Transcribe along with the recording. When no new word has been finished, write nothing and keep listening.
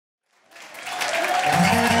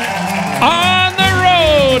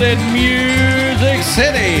in Music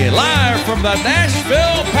City, live from the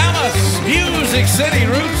Nashville Palace. Music City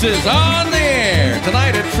Roots is on the air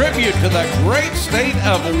tonight, a tribute to the great state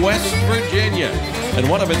of West Virginia and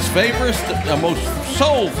one of its favorite, most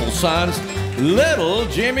soulful sons, Little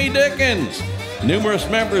Jimmy Dickens. Numerous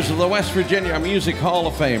members of the West Virginia Music Hall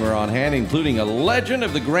of Fame are on hand, including a legend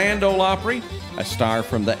of the Grand Ole Opry, a star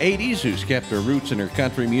from the 80s who's kept her roots in her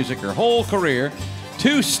country music her whole career,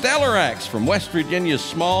 two stellar acts from West Virginia's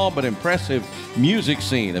small but impressive music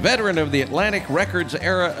scene, a veteran of the Atlantic Records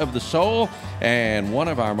era of the soul, and one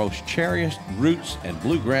of our most cherished roots and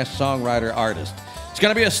bluegrass songwriter artists. It's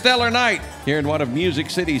going to be a stellar night here in one of Music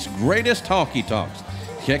City's greatest honky-tonks.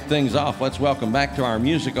 To kick things off, let's welcome back to our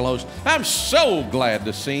musical host. I'm so glad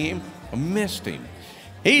to see him. I missed him.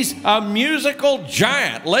 He's a musical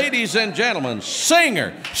giant, ladies and gentlemen,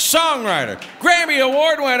 singer, songwriter, Grammy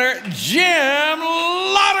Award winner, Jim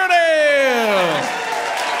Lauderdale.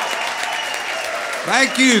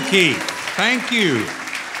 Thank you, Keith. Thank you.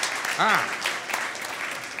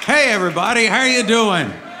 Hey, everybody, how are you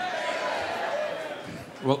doing?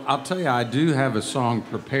 Well, I'll tell you, I do have a song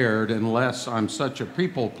prepared, unless I'm such a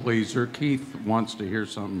people pleaser. Keith wants to hear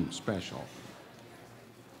something special.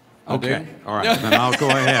 Okay, all right, then I'll go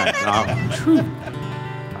ahead.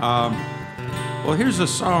 Well, here's a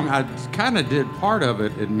song. I kind of did part of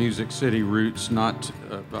it in Music City Roots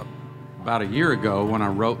about a year ago when I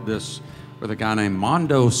wrote this with a guy named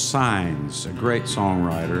Mondo Signs, a great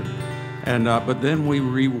songwriter. And but then we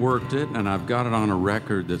reworked it, and I've got it on a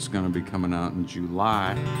record that's going to be coming out in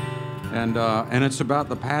July. And it's about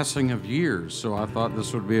the passing of years, so I thought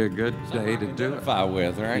this would be a good day to do it.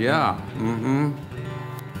 With, right? Yeah. Mm-hmm.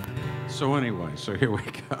 So anyway, so here we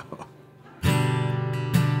go.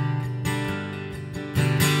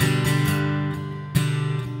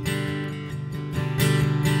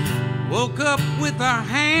 Woke up with our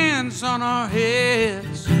hands on our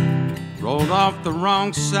heads, rolled off the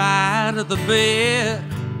wrong side of the bed.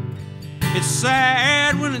 It's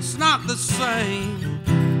sad when it's not the same.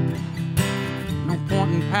 No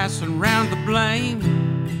point in passing round the blame.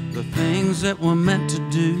 The things that were meant to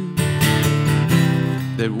do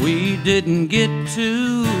that we didn't get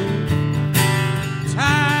to.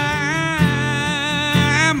 Time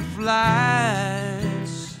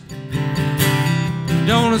flies.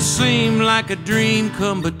 Don't it seem like a dream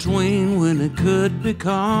come between when it could be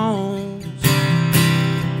cause?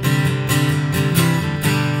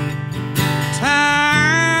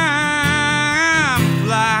 Time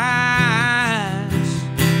flies.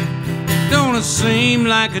 Don't it seem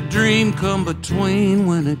like a dream come between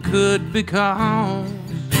when it could be cause?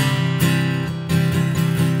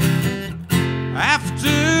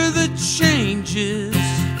 After the changes,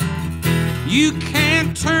 you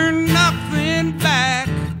can't turn nothing back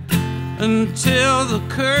until the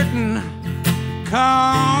curtain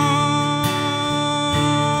comes.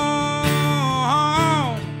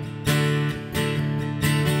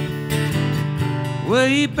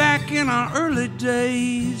 Way back in our early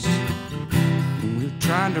days, we were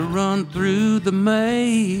trying to run through the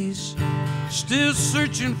maze, still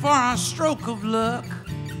searching for our stroke of luck.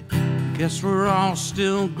 Guess we're all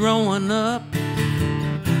still growing up,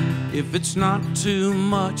 if it's not too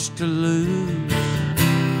much to lose.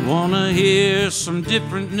 Wanna hear some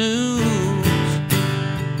different news.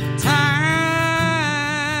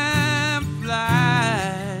 Time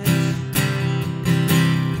flies.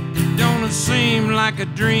 Don't it seem like a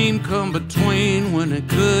dream come between when it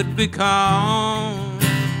could be cause?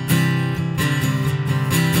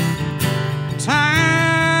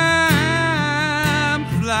 Time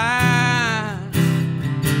flies.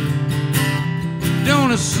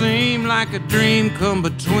 Don't it seem like a dream come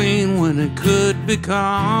between when it could be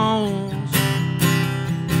cause?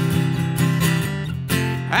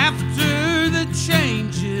 After the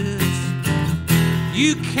changes,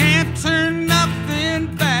 you can't turn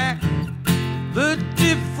nothing back. The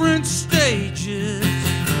different stages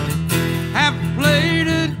have played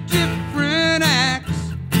a different act.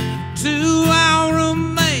 To our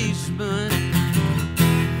amazement,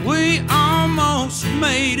 we almost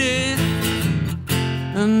made it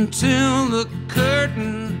until the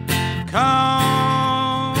curtain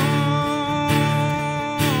calls.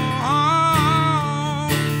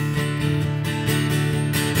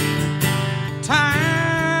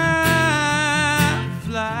 Time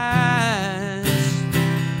flies.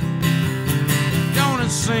 Don't it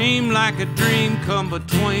seem like a dream come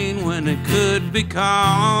between when it could be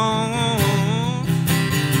cause?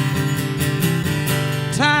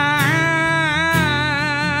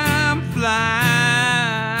 Time flies.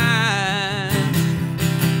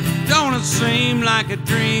 seemed like a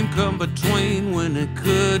dream come between when it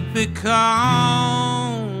could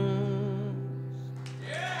become.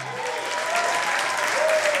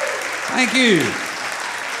 Thank you.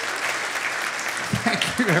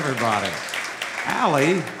 Thank you, everybody.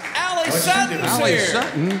 Allie Sutton's Allie here.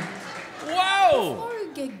 Sutton. Whoa. Before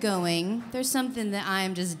we get going, there's something that I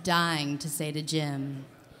am just dying to say to Jim.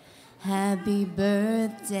 Happy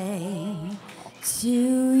birthday to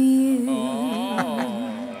you.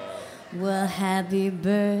 Oh. Well, happy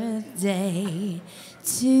birthday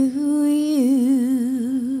to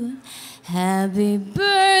you. Happy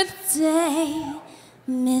birthday,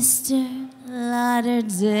 Mr.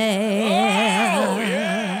 Lauderdale. Oh,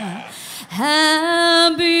 yeah.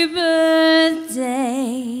 Happy birthday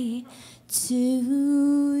to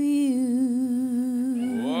you.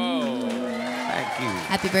 Whoa. Thank you.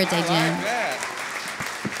 Happy birthday, Jim. Like that.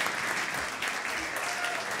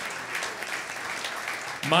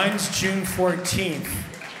 Mine's June 14th.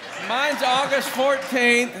 Mine's August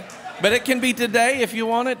 14th, but it can be today if you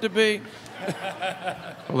want it to be.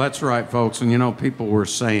 Well, that's right, folks. And, you know, people were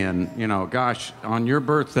saying, you know, gosh, on your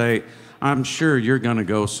birthday, I'm sure you're going to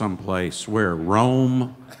go someplace where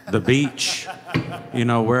Rome, the beach, you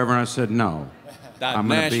know, wherever. I said, no. The I'm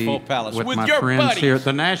going to be Nashville Palace with with my your friends buddies. here at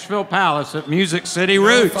the Nashville Palace at Music City No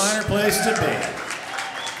Roots. finer place to be.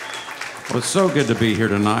 Well, it's so good to be here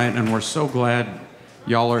tonight, and we're so glad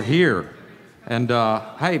y'all are here. And,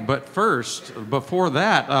 hey, but first, before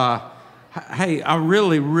that, hey, I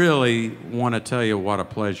really, really want to tell you what a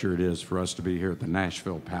pleasure it is for us to be here at the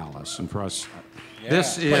Nashville Palace. And for us,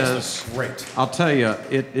 this Place is, looks great. I'll tell you,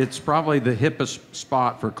 it's probably the hippest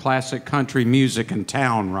spot for classic country music in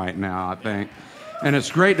town right now, I think. And it's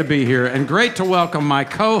great to be here, and great to welcome my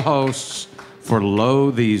co-hosts for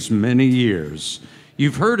lo these many years.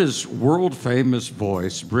 You've heard his world-famous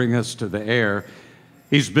voice bring us to the air.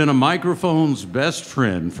 He's been a microphone's best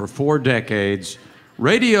friend for 4 decades.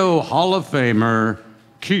 Radio Hall of Famer,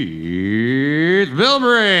 Keith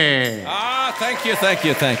Bilbrey. Ah, thank you, thank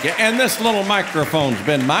you, thank you. And this little microphone's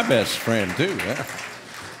been my best friend, too. Yeah.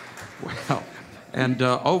 Well, and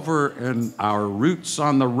over in our Roots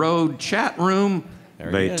on the Road chat room,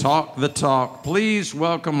 There they he is. talk the talk. Please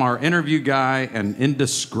welcome our interview guy and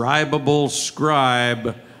indescribable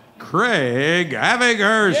scribe, Craig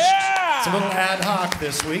Avinghurst. It's a little ad hoc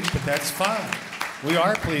this week, but that's fine. We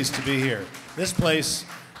are pleased to be here. This place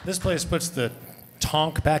puts the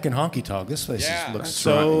tonk back in honky tonk. This place Yeah. looks That's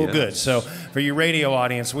so right, yes. good. So for your radio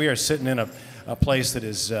audience, we are sitting in a place that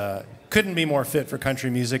is couldn't be more fit for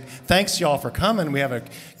country music. Thanks y'all for coming. We have a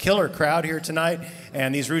killer crowd here tonight,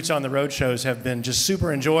 and these Roots on the Road shows have been just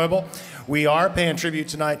super enjoyable. We are paying tribute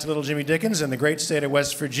tonight to little Jimmy Dickens in the great state of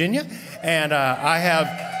West Virginia, and I have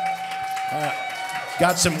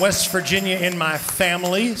got some West Virginia in my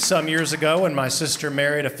family some years ago when my sister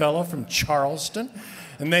married a fellow from Charleston.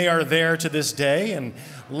 And they are there to this day and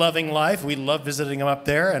loving life. We love visiting them up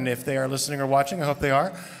there. And if they are listening or watching, I hope they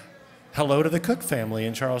are. Hello to the Cook family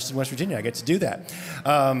in Charleston, West Virginia. I get to do that.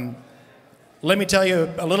 Let me tell you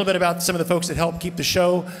a little bit about some of the folks that help keep the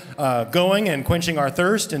show going and quenching our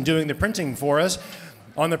thirst and doing the printing for us.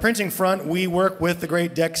 On the printing front, we work with the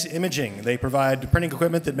great Dex Imaging. They provide printing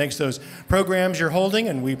equipment that makes those programs you're holding,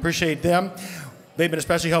 and we appreciate them. They've been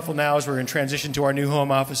especially helpful now as we're in transition to our new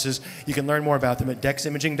home offices. You can learn more about them at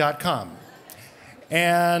deximaging.com.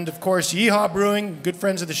 And, of course, Yeehaw Brewing, good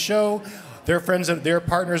friends of the show. Their friends, their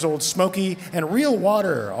partners, Old Smoky, and Real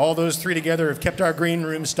Water. All those three together have kept our green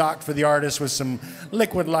room stocked for the artists with some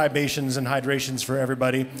liquid libations and hydrations for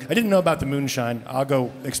everybody. I didn't know about the moonshine. I'll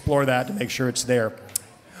go explore that to make sure it's there.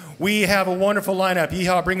 We have a wonderful lineup.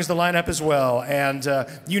 Yeehaw brings the lineup as well, and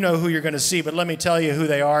you know who you're going to see, but let me tell you who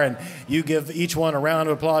they are, and you give each one a round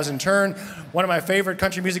of applause in turn. One of my favorite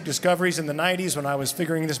country music discoveries in the 90s when I was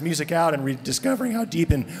figuring this music out and rediscovering how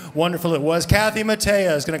deep and wonderful it was.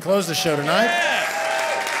 Mattea is going to close the show tonight.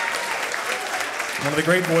 One of the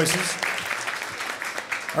great voices.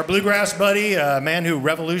 Our bluegrass buddy, a man who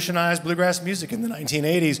revolutionized bluegrass music in the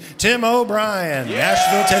 1980s, Tim O'Brien,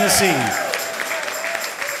 Nashville, Tennessee.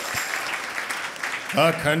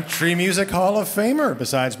 A country music Hall of Famer,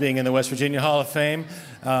 besides being in the West Virginia Hall of Fame.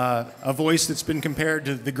 A voice that's been compared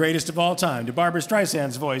to the greatest of all time, to Barbra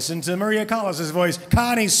Streisand's voice, and to Maria Callas' voice,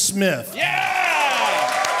 Connie Smith. Yeah!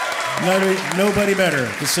 Nobody better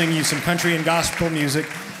to sing you some country and gospel music.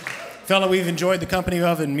 Fellow we've enjoyed the company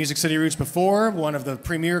of in Music City Roots before, one of the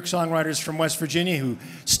premier songwriters from West Virginia who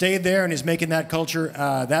stayed there and is making that culture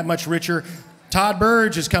that much richer. Todd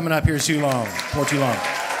Burge is coming up here before too long.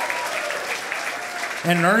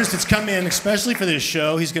 And an artist that's come in especially for this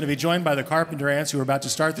show. He's going to be joined by the Carpenter Ants, who are about to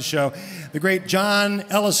start the show. The great John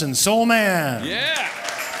Ellison, Soul Man. Yeah.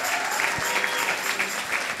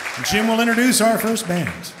 And Jim will introduce our first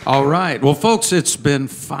band. All right. Well, folks, it's been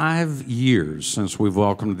 5 years since we've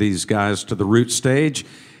welcomed these guys to the Root stage.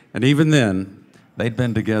 And even then, they'd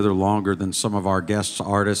been together longer than some of our guest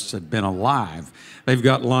artists had been alive. They've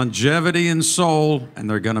got longevity and soul, and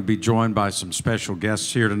they're going to be joined by some special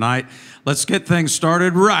guests here tonight. Let's get things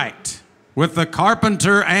started right with the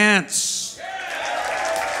Carpenter Ants.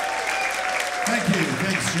 Thank you.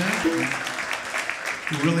 Thanks, Jim.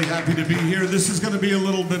 We're really happy to be here. This is going to be a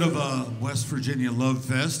little bit of a West Virginia love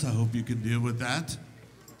fest. I hope you can deal with that.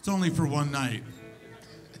 It's only for one night.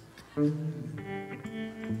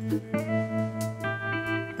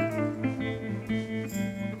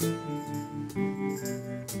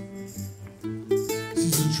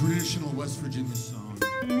 This is a traditional West Virginia song.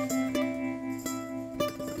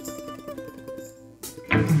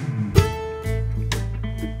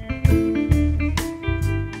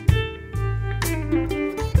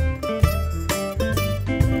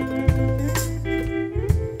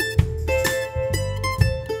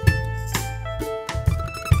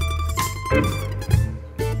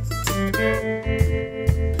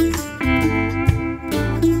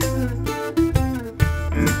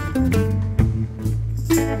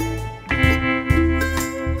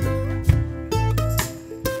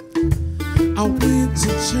 I went to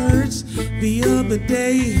church the other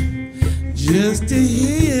day just to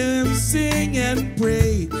hear him sing and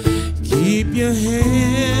pray. Keep your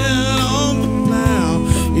hand on the plow,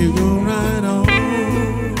 you go right on.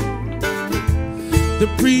 The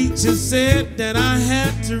preacher said that I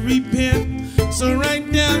had to repent, so right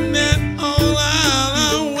down that old aisle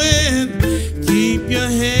I went. Keep your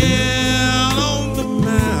hand on the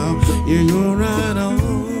plow, you go right on.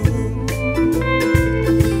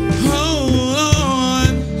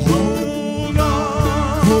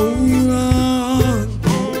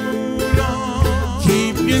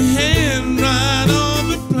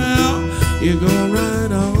 You go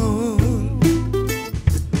right on.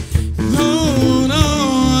 Hold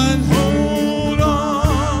on. Hold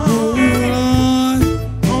on. Hold on.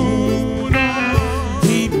 Hold on.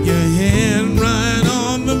 Keep your hand right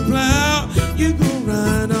on the plow. You go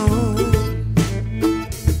right on.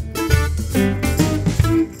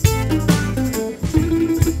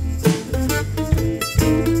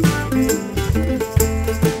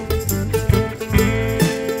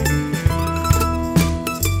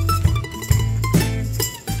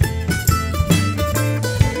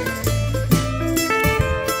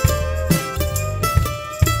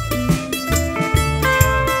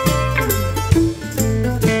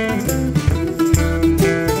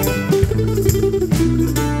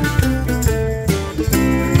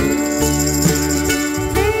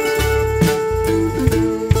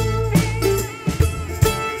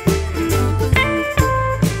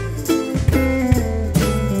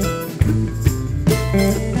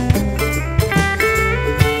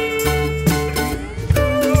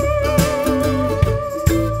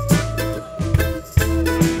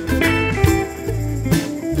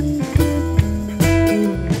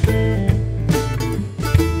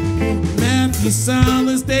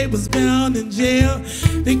 Silas, they was bound in jail.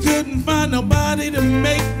 They couldn't find nobody to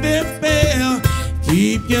make their bail.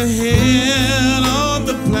 Keep your head on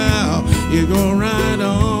the plow, you go right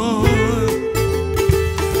on.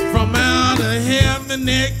 From out of heaven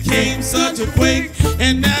there came such a quake,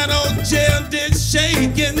 and that old jail did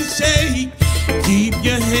shake and shake. Keep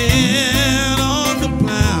your head on the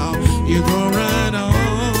plow, you go right on.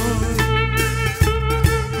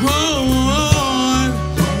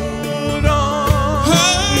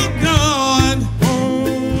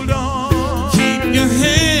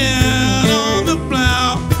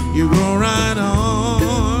 You go right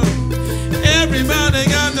on. Everybody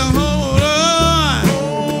got to hold on.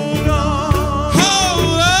 Hold on.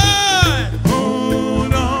 Hold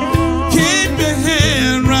on. Hold on. Keep your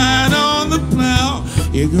hand right on the plow.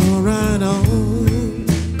 You go right on.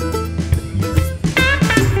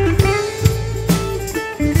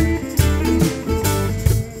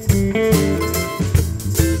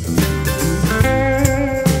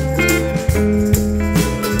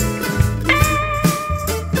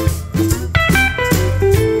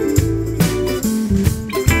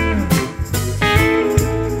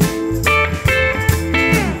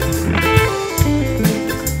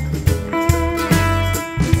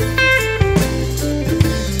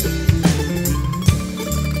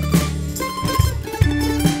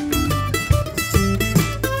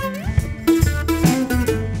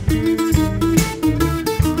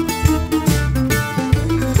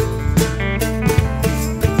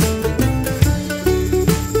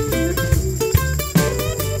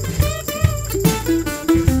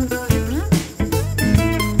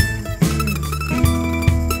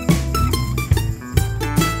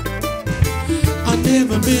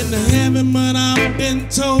 to heaven, but I've been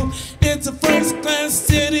told it's a first-class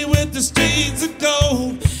city with the streets of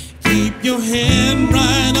gold. Keep your hand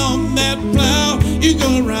right on that plow, you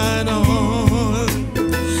go right on.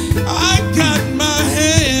 I got my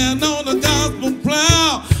hand on the gospel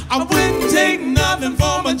plow, I wouldn't take nothing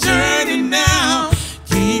for my journey now.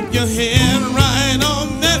 Keep your hand right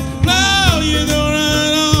on that plow, you go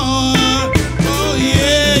right on. Oh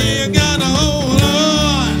yeah, you gotta hold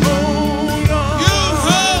on. Hold on. You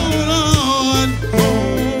hold on.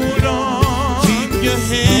 Hold on. Keep your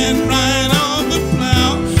hand right on the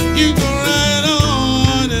plow, you go right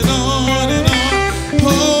on and on and on.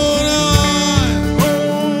 Hold on.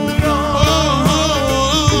 Hold on. Oh,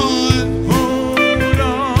 hold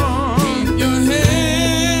on. Keep your hand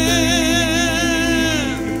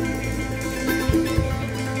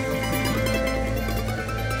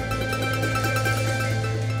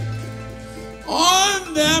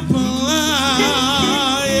on that plow,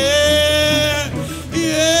 yeah,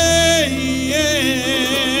 yeah, yeah.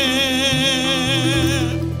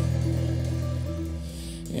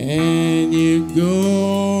 And you go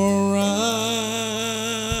right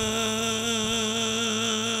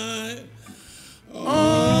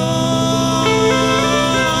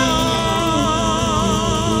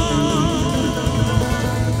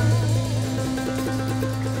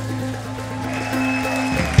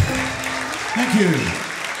Thank you.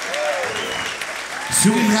 So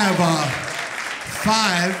we have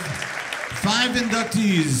five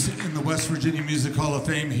inductees in the West Virginia Music Hall of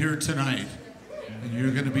Fame here tonight. And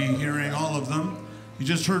you're going to be hearing all of them. You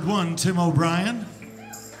just heard one, Tim O'Brien.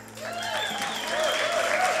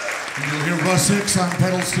 And you'll hear Russ Hicks on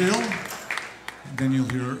pedal steel. And then you'll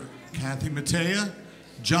hear Kathy Mattea,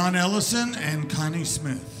 John Ellison, and Connie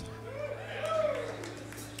Smith.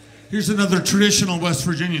 Here's another traditional West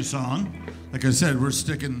Virginia song. Like I said, we're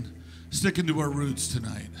sticking to our roots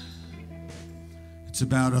tonight. It's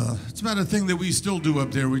about a thing that we still do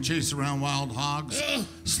up there. We chase around wild hogs,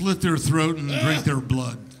 slit their throat, and drink their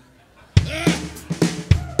blood.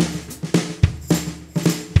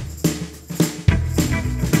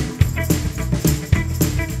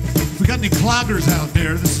 If we got any cloggers out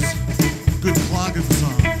there, this is a good clogging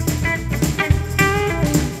song.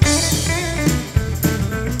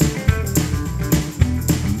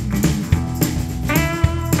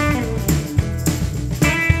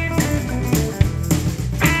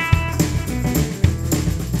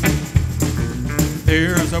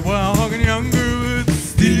 There's a walking younger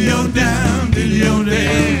woods, diddly-o down, diddly-o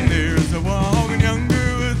day. There's a walking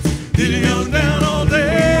younger woods, diddly-o down all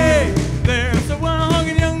day. There's a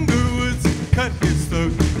walking younger woods, cut his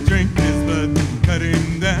throat, drink his blood, cut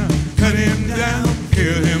him down,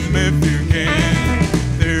 kill him if you can.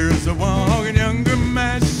 There's a walking younger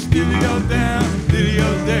mash, diddly-o down,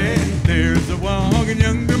 diddly-o day. There's a walking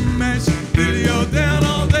younger mash, diddly-o down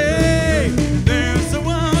all day. There's a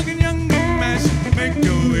walking younger mash, make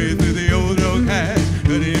your way through the old oak hash.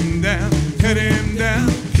 Cut him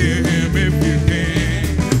down, kill him if you can.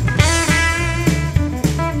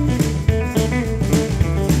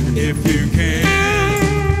 If you can.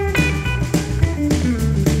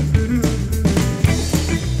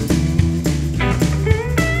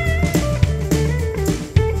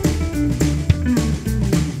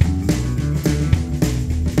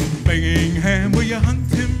 Birmingham, will you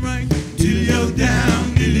hunt him right? Diddly-o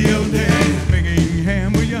down, diddly-o day.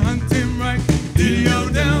 Birmingham, will you hunt him right? Diddly-o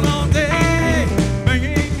down all day.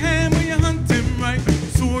 Birmingham, will you hunt him right?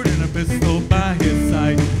 Sword and a pistol by his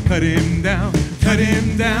side. Cut him down,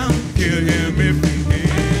 kill him if you can.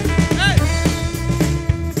 Hey!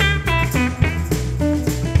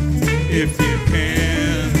 If you can.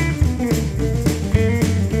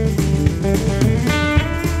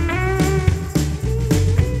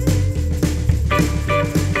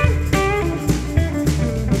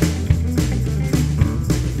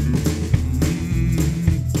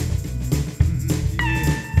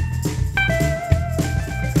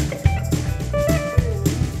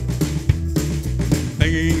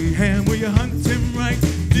 Birmingham, will you hunt him right?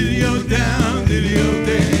 Diddly-o down, diddly-o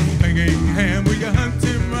day. Birmingham, will you hunt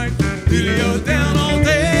him right? Diddly-o down all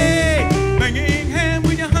day. Birmingham,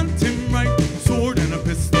 will you hunt him right? Sword and a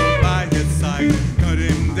pistol by his side. Cut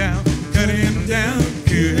him down,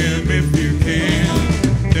 kill him if you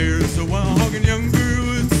can. There's a wild-hogging younger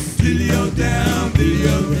woods, diddly-o down,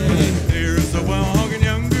 diddly-o day. There's a wild-hogging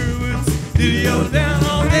younger woods, diddly-o down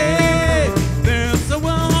all day. There's a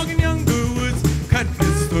wild-hogging younger woods, cut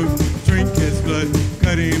his throat, drink his blood,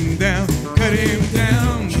 cut him down, kill him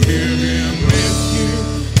if you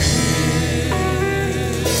can.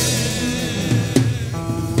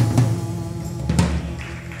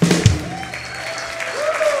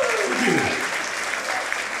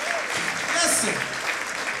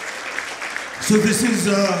 So this is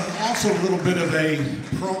also a little bit of a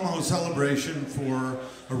promo celebration for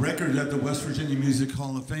a record that the West Virginia Music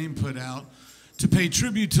Hall of Fame put out to pay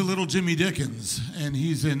tribute to little Jimmy Dickens. And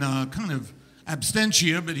he's in kind of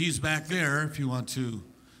absentia, but he's back there if you want to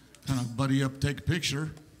kind of buddy up, take a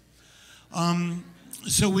picture.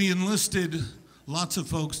 So we enlisted lots of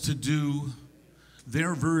folks to do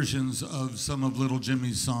their versions of some of Little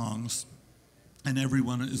Jimmy's songs. And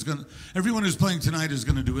everyone who's playing tonight is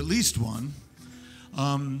gonna do at least one.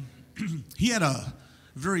 He had a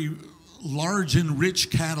very large and rich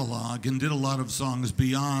catalog and did a lot of songs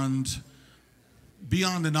beyond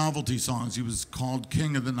the novelty songs. He was called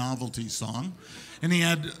King of the Novelty Song. And he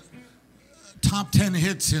had top 10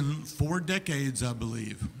 hits in 4 decades, I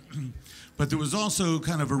believe. But there was also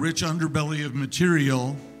kind of a rich underbelly of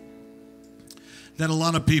material that a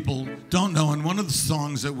lot of people don't know. And one of the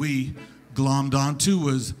songs that we glommed onto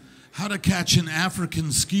was How to Catch an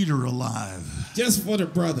African Skeeter Alive. Just for the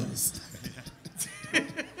brothers.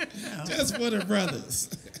 Just for the brothers.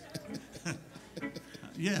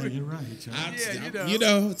 Yeah, you're right. You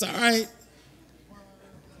know, it's all right.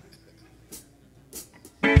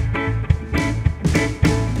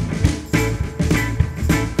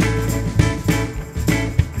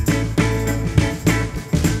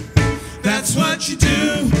 That's what you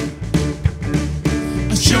do.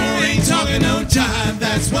 I sure ain't talking no jive.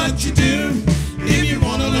 That's what you do. If you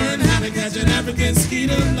want to learn how to catch an African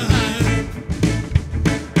skeeter alive.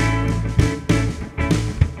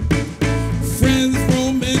 Friends,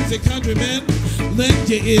 romance, and countrymen, lend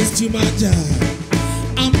your ears to my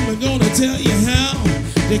jive. I'm gonna tell you how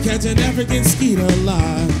to catch an African skeeter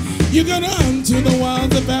alive. You go down to the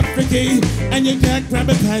wilds of Africa and you catch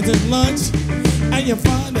rabbit pies at lunch. And you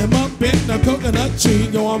find them up in a coconut tree,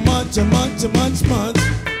 going munch, a munch, a munch, munch.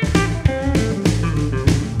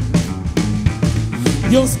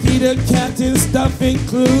 Your skeeter catching stuff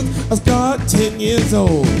includes a scar 10 years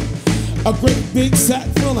old, a great big sack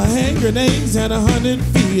full of hand grenades, and 100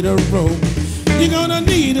 feet of rope. You're gonna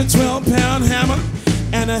need a 12-pound hammer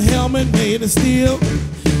and a helmet made of steel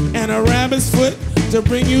and a rabbit's foot to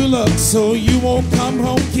bring you luck so you won't come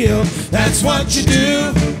home killed. That's what you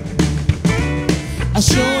do. I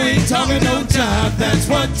sure ain't talking no jive. That's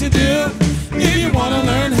what you do if you want to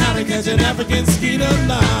learn how to catch an African skeeter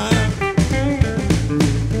alive.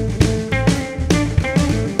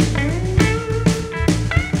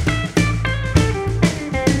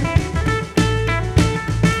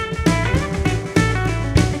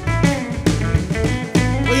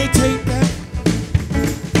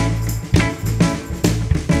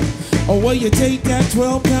 Well, you take that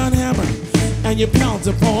 12-pound hammer and you pounce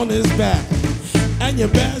upon his back, and you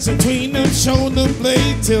bash between them shoulder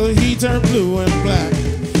blades till he turn blue and black.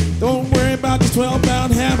 Don't worry about the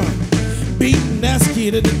 12-pound hammer beating that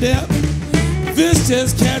skeeter to death. This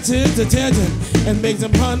just catches his attention and makes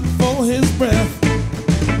him hunt for his breath.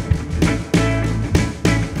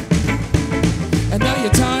 And now you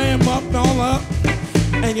tie him up all up,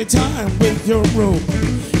 and you tie him with your rope.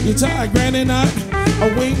 You tie a granny knot,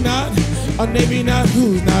 a wing knot, a navy knot,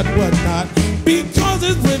 who's not, what not. Because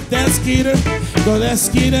it's with that skeeter, cause that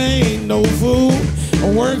skeeter ain't no fool.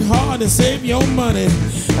 Work hard to save your money,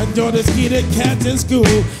 enjoy the skeeter catching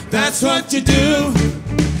school. That's what you do.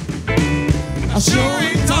 I sure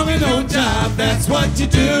ain't talking no job. That's what you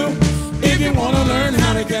do if you want to learn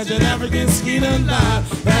how to catch an African skeeter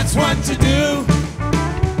alive. That's what you do.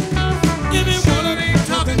 If you want to ain't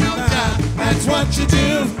talking no job. That's what you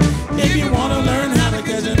do if you want to learn how to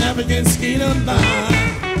catch an African skeeter alive.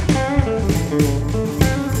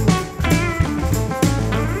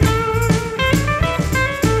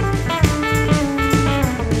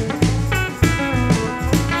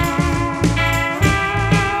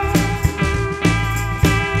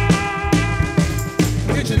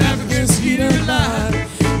 Catch an African skeeter alive.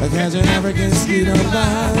 Catch an African skeeter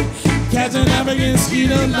alive. Catch an African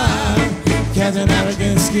skeeter alive. Catch an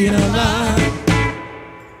African skeeter alive.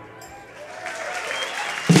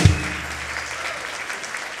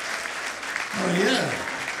 Oh yeah.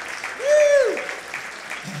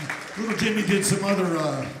 Woo! Little Jimmy did some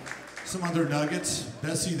other nuggets.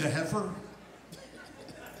 Bessie the heifer.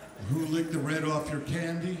 Who licked the red off your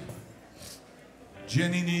candy?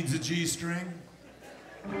 Jenny needs a G-string.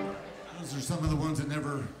 Those are some of the ones that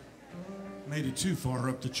never made it too far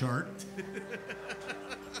up the chart.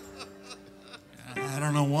 I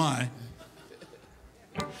don't know why.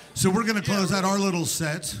 So we're going to close out our little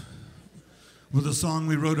set with a song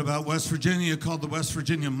we wrote about West Virginia called the West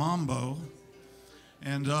Virginia Mambo.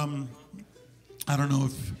 And I don't know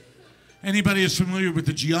if anybody is familiar with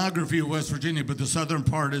the geography of West Virginia, but the southern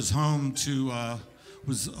part is home to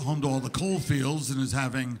was home to all the coal fields and is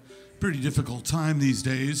having a pretty difficult time these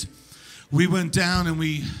days. We went down and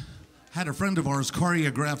we had a friend of ours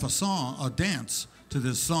choreograph a dance to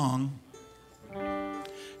this song.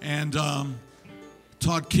 And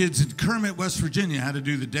taught kids in Kermit, West Virginia how to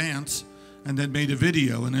do the dance, and then made a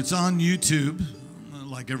video. And it's on YouTube,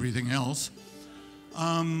 like everything else.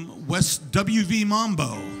 WV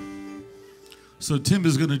Mambo. So Tim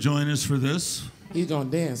is going to join us for this. He's gonna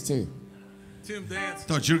dance too. Tim dance.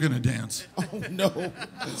 Thought you were going to dance. Oh no.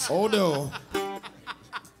 Oh no.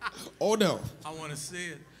 Oh no. I want to see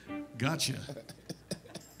it. Gotcha.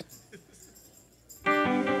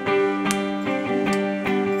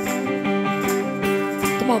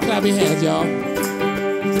 Come on, clap your hands, y'all.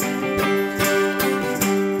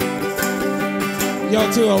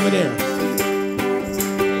 Y'all too over there.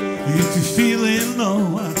 If you're feeling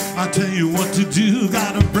low, I'll tell you what to do.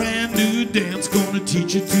 Got a brand new dance, gonna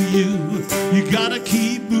teach it to you. You gotta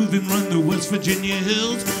keep moving, run the West Virginia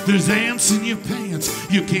hills. There's ants in your pants,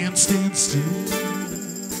 you can't stand still.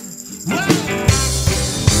 Whoa!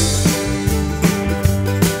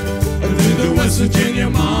 Do the West Virginia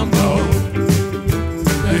mambo,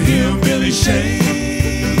 the hillbilly shake.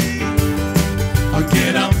 I'll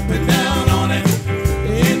get up and down on it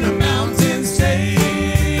in the mountain state.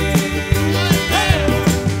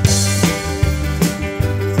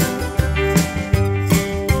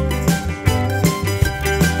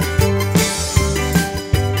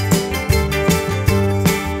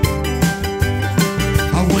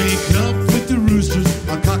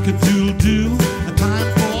 Cock-a-doodle-doo, a time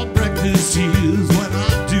for breakfast, here's what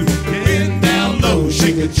I do. Getting down low,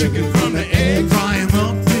 shake a chicken from the egg, fry him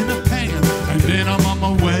up in a pan, and then I'm on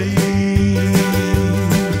my way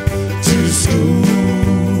to school,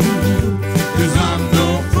 'cause I'm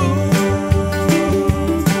no fool.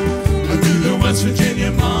 I do the West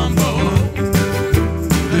Virginia mambo,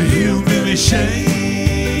 the hillbilly shake.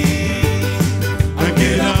 I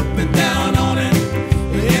get up and down on it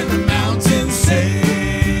in the mountain state.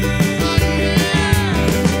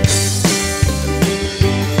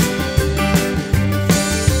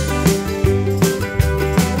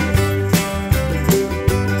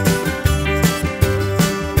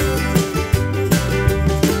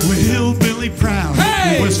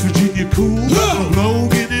 West Virginia cool, from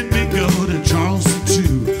Logan and Mingo to Charleston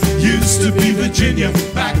too. Used to be Virginia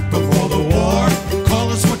back before the war. Call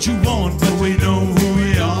us what you want, but we know who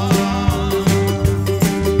we are.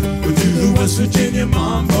 We do the West Virginia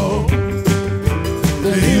mambo,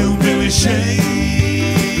 the hillbilly shake.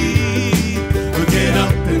 We get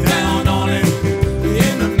up and down on it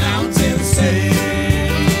in the mountain state.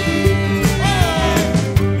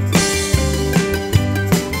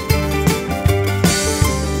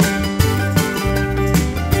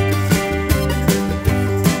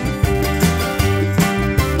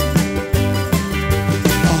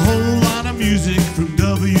 Music from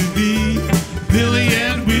WV, Billy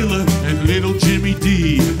and Wheeler and little Jimmy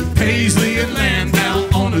D, Paisley and Landau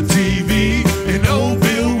on the TV, and old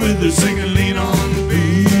Bill Withers singing "Lean on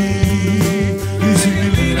Me." He's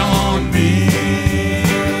singing "Lean on Me."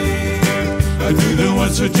 I do the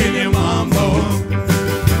West Virginia mambo,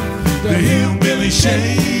 the hillbilly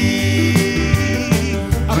shake.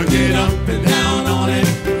 I get up and down on it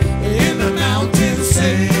in the mountain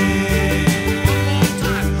state.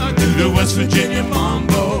 The West Virginia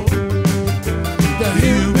mambo, the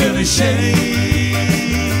hillbilly shake.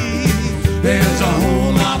 There's a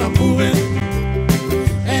whole lot of moving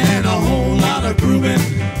and a whole lot of grooving,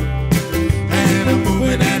 and a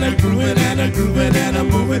moving and a grooving and a grooving and a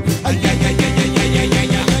moving. Yeah, yeah, yeah, yeah, yeah, yeah, yeah,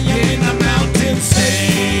 yeah, yeah, in the mountain state.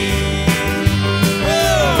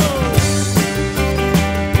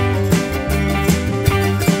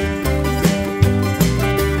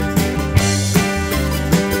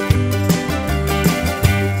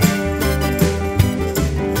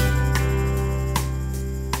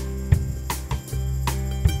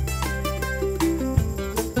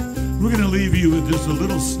 We're going to leave you with just a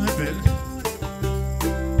little snippet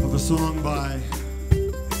of a song by,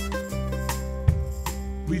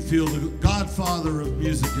 we feel, the godfather of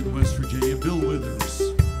music in West Virginia, Bill Withers.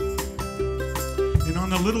 And on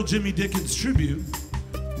the Little Jimmy Dickens tribute,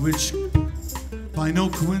 which by no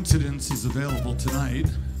coincidence is available tonight,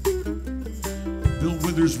 Bill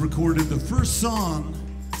Withers recorded the first song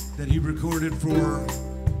that he recorded for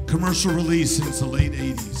commercial release since the late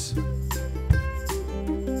 80s.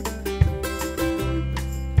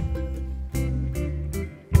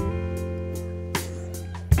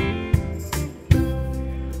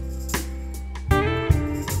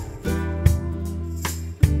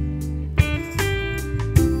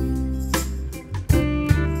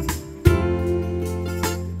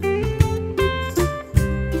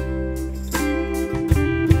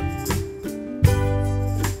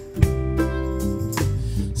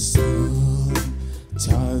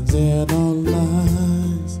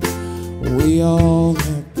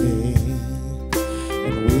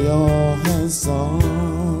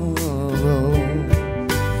 But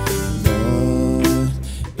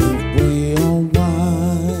if we are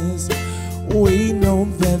wise, we know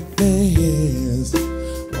that there's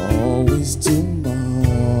always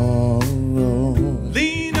tomorrow.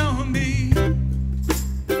 Lean on me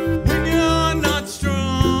when you're not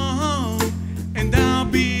strong, and I'll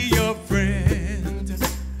be your friend.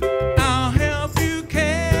 I'll help you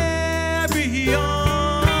carry on.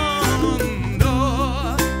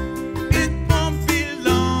 Oh, it won't be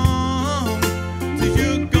long till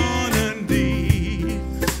you're gonna need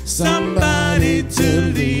somebody to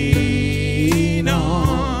lean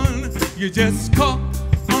on. You just call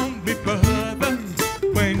on me, brother,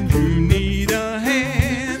 when you need a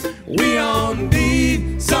hand. We all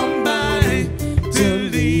need somebody to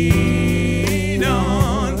lean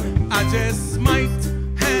on. I just might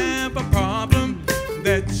have a problem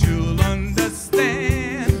that you'll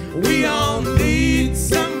understand. We all need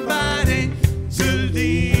somebody to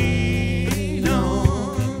lean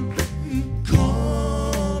on.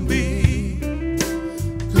 Call me,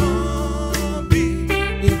 call me.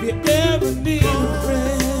 If you ever need a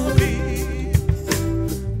friend,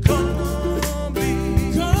 call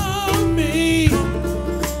me, call me,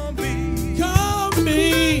 call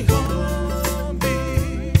me,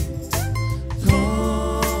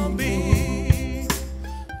 call me.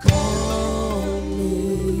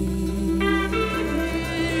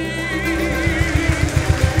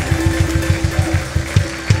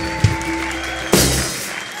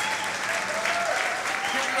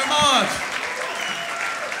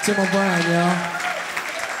 Tim O'Brien, y'all.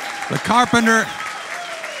 The Carpenter.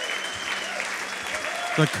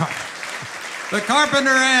 The Carpenter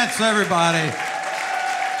Ants, everybody.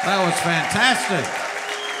 That was fantastic.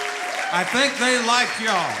 I think they liked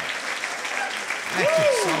y'all. Thank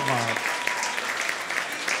you so much.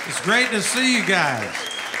 It's great to see you guys.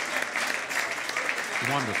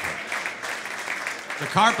 Wonderful. The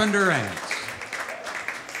Carpenter Ants.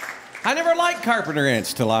 I never liked Carpenter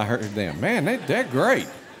Ants till I heard them. Man, they're great.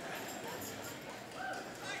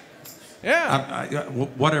 Yeah.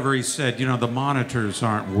 Whatever he said, you know, the monitors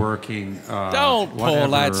aren't working. Don't pull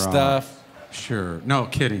that stuff. Sure. No,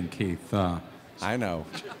 kidding, Keith. I know.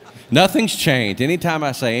 Nothing's changed. Anytime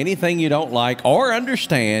I say anything you don't like or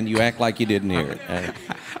understand, you act like you didn't hear it.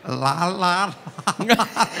 La, la, la.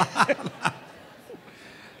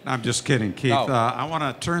 I'm just kidding, Keith. Oh. I want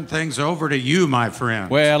to turn things over to you, my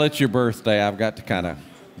friend. Well, it's your birthday. I've got to kind of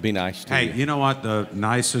be nice to you. Hey, you know what? The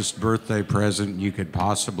nicest birthday present you could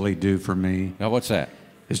possibly do for me Now, what's that?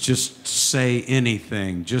 is just say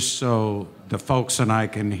anything, just so the folks and I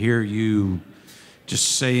can hear you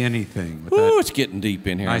just say anything. With Ooh, that it's getting deep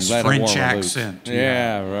in here. nice I'm glad French I wore my boots. accent.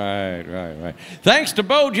 Yeah, right. Thanks to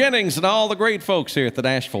Bo Jennings and all the great folks here at the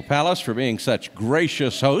Nashville Palace for being such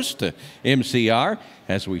gracious hosts to MCR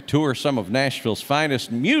as we tour some of Nashville's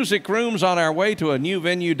finest music rooms on our way to a new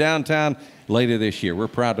venue downtown later this year. We're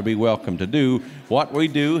proud to be welcome to do what we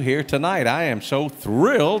do here tonight. I am so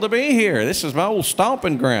thrilled to be here. This is my old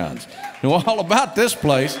stomping grounds. Know all about this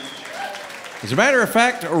place. As a matter of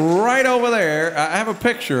fact, right over there, I have a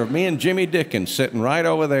picture of me and Jimmy Dickens sitting right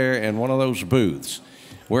over there in one of those booths.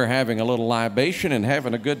 We're having a little libation and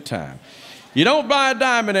having a good time. You don't buy a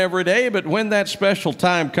diamond every day, but when that special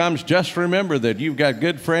time comes, just remember that you've got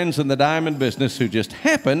good friends in the diamond business who just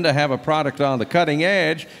happen to have a product on the cutting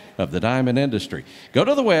edge of the diamond industry. Go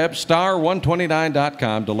to the web,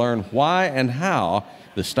 star129.com, to learn why and how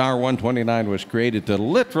the Star 129 was created to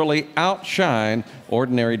literally outshine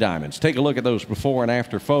ordinary diamonds. Take a look at those before and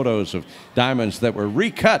after photos of diamonds that were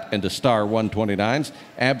recut into Star 129s.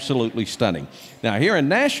 Absolutely stunning. Now, here in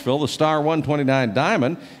Nashville, the Star 129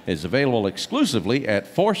 diamond is available exclusively at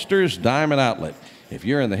Forster's Diamond Outlet. If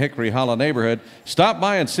you're in the Hickory Hollow neighborhood, stop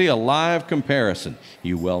by and see a live comparison.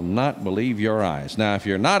 You will not believe your eyes. Now, if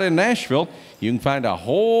you're not in Nashville, you can find a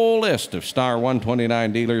whole list of Star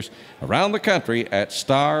 129 dealers around the country at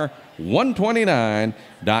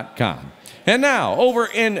star129.com. And now, over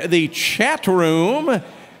in the chat room,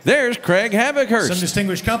 there's Craig Havochurst. Some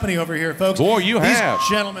distinguished company over here, folks. Boy, you have.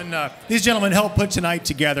 These gentlemen helped put tonight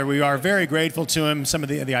together. We are very grateful to him. Some of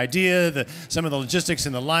the idea, some of the logistics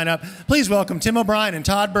and the lineup. Please welcome Tim O'Brien and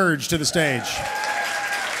Todd Burge to the stage.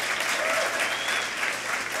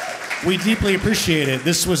 We deeply appreciate it.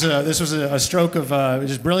 This was a stroke of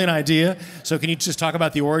just brilliant idea. So can you just talk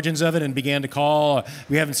about the origins of it and began to call?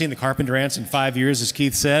 We haven't seen the Carpenter Ants in 5 years, as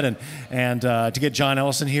Keith said, and to get John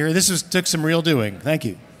Ellison here, took some real doing. Thank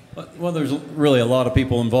you. Well, there's really a lot of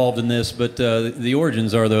people involved in this, but the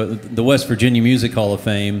origins are the West Virginia Music Hall of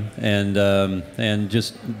Fame, and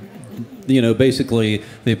just basically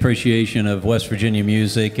the appreciation of West Virginia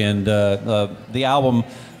music, and the album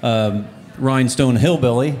Rhinestone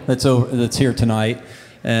Hillbilly that's here tonight.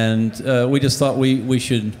 And we just thought we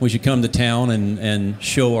should come to town and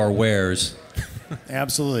show our wares.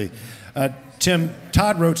 Absolutely. Tim,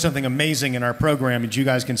 Todd wrote something amazing in our program that you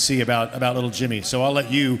guys can see about little Jimmy. So I'll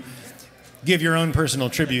let you give your own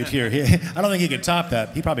personal tribute here. I don't think he could top that.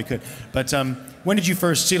 He probably could. But when did you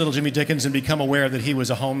first see little Jimmy Dickens and become aware that he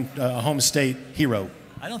was a home state hero?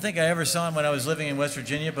 I don't think I ever saw him when I was living in West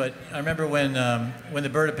Virginia, but I remember when the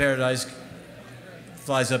bird of paradise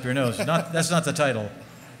flies up your nose. That's not the title.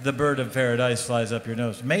 The bird of paradise flies up your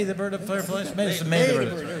nose. May the bird of paradise? May the bird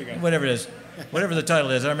of, whatever it is. Whatever the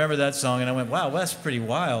title is. I remember that song, and I went, wow, that's pretty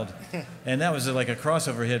wild. And that was like a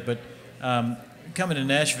crossover hit. But coming to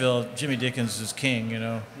Nashville, Jimmy Dickens is king,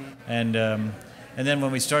 And then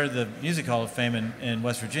when we started the Music Hall of Fame in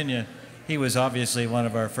West Virginia, he was obviously one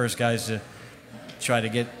of our first guys to try to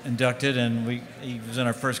get inducted, and he was in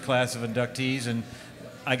our first class of inductees, and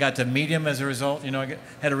I got to meet him as a result. I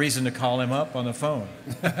had a reason to call him up on the phone,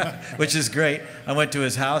 which is great. I went to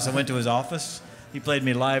his house. I went to his office. He played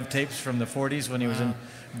me live tapes from the 40s when he was in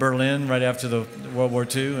Berlin right after the World War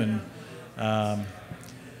II,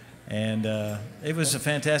 and it was a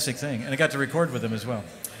fantastic thing. And I got to record with him as well.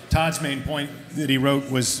 Todd's main point that he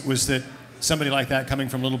wrote was that somebody like that coming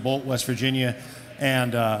from Little Bolt, West Virginia,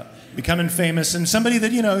 and becoming famous, and somebody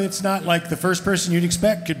that, it's not like the first person you'd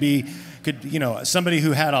expect could somebody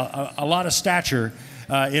who had a lot of stature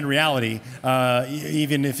in reality,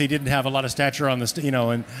 even if he didn't have a lot of stature on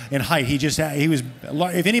the, in height. He was,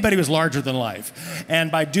 if anybody, was larger than life.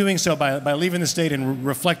 And by doing so, by leaving the state and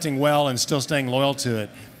reflecting well and still staying loyal to it,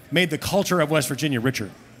 made the culture of West Virginia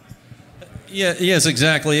richer. Yeah, yes,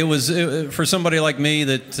 exactly. It was for somebody like me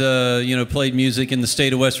that played music in the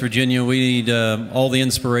state of West Virginia. We need all the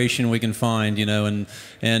inspiration we can find,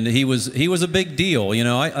 and he was a big deal.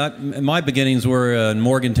 My beginnings were in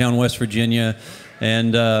Morgantown, West Virginia,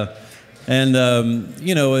 and it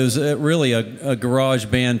was really a garage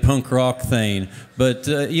band punk rock thing. But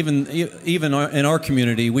even in our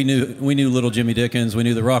community, we knew little Jimmy Dickens. We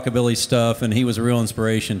knew the rockabilly stuff, and he was a real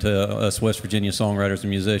inspiration to us West Virginia songwriters and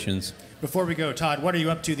musicians. Before we go, Todd, what are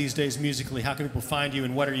you up to these days musically? How can people find you,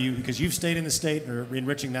 and what are you? Because you've stayed in the state and are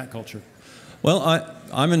enriching that culture. Well,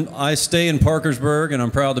 I stay in Parkersburg, and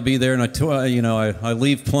I'm proud to be there. And I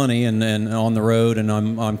leave plenty and on the road, and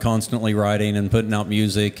I'm constantly writing and putting out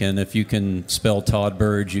music. And if you can spell Todd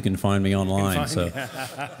Burge, you can find me online.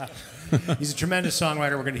 He's a tremendous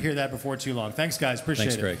songwriter. We're going to hear that before too long. Thanks, guys. Appreciate it.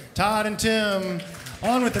 Thanks, Greg. Todd and Tim,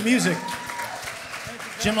 on with the music.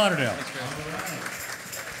 Jim Lauderdale.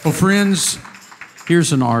 Well, friends,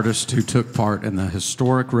 here's an artist who took part in the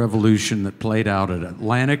historic revolution that played out at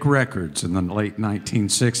Atlantic Records in the late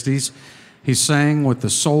 1960s. He sang with the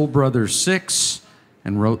Soul Brothers Six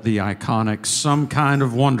and wrote the iconic Some Kind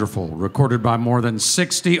of Wonderful, recorded by more than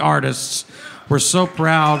 60 artists. We're so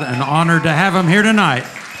proud and honored to have him here tonight.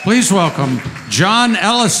 Please welcome John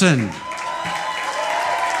Ellison.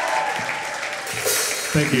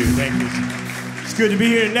 Thank you, thank you. It's good to be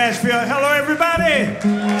here in Nashville. Hello, everybody.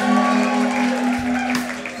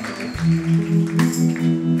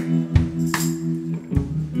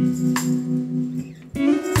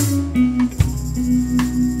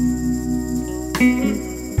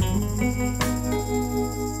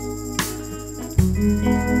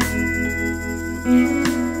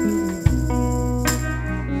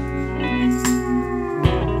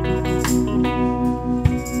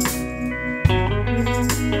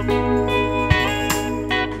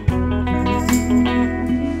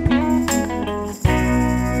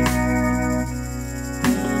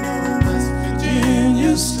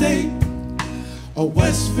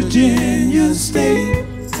 West Virginia state,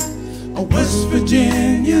 a West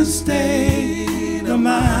Virginia state of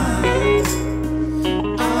mine.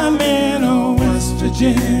 I'm in a West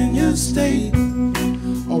Virginia state,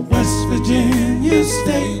 a West Virginia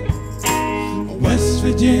state, a West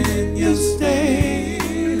Virginia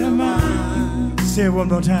state of mine. Say it one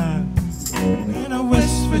more time. In a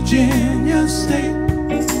West Virginia state,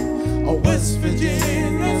 a West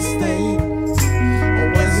Virginia state,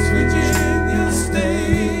 a West Virginia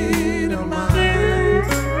state of mine.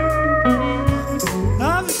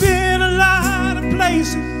 I've been a lot of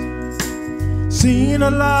places, seen a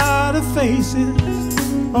lot of faces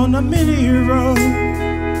on the many road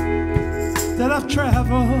that I've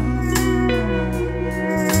traveled.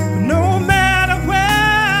 But no matter where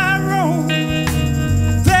I roam,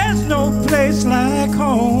 there's no place like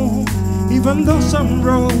home. Even though some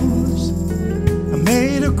roads are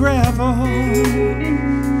made of gravel,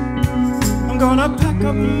 I'm gonna pack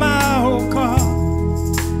up my old car.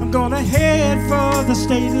 I'm gonna head for the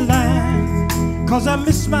state line, 'cause I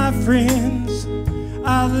miss my friends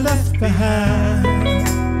I left behind.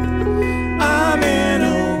 I'm in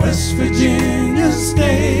a West Virginia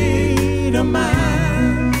state of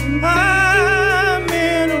mind. I'm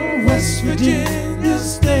in a West Virginia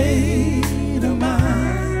state of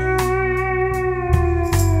mind.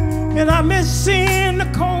 And I miss seeing the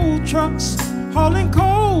coal trucks hauling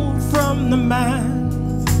coal from the mine.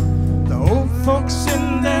 The old folks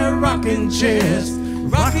in their rocking chairs,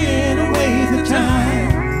 rocking away the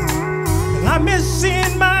time. And I miss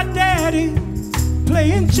seeing my daddy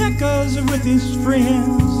playing checkers with his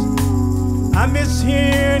friends. I miss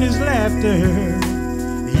hearing his laughter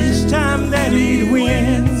each time that he'd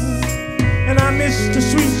win. And I miss the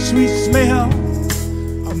sweet, sweet smell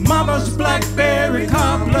of Mama's blackberry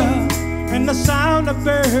cobbler and the sound of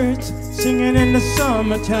birds singing in the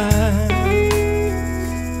summertime.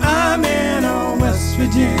 I'm in a West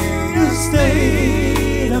Virginia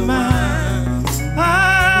state of mind.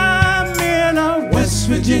 I'm in a West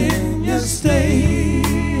Virginia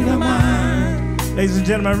state of mind. Ladies and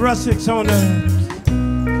gentlemen, Rustics on the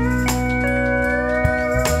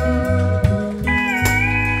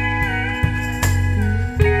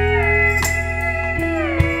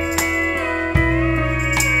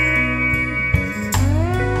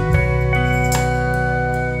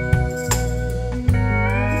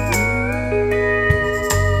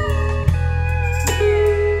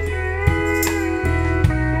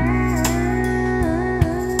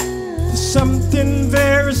something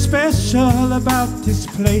very special about this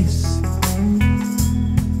place.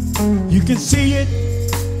 You can see it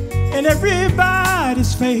in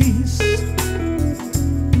everybody's face.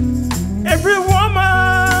 Every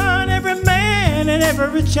woman, every man, and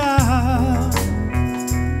every child,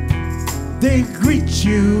 they greet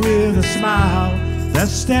you with a smile.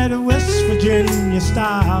 That's that West Virginia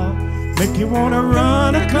style, make you wanna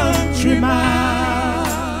run a country mile.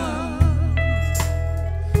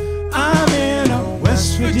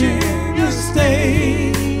 West Virginia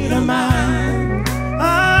state of mind.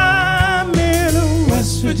 I'm in a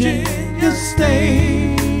West Virginia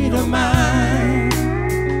state of mind.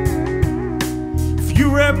 If you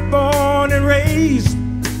were born and raised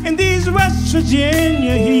in these West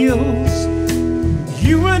Virginia hills,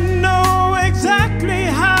 you would know exactly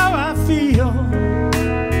how I feel.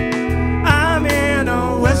 I'm in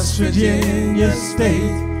a West Virginia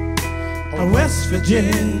state, a West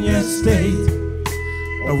Virginia state,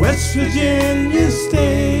 a West Virginia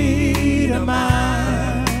state of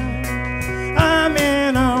mind. I'm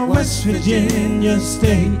in a West Virginia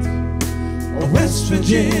state, a West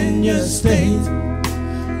Virginia state,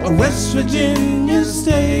 a West Virginia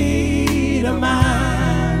state of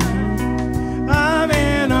mind. I'm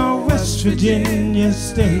in a West Virginia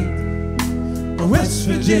state, a West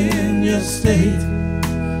Virginia state,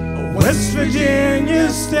 a West Virginia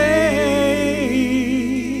state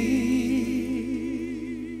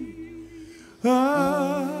of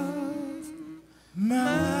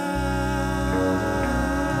mine.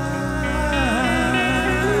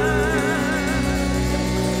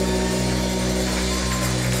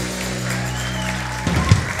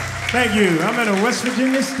 Thank you. I'm in a West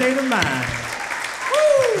Virginia state of mind.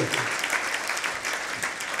 Woo!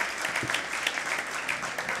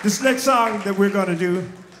 This next song that we're going to do,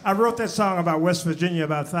 I wrote that song about West Virginia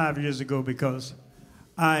about 5 years ago because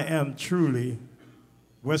I am truly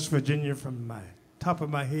West Virginia from my top of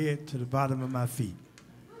my head to the bottom of my feet.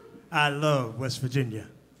 I love West Virginia.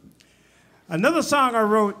 Another song I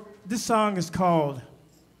wrote, this song is called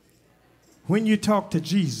When You Talk to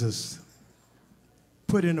Jesus,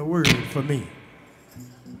 Put in a Word for Me.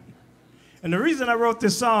 And the reason I wrote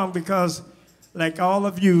this song because, like all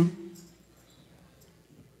of you,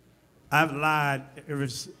 I've lied every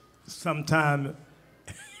sometime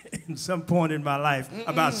in some point in my life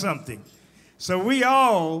about something. So we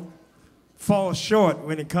all fall short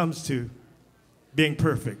when it comes to being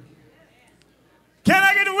perfect. Can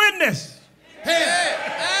I get a witness? Hey,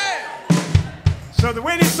 hey. So the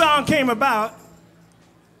way this song came about,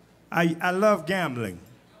 I love gambling.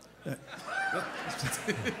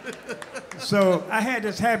 So I had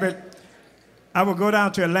this habit. I would go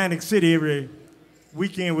down to Atlantic City every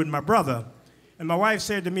weekend with my brother. And my wife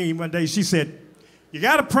said to me one day, she said, "You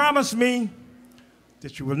got to promise me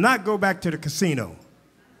that you will not go back to the casino."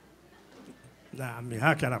 Nah, I mean,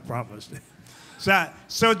 how can I promise that?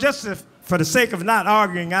 So just for the sake of not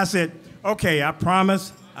arguing, I said, okay, I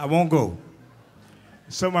promise I won't go.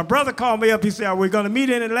 So my brother called me up. He said, "Are we going to meet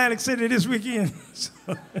in Atlantic City this weekend?"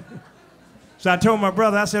 So I told my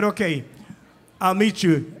brother, I said, okay, I'll meet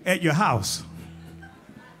you at your house.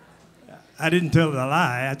 I didn't tell a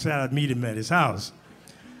lie. I said I'd meet him at his house.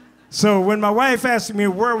 So when my wife asked me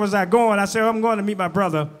where was I going, I said, I'm going to meet my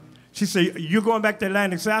brother. She said, you're going back to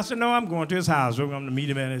Atlantic City? I said, no, I'm going to his house. We're going to meet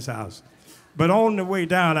him at his house. But on the way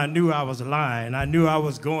down, I knew I was lying. I knew I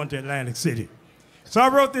was going to Atlantic City. So I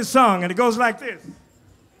wrote this song, and it goes like this.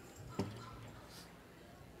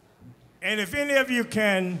 And if any of you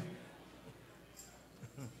can,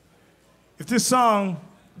 if this song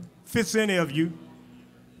fits any of you,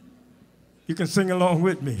 you can sing along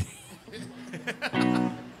with me.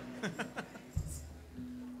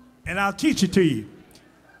 And I'll teach it to you.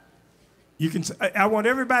 You can. I want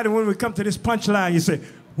everybody, when we come to this punchline, you say,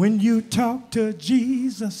 when you talk to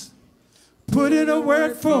Jesus, put in a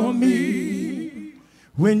word for me.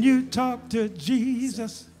 When you talk to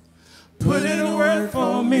Jesus, put in a word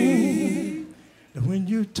for me. And when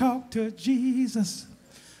you talk to Jesus,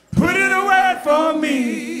 put in a word for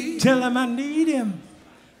me. Tell him I need him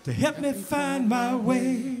to help me find my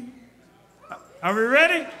way. Are we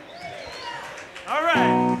ready? All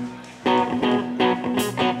right.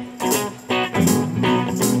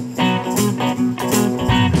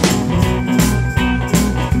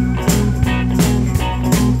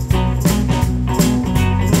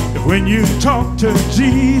 When you talk to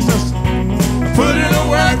Jesus, put in a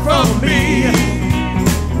word for me.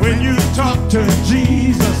 When you talk to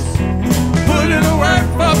Jesus, put in a word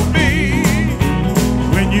for me.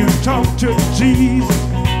 When you talk to Jesus,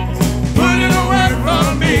 put in a word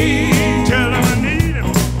for me. Tell him I need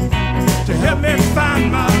him to help me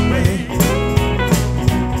find my way.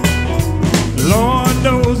 Lord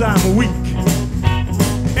knows I'm weak,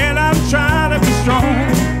 and I'm trying to be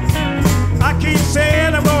strong. I keep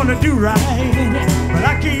saying I'm gonna do right, but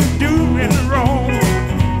I keep doing wrong.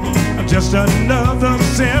 I'm just another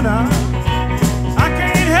sinner. I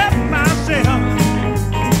can't help myself.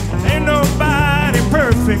 Ain't nobody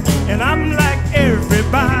perfect, and I'm like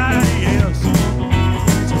everybody else.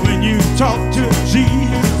 So when you talk to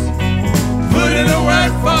Jesus, put in a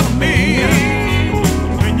word for me.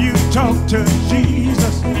 When you talk to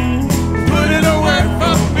Jesus, put in a word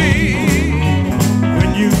for me.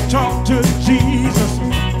 When you talk to Jesus,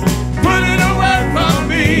 put in a word for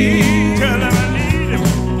me. Tell him I need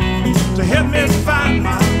him to help me find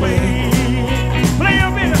my way. Play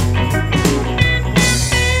your bit.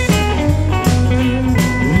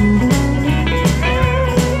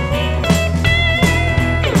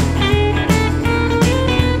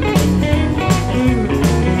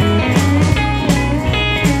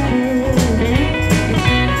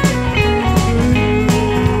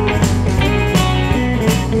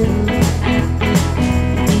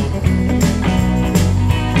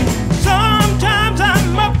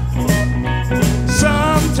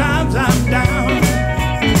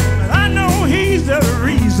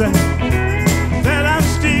 That I'm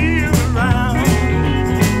still around,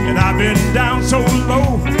 and I've been down so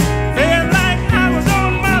low, felt like I was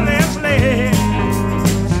on my last leg,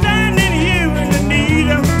 standing here in the need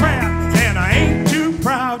of prayer, and I ain't too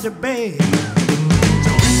proud to beg. So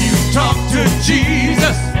when you talk to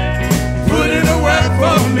Jesus, put in a word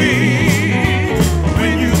for me.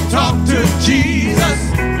 When you talk to Jesus,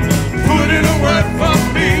 put in a word for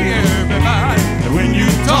me, everybody. When you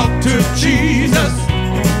talk to Jesus,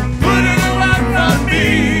 put in a word for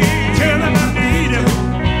me. Tell him I need him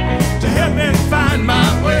to help me find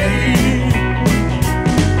my way.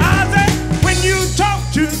 I said, when you talk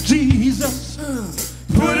to Jesus,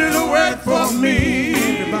 put in a word for me.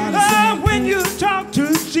 When you talk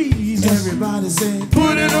to Jesus, everybody say,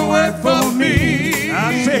 put in a word for me.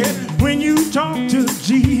 I said, when you talk to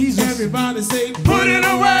Jesus, everybody say, put in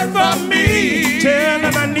a word for me. Tell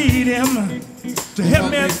him I need him to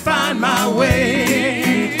help me find my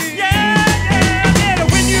way. Yeah.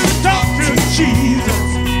 When you talk to Jesus,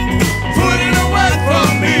 put in a word for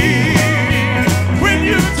me. When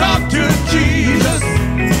you talk to Jesus,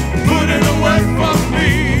 put in a word for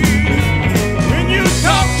me. When you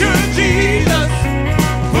talk to Jesus,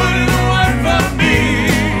 put in a word for me.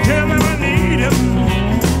 Tell him I need him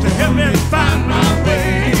to help me find my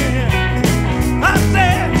way. I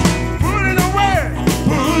said, put in a word,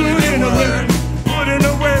 put in a word. Put in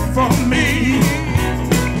a word for me.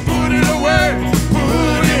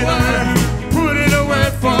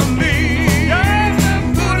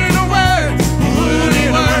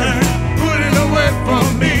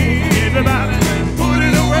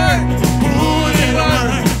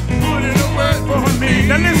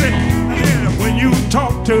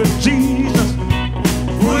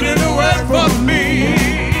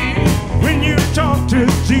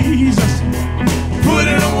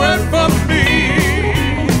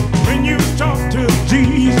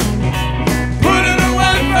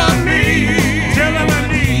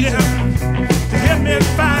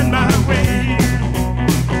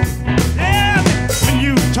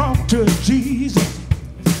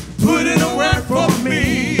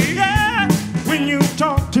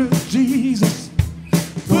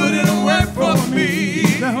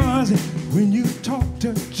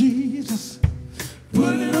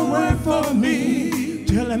 word for me.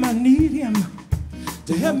 Tell him I need him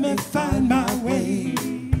to help me find my way.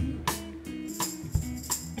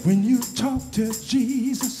 When you talk to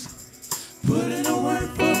Jesus, put in a word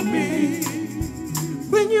for me.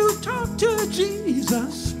 When you talk to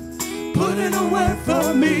Jesus, put in a word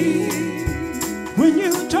for me. When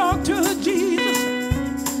you talk to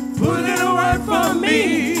Jesus, put in a word for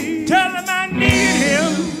me. Tell him I need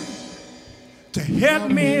him to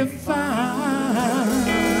help me find.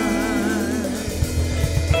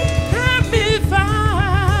 Help me find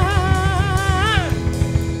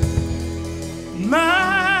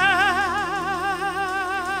my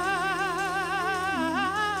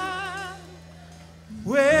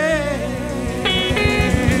way.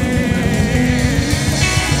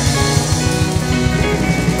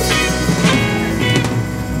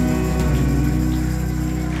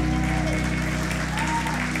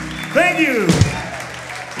 Thank you.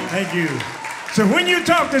 Thank you. So when you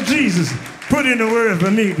talk to Jesus, put in the word for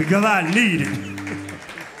me because I need it.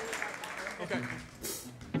 Okay.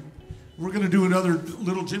 We're going to do another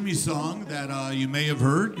Little Jimmy song that you may have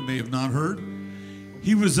heard, you may have not heard.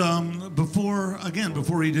 He was, before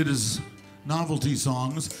he did his novelty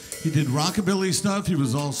songs, he did rockabilly stuff. He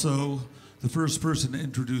was also the first person to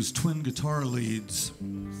introduce twin guitar leads,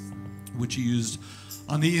 which he used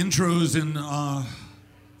on the intros in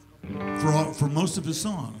for most of his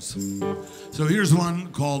songs. So here's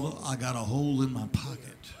one called I Got a Hole in My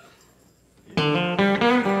Pocket.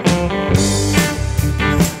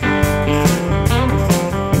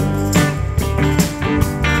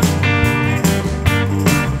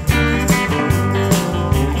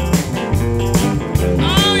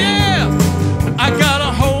 Oh yeah, I got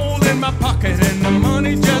a hole in my pocket and the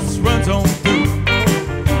money just runs on through.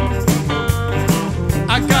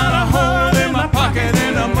 I got a hole in my pocket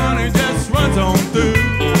and the money just runs on through.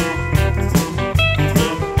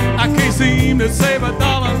 I can't seem to save a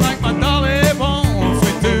dollar like my dolly wants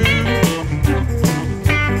me to.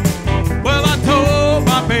 Well, I told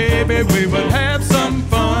my baby we would have some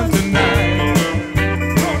fun tonight.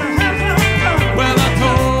 Well, I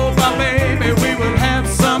told my baby we would have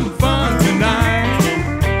some fun tonight.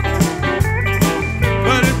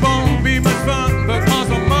 But it won't be much fun because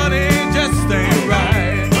my money just ain't right.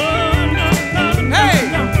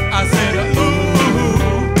 I said, ooh,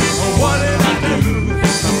 what did I do?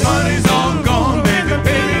 The money's all gone, baby,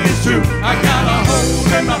 baby, it's true. I got a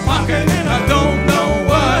hole in my pocket and I don't know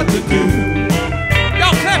what to do.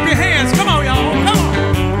 Y'all clap your hands, come on, y'all, come on.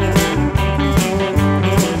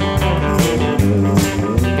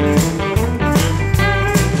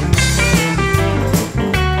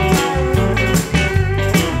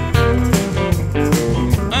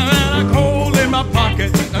 I got a hole in my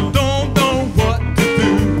pocket, I don't know what to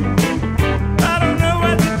do.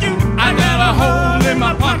 Hole in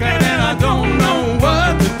my pocket and I don't know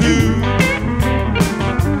what to do.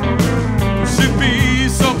 She'll be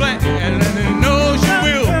so glad and I know she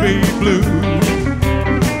will be blue.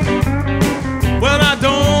 Well, I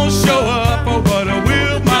don't show up, or what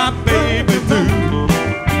will my baby do?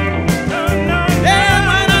 Yeah,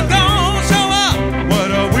 when I don't show up, what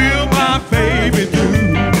will my baby do?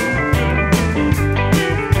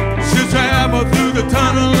 She'll travel through the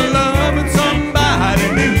tunnel of love and somebody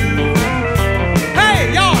new.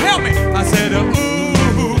 I said,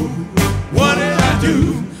 ooh, what did I do?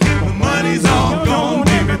 The money's all gone,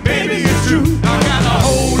 baby, baby, it's true. I got a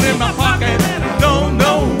hole in my pocket and I don't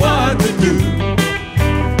know what to do.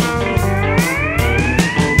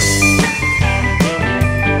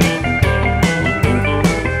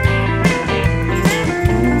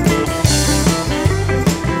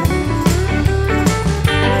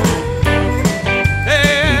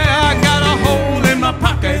 Yeah, I got a hole in my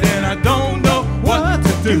pocket and I don't know what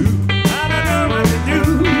to do.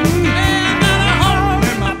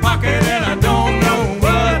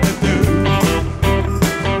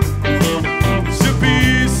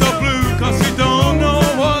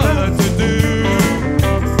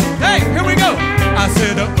 I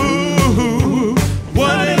said, ooh,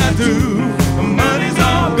 what did I do? The money's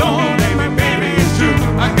all gone, baby, baby, it's true.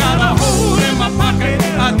 I got a hole in my pocket,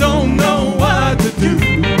 I don't know what to do.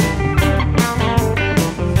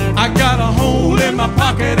 I got a hole in my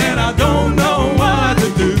pocket and I don't know what to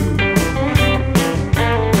do.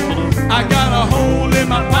 I got a hole in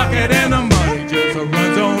my pocket and the money just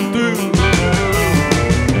runs on through.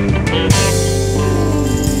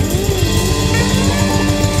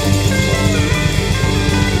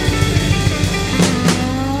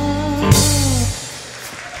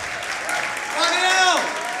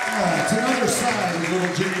 It's another side of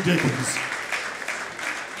Little Jimmy Dickens.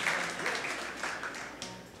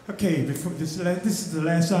 Okay, this is the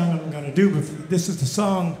last song I'm going to do. But this is the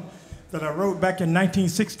song that I wrote back in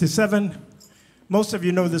 1967. Most of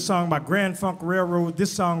you know this song by Grand Funk Railroad.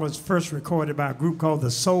 This song was first recorded by a group called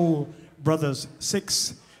the Soul Brothers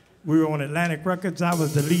 6. We were on Atlantic Records. I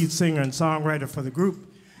was the lead singer and songwriter for the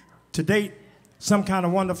group. To date, Some Kind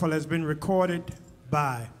of Wonderful has been recorded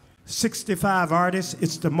by 65 artists.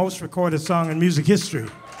 It's the most recorded song in music history.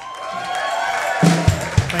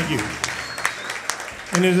 Thank you.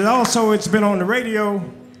 And it's been on the radio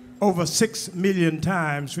over 6 million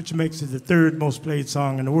times, which makes it the third most played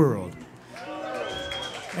song in the world.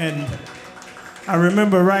 And I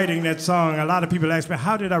remember writing that song. A lot of people ask me,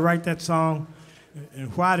 how did I write that song?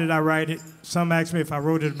 And why did I write it? Some ask me if I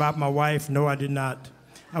wrote it about my wife. No, I did not.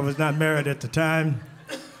 I was not married at the time.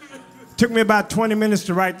 It took me about 20 minutes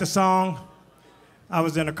to write the song. I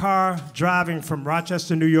was in a car driving from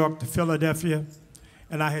Rochester, New York to Philadelphia,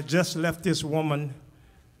 and I had just left this woman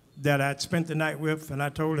that I'd spent the night with, and I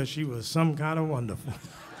told her she was some kind of wonderful.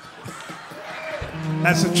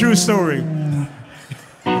 That's a true story.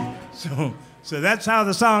 So that's how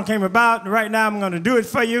the song came about. And right now I'm going to do it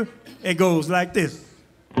for you. It goes like this.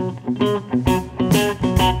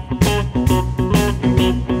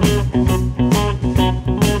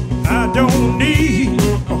 I don't need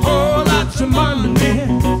a whole lot of money.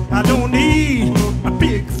 I don't need a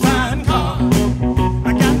big fine car.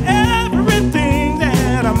 I got everything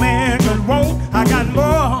that a man could want. I got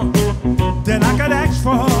more than I could ask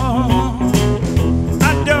for.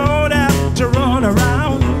 I don't have to run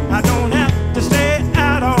around. I don't have to stay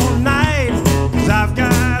out all night. 'Cause I've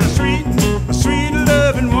got a sweet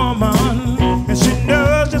loving woman, and she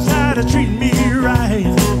knows just how to treat me right.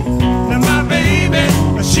 Now my baby,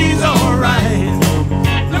 she's alright.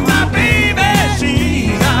 Now my baby,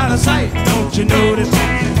 she's out of sight. Don't you notice?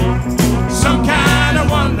 Some kind of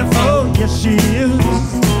wonderful, yes she is.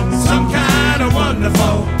 Some kind of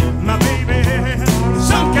wonderful, my baby.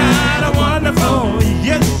 Some kind of wonderful,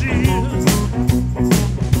 yes she is.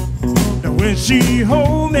 Now when she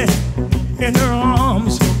holds me in her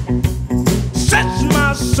arms, sets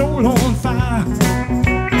my soul on fire.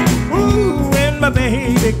 Ooh, when my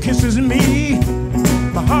baby kisses me,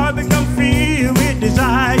 my heart becomes filled with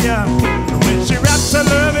desire. When she wraps her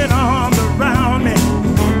loving arms around me,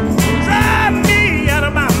 drive me out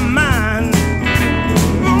of my mind.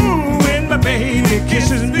 Ooh, when my baby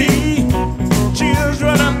kisses me, chills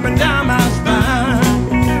run up and down my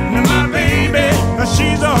spine. Now my baby,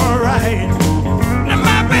 she's alright. Now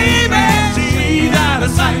my baby, she's out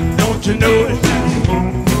of sight. Don't you know it?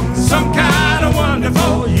 Some kind of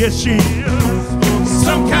wonderful, yes she is.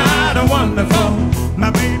 Some kind of wonderful, my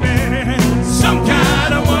baby. Some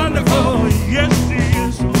kind of wonderful, yes she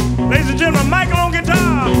is. Ladies and gentlemen, Michael on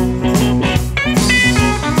guitar.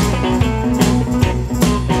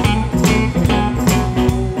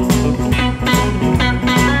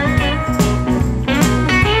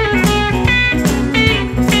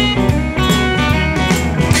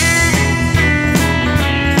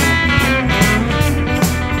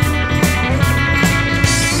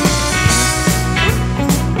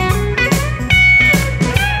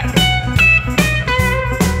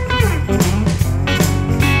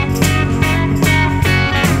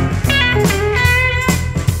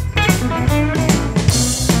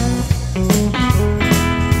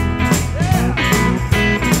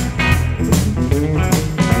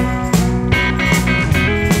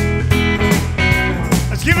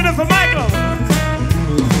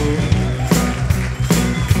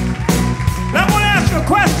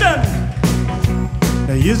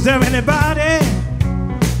 Is there anybody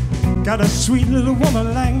got a sweet little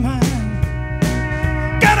woman like mine?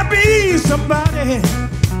 Gotta be somebody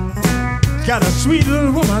got a sweet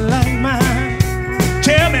little woman like mine.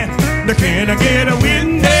 Tell me, can I get a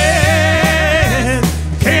witness?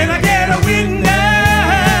 Can I get a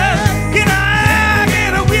witness? Can I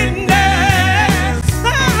get a witness?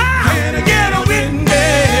 Can I get a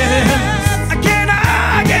witness? Can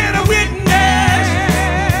I get a witness?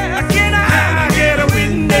 Can I get a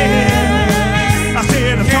witness? I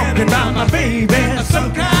said I'm talking about my baby.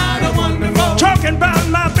 Some kind of wonderful. Talking about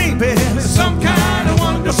my baby. Some kind of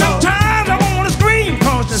wonderful. Sometimes I wanna scream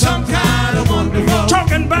 'cause there's some kind of wonderful.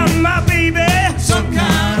 Talking about my baby.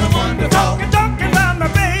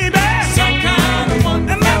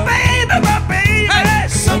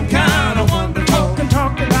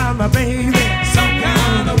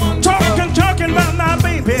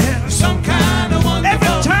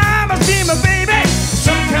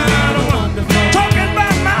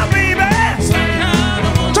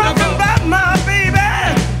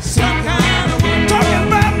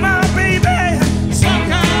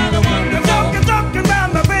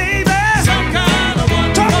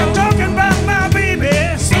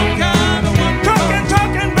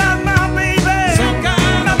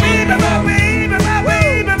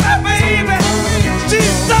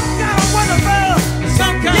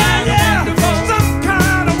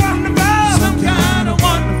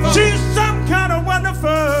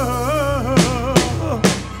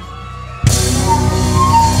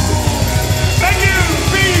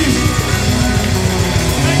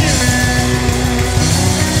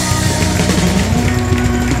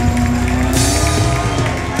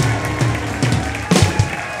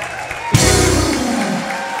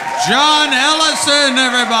 John Ellison,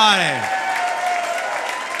 everybody.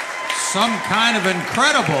 Some kind of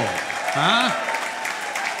incredible, huh?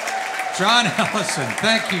 John Ellison,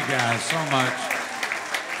 thank you guys so much.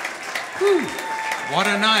 Whew. What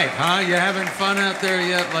a night, huh? You having fun out there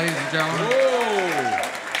yet, ladies and gentlemen? Whoa.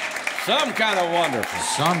 Some kind of wonderful.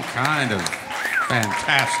 Some kind of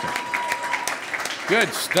fantastic. Good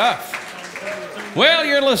stuff. Well,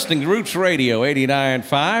 you're listening to Roots Radio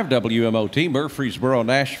 89.5 WMOT, Murfreesboro,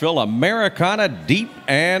 Nashville, Americana deep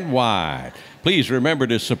and wide. Please remember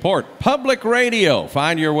to support public radio.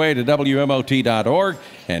 Find your way to WMOT.org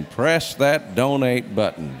and press that donate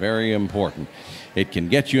button. Very important. It can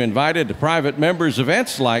get you invited to private members'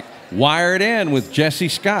 events like Wired In with Jesse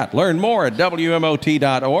Scott. Learn more at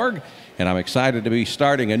WMOT.org. And I'm excited to be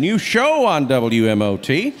starting a new show on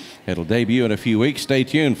WMOT. It'll debut in a few weeks. Stay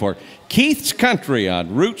tuned for Keith's Country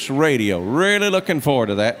on Roots Radio. Really looking forward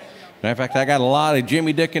to that. Matter of fact, I got a lot of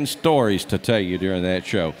Jimmy Dickens stories to tell you during that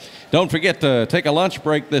show. Don't forget to take a lunch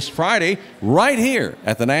break this Friday right here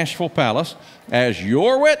at the Nashville Palace as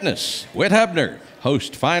your witness, Whit Hubner,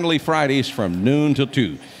 host Finally Fridays from noon till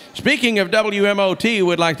 2. Speaking of WMOT,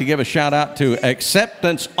 we'd like to give a shout out to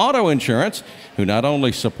Acceptance Auto Insurance, who not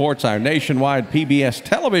only supports our nationwide PBS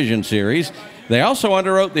television series, they also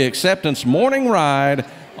underwrote the Acceptance Morning Ride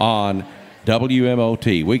on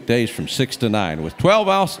WMOT, weekdays from 6 to 9, with 12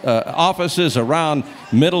 offices around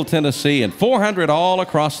Middle Tennessee and 400 all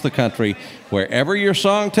across the country. Wherever your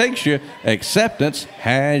song takes you, Acceptance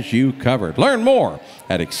has you covered. Learn more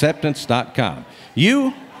at acceptance.com.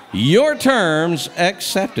 Your terms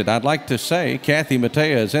accepted. I'd like to say Kathy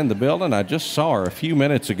Mattea is in the building. I just saw her a few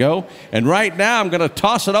minutes ago. And right now I'm going to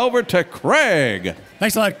toss it over to Craig.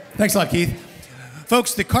 Thanks a lot, Keith.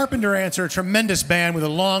 Folks, the Carpenter Ants are a tremendous band with a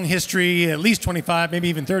long history, at least 25, maybe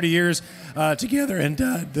even 30 years together. And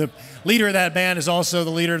the leader of that band is also the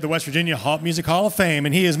leader of the West Virginia Music Hall of Fame.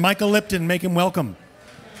 And he is Michael Lipton. Make him welcome.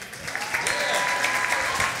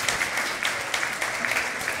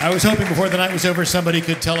 I was hoping before the night was over somebody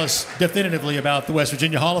could tell us definitively about the West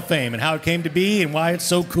Virginia Hall of Fame and how it came to be and why it's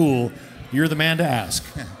so cool. You're the man to ask.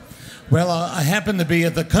 Well, I happened to be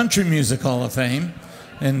at the Country Music Hall of Fame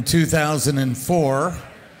in 2004,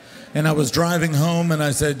 and I was driving home and I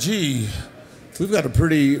said, gee, we've got a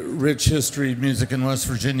pretty rich history of music in West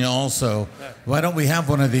Virginia also. Why don't we have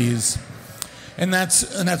one of these? And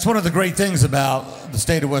that's one of the great things about the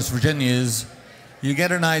state of West Virginia is you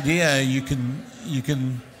get an idea, you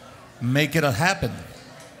can make it happen.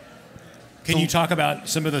 Can you talk about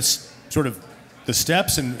some of the sort of the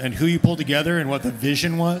steps and who you pulled together and what the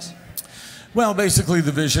vision was? Well, basically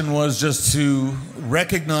the vision was just to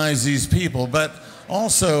recognize these people, but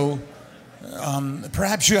also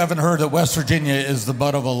perhaps you haven't heard that West Virginia is the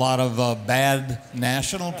butt of a lot of bad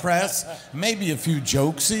national press, maybe a few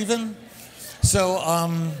jokes even. So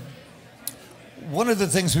one of the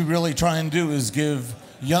things we really try and do is give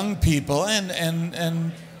young people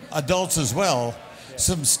and adults as well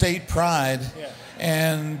some state pride,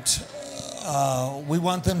 and we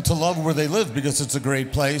want them to love where they live because it's a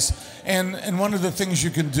great place. And one of the things you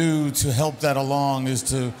can do to help that along is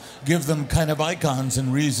to give them kind of icons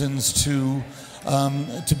and reasons to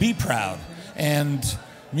be proud. And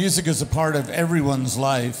music is a part of everyone's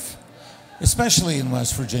life, especially in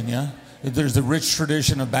West Virginia. There's a rich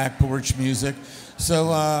tradition of back porch music. So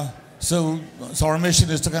our mission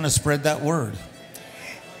is to kind of spread that word.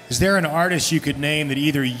 Is there an artist you could name that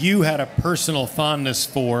either you had a personal fondness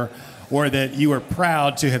for or that you are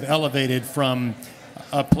proud to have elevated from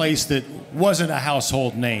a place that wasn't a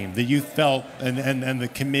household name, that you felt, and the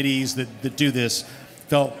committees that do this,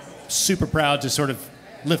 felt super proud to sort of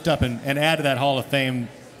lift up and add to that Hall of Fame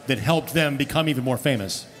that helped them become even more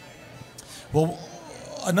famous? Well,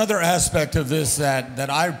 another aspect of this that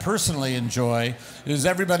I personally enjoy is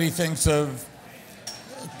everybody thinks of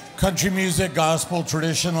country music, gospel,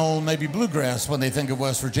 traditional, maybe bluegrass when they think of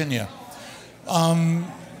West Virginia.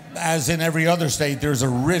 As in every other state, there's a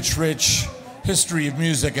rich history of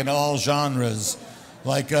music in all genres.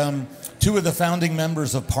 Like two of the founding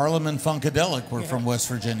members of Parliament Funkadelic were from West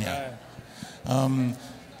Virginia.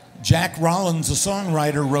 Jack Rollins, a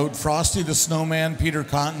songwriter, wrote Frosty the Snowman, Peter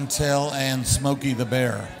Cottontail, and Smokey the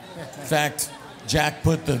Bear. In fact, Jack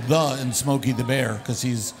put the in Smokey the Bear because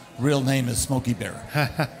his real name is Smokey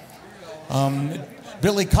Bear.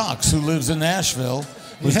 Billy Cox, who lives in Nashville,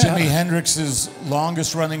 was Jimi Hendrix's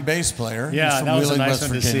longest-running bass player. Yeah, He's from that was Wheeling, a nice West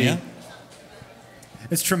one Virginia. to see.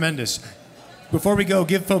 It's tremendous. Before we go,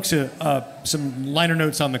 give folks some liner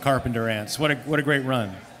notes on the Carpenter Ants. What a great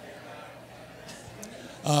run.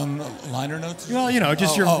 Liner notes? Well,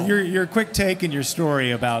 just your quick take and your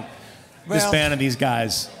story about this band and these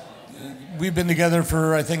guys. we've been together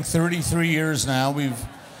for, I think, 33 years now. We've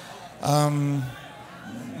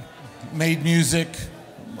made music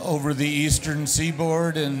over the eastern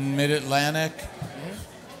seaboard and mid-Atlantic,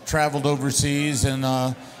 traveled overseas, and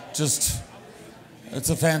it's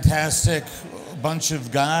a fantastic bunch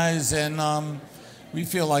of guys, and we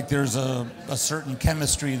feel like there's a certain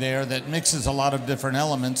chemistry there that mixes a lot of different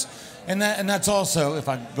elements. And that's also, if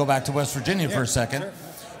I go back to West Virginia for a second,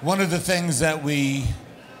 one of the things that we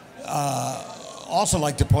also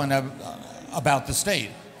like to point out about the state.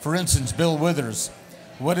 For instance, Bill Withers.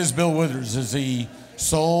 What is Bill Withers? Is he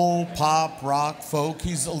soul, pop, rock, folk?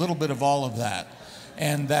 He's a little bit of all of that.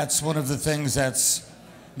 And that's one of the things that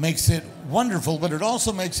makes it wonderful, but it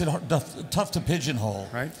also makes it tough to pigeonhole.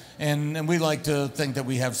 Right. And we like to think that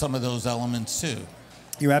we have some of those elements too.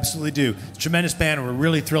 You absolutely do. Tremendous band. We're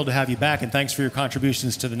really thrilled to have you back, and thanks for your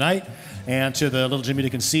contributions to the night and to the Little Jimmy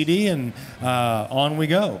Dickens CD, and on we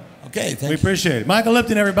go. Okay, thank you. We appreciate it. Michael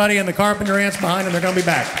Lipton, everybody, and the Carpenter ants behind him, they're going to be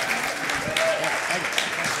back.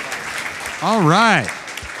 All right.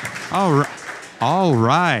 All right. All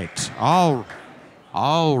right.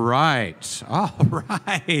 All right. All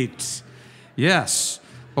right. Yes.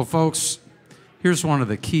 Well, folks, here's one of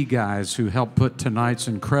the key guys who helped put tonight's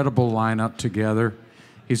incredible lineup together.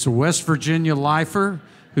 He's a West Virginia lifer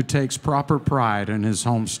who takes proper pride in his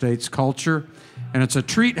home state's culture, and it's a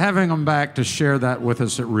treat having him back to share that with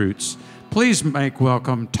us at Roots. Please make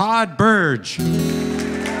welcome Todd Burge. Thank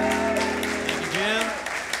you, Jim.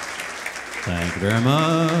 Thank you very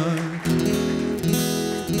much.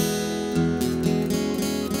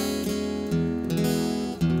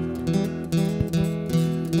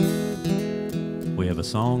 We have a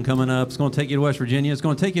song coming up. It's going to take you to West Virginia. It's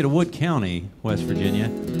going to take you to Wood County, West Virginia.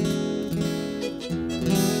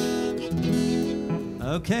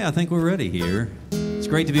 Okay, I think we're ready here. It's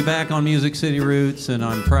great to be back on Music City Roots, and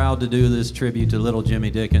I'm proud to do this tribute to Little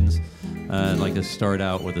Jimmy Dickens. I'd like to start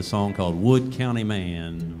out with a song called Wood County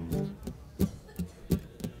Man.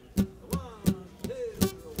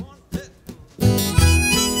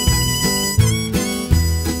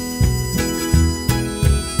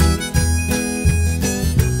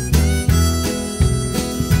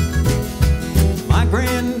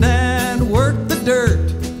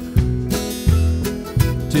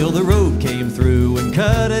 Till the road came through and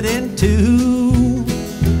cut it in two.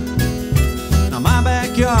 Now my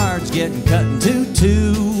backyard's getting cut into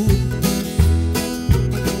two.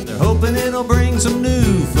 They're hoping it'll bring some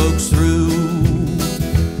new folks through.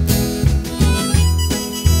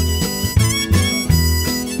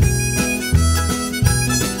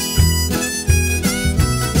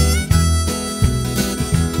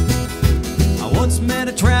 I once met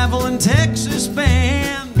a traveling Texas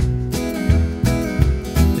band.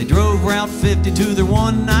 Drove Route 50 to their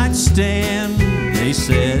one-night stand. They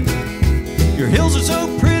said, your hills are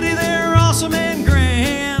so pretty, they're awesome and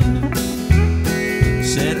grand.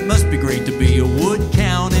 Said it must be great to be a Wood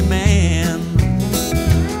County man.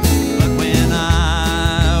 But when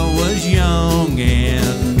I was young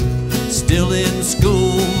and still in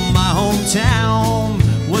school, my hometown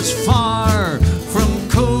was far from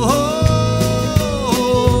cool.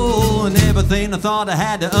 And everything I thought I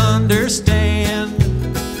had to understand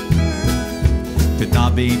could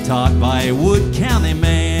not be taught by a Wood County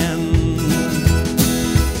man.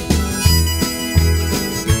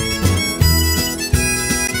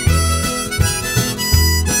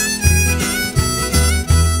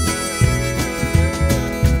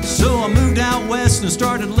 So I moved out west and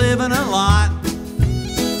started living a lot,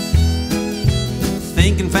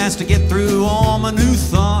 thinking fast to get through all my new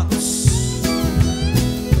thoughts.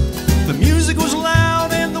 The music was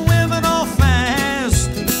loud and the women all fast,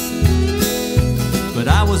 but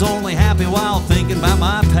I was only happy while thinking about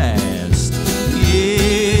my past.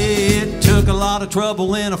 Yeah, it took a lot of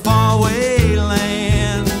trouble in a faraway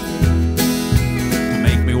land to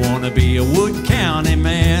make me want to be a Wood County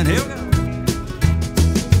man. Here we go.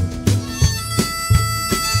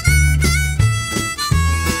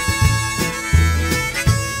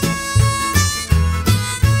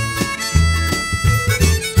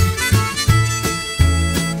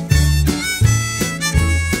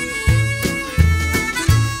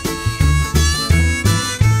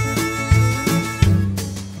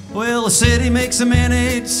 The city makes a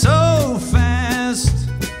minute so fast.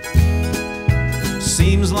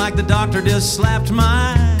 Seems like the doctor just slapped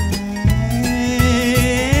my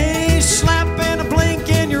slap and a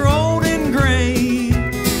blink and you're old and gray,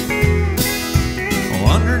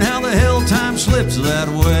 wondering how the hell time slips that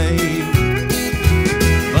way.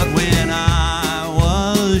 But when I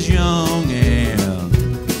was young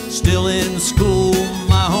and still in school,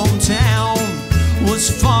 my hometown was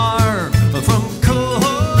far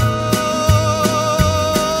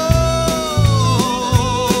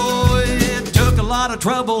lot of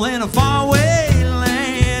trouble in a faraway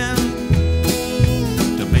land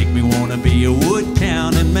to make me want to be a Wood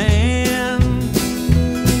County man.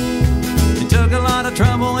 It took a lot of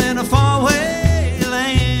trouble in a faraway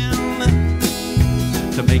land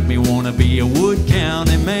to make me want to be a Wood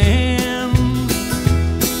County man,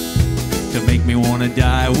 to make me want to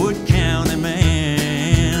die a Wood County man.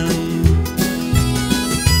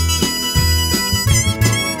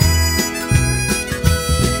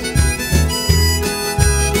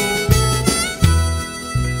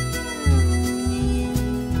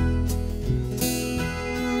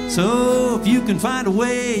 So if you can find a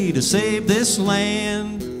way to save this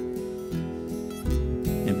land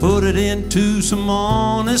and put it into some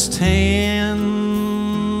honest hand,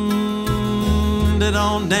 it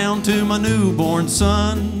on down to my newborn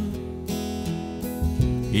son,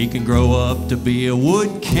 he can grow up to be a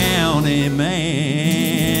Wood County man.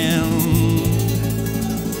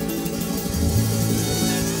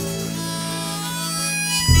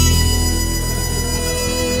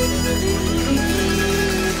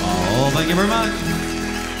 Thank you very much.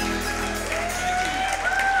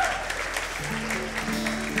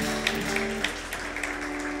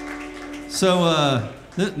 So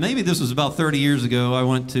maybe this was about 30 years ago. I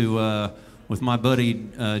went to, with my buddy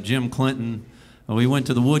Jim Clinton, we went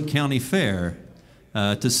to the Wood County Fair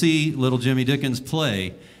to see little Jimmy Dickens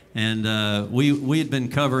play. And we had been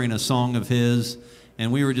covering a song of his,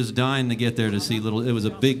 and we were just dying to get there to see little, it was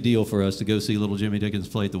a big deal for us to go see little Jimmy Dickens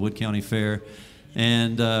play at the Wood County Fair.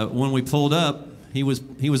 And when we pulled up, he was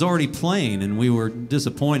already playing, and we were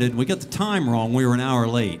disappointed. We got the time wrong. We were an hour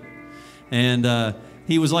late. And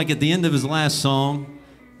he was like at the end of his last song,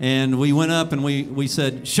 and we went up and we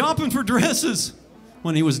said, "Shopping for dresses,"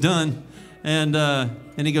 when he was done. And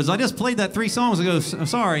he goes, "I just played that 3 songs ago,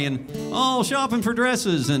 sorry." And, "Oh, shopping for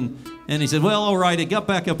dresses." And he said, "Well, all right." He got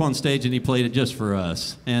back up on stage and he played it just for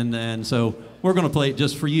us. And so we're going to play it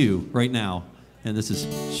just for you right now. And this is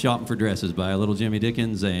Shopping for Dresses by little Jimmy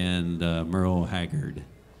Dickens and Merle Haggard.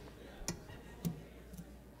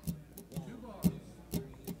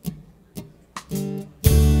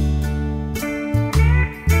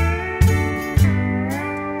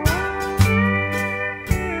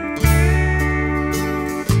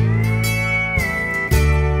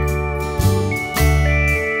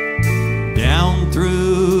 Down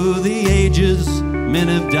through the ages, men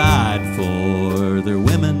have died for their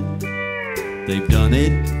women. They've done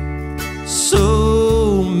it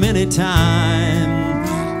so many times,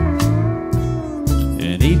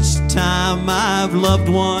 and each time I've loved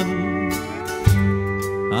one,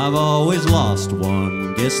 I've always lost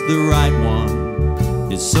one. Guess the right one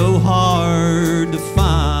is so hard to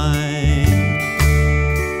find.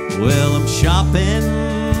 Well, I'm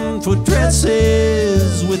shopping for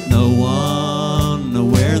dresses with no one to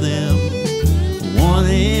wear them, one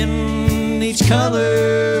in each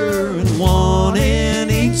color and one in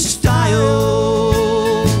each style.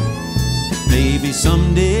 Maybe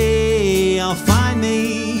someday I'll find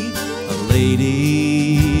me a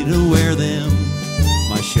lady to wear them.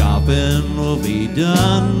 My shopping will be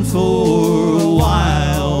done for a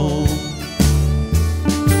while.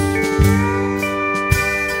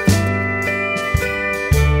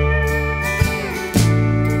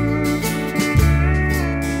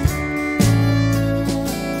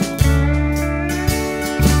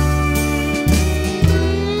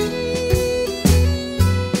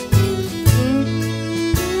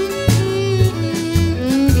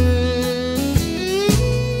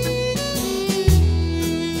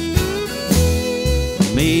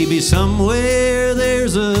 Maybe somewhere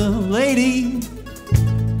there's a lady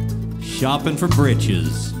shopping for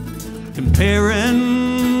breeches,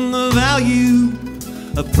 comparing the value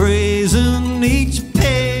of praising each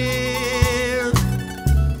pair.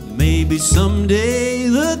 Maybe someday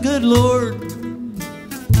the good Lord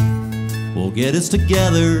will get us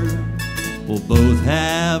together. We'll both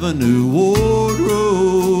have a new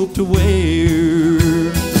wardrobe to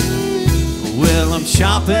wear. Well, I'm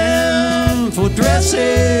shopping for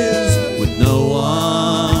dresses with no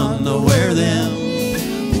one to wear them,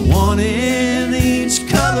 one in each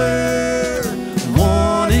color,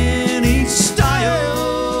 one in each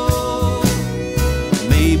style.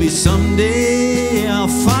 Maybe someday I'll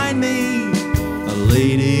find me a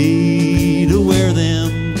lady to wear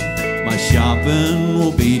them. My shopping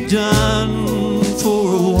will be done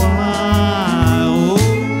for a while.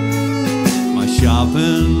 My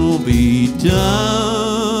shopping will be done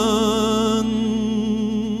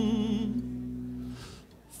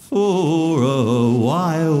for a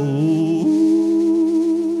while.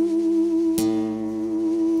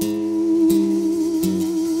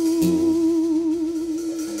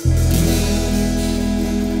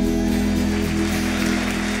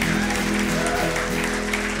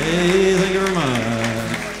 Hey, thank you very much.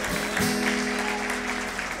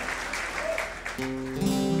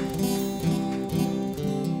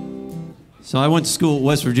 So I went to school at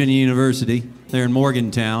West Virginia University, there in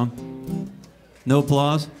Morgantown. No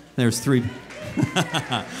applause? There's 3.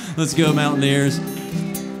 Let's go, Mountaineers.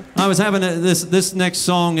 I was having this next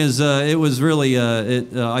song is it was really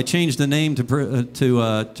I changed the name to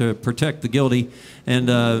protect the guilty, and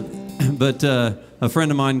but a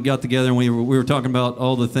friend of mine got together and we were talking about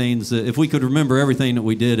all the things that if we could remember everything that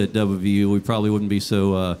we did at WVU, we probably wouldn't be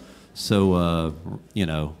so you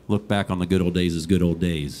know, look back on the good old days as good old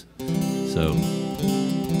days. So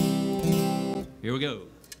here we go.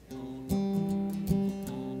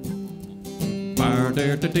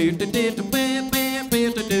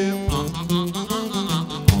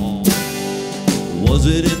 Was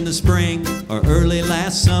it in the spring or early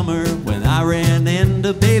last summer when I ran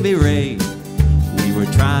into Baby Ray? We were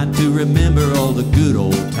trying to remember all the good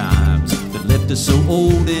old times that left us so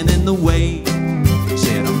old and in the way.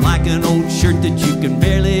 Said I'm like an old shirt that you can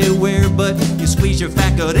barely wear, but you squeeze your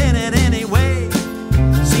fat coat in it anyway.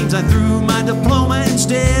 Seems I threw my diploma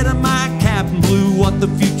instead of my cap and blew what the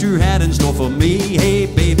future had in store for me. Hey,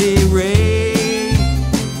 Baby Ray,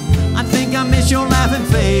 I think I miss your laughing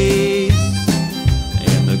face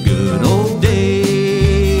and the good old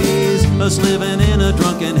days, us living in a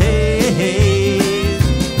drunken haze.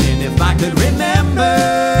 And if I could remember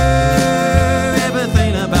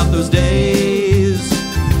everything about those days,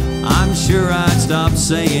 I'm sure I'd stop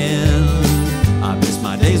saying I miss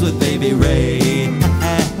my days with Baby Ray.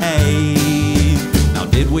 Now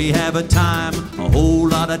did we have a time, a whole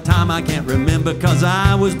lot of time I can't remember, cause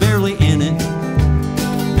I was barely in it.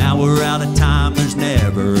 Now we're out of time, there's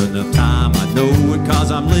never enough time. I know it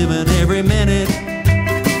cause I'm living every minute.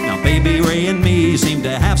 Now Baby Ray and me seem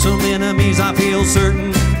to have some enemies I feel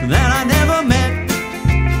certain that I never met.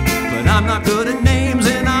 But I'm not good at names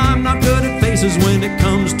and I'm not good at faces when it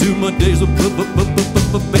comes to my days with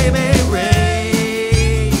Baby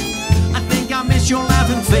Ray. I think I miss your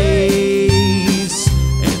laughing face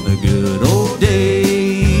and the good old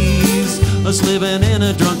days, us living in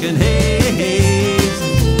a drunken haze.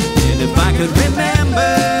 And if I could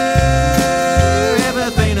remember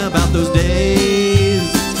everything about those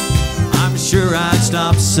days, I'm sure I'd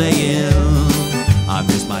stop saying I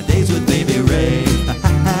miss my days with Baby Ray.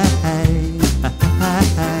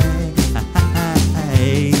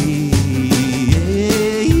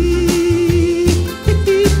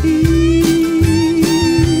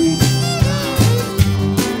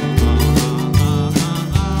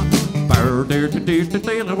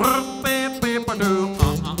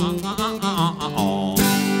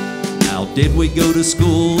 Now did we go to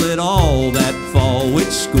school at all that fall? Which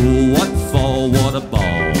school, what fall, what a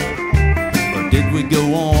ball? Or did we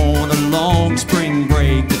go on a long spring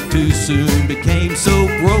break that too soon became so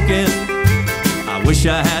broken? I wish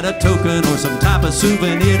I had a token or some type of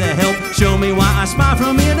souvenir to help show me why I smile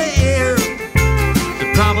from ear to ear.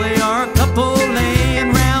 There probably are a couple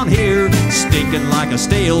laying round here stinking like a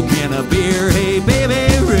stale can of beer. Hey,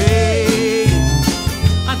 Baby Ray,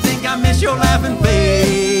 I think I miss your laughing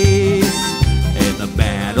face and the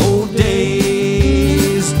bad old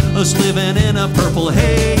days, us living in a purple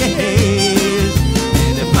haze.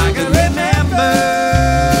 And if I could remember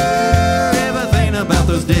everything about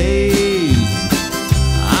those days,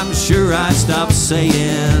 I'm sure I'd stop saying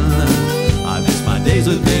I miss my days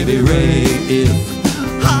with Baby Ray. If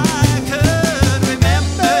I could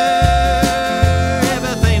remember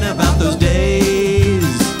everything about those days,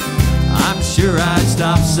 I'm sure I'd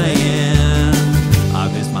stop saying I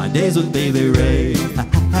miss my days with Baby Ray.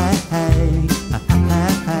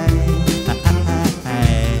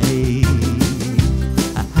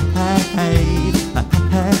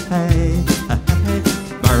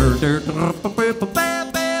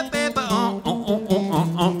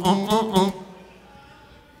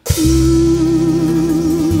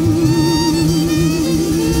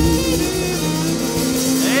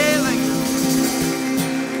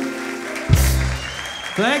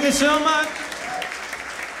 Thank you so much.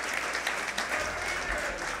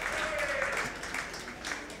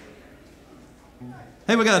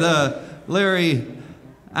 Hey, we got Larry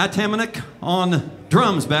Atamanik on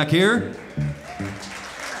drums back here.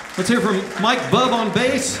 Let's hear from Mike Bubb on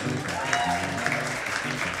bass,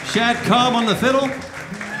 Shad Cobb on the fiddle,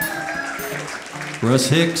 Russ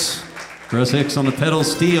Hicks on the pedal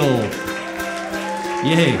steel.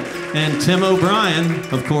 Yay. And Tim O'Brien,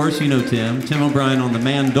 of course, you know Tim O'Brien on the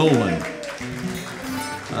mandolin.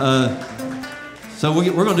 So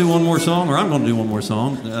we're going to do one more song, or I'm going to do one more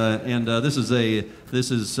song, and this is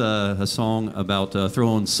a song about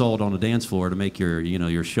throwing salt on a dance floor to make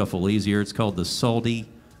your shuffle easier. It's called the Salty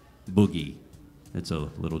Boogie. It's a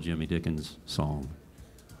little Jimmy Dickens song.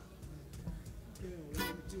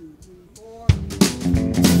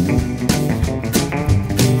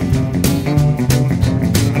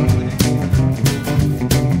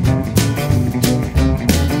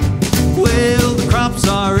 Well, the crops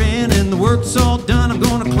are in and the work's all done. I'm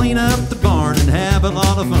gonna clean up the barn and have a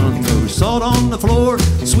lot of fun. Throw salt on the floor,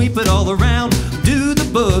 sweep it all around. Do the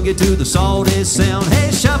boogie to the salty sound.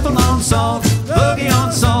 Hey, shuffle on salt, boogie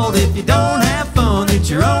on salt. If you don't have fun, it's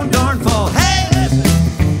your own darn fault. Hey, listen.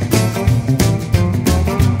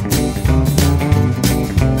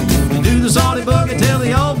 Do the salty boogie till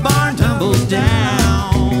the old barn tumbles down.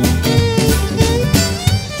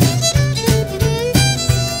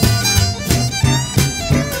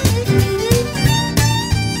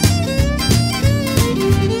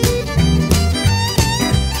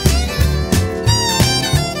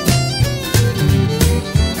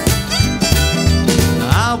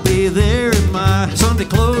 There in my Sunday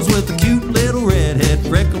clothes with a cute little redhead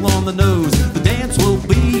freckle on the nose. The dance will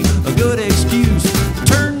be a good excuse to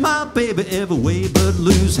turn my baby every way but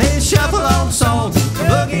loose. Hey, shuffle on salt,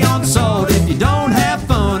 boogie on salt. If you don't have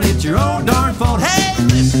fun, it's your own darn fault. Hey,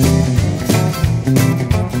 listen.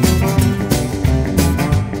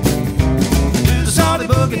 Do the salty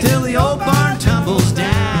boogie till the old barn tumbles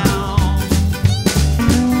down.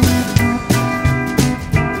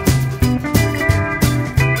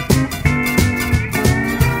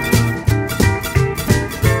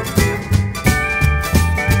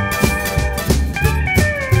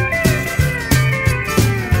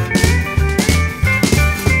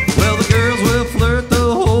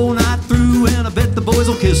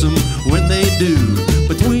 Kiss them when they do.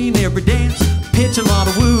 Between every dance, pitch a lot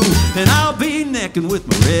of woo. And I'll be necking with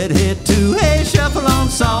my redhead too. Hey, shuffle on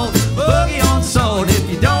salt, boogie on salt. If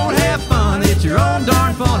you don't have fun, it's your own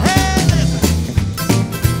darn fault. Hey, listen.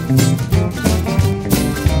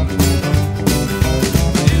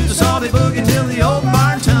 Do the salty boogie till the old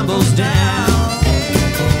barn tumbles down.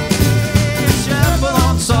 Shuffle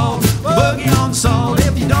on salt, boogie on salt.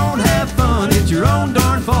 If you don't have fun, it's your own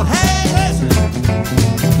darn fault. Hey, listen.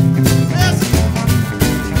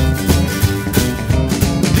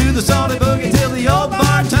 Do the salty boogie till the old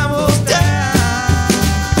barn tumbles down.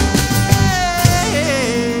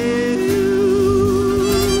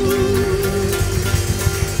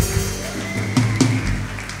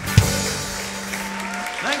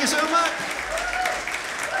 Thank you so much.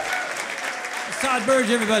 It's Todd Burge,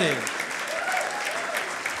 everybody.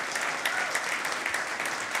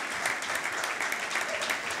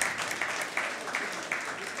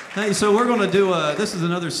 Hey, so we're going to do this is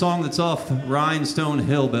another song that's off Rhinestone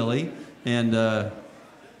Hillbilly, and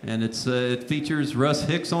it features Russ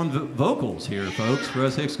Hicks on vocals here, folks.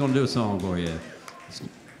 Russ Hicks is going to do a song for you.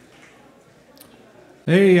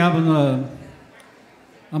 Hey, I'm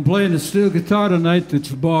playing the steel guitar tonight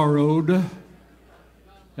that's borrowed.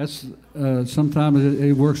 That's sometimes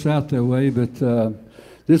it works out that way, but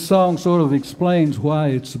this song sort of explains why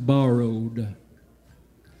it's borrowed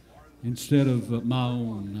instead of my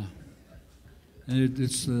own. And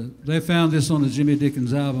they found this on a Jimmy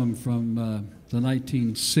Dickens album from the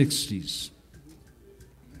 1960s.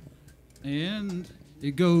 And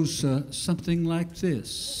it goes something like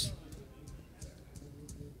this.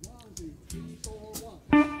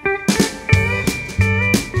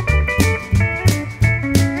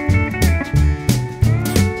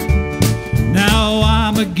 Now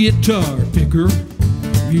I'm a guitar picker,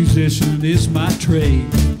 musician is my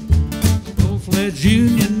trade. Full-fledged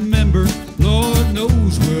union member, Lord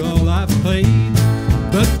knows where all I've played.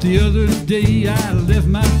 But the other day I left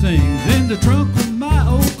my things in the trunk of my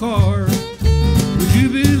old car. Would you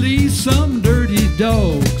believe some dirty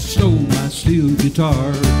dog stole my steel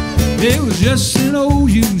guitar? It was just an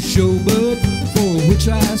old used showbud for which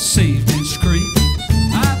I saved and scraped.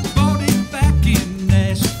 I bought it back in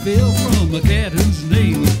Nashville from a cat whose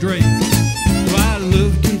name was Drake. So I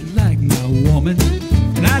loved it like my woman,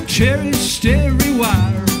 and I cherished every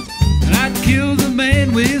wire. And I'd kill the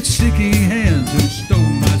man with sticky hands who stole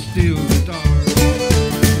my steel guitar.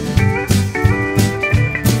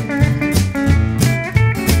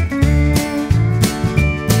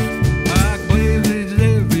 I waited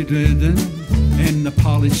every day and the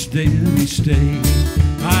polished demi stay.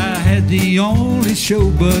 I had the only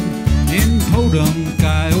showbud in Podunk,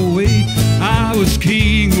 Iowa. I was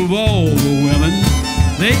king of all the women.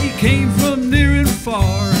 They came from near and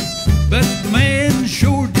far, but the man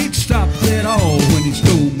sure did stop that all when he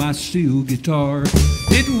stole my steel guitar.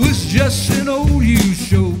 It was just an old used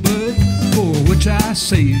show, but for which I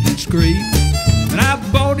saved and scraped. And I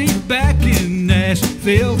bought it back in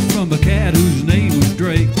Nashville from a cat whose name was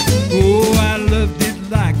Drake. Oh, I loved it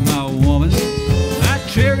like my woman. I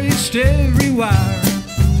cherished every wire.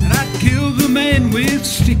 And I killed the man with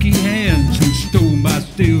sticky hands who stole my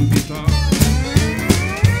steel guitar.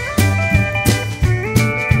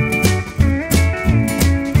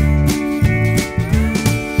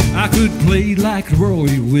 I could play like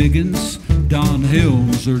Roy Wiggins, Don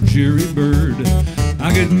Helms, or Jerry Bird.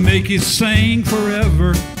 I could make it sing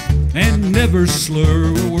forever and never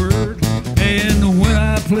slur a word. And when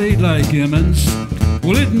I played like Emmons,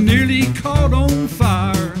 well, it nearly caught on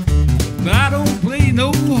fire. But I don't play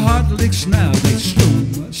no hot licks now, they stole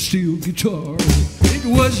my steel guitar. It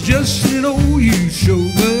was just an old used show,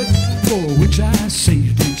 but for which I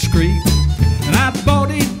saved and scraped. And I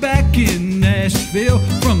bought it back in Nashville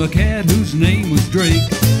from a cat whose name was Drake.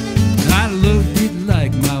 And I loved it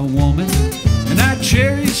like my woman, and I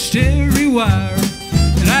cherished every wire.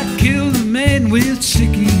 And I'd kill the man with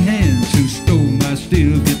sticky hands who stole my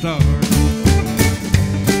steel guitar.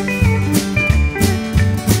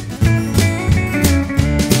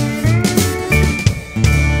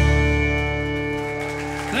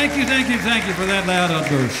 Thank you for that loud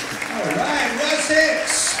outburst. All right, Wes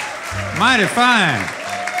Hicks. Mighty fine.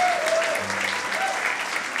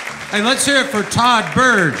 Hey, let's hear it for Todd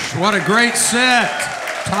Burge. What a great set.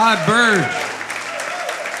 Todd Burge.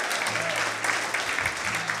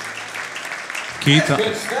 Keith, That's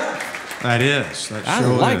good stuff. That is. That I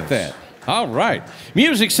sure like is. that. All right.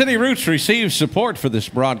 Music City Roots receives support for this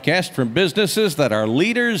broadcast from businesses that are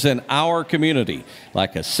leaders in our community,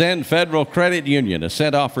 like Ascend Federal Credit Union.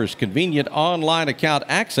 Ascend offers convenient online account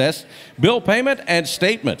access, bill payment, and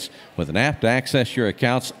statements with an app to access your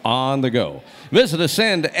accounts on the go. Visit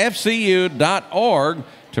ascendfcu.org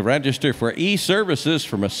to register for e-services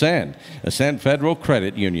from Ascend. Ascend Federal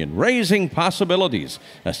Credit Union, raising possibilities.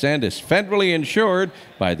 Ascend is federally insured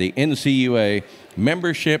by the NCUA.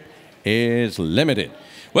 Membership is limited.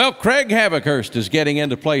 Well, Craig Havikhurst is getting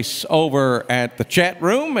into place over at the chat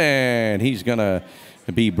room, and he's going to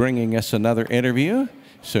be bringing us another interview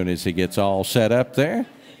as soon as he gets all set up there.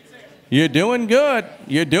 You're doing good.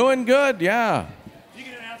 You're doing good, yeah. You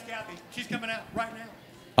can announce Kathy. She's coming out right now.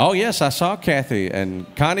 Oh, yes, I saw Kathy,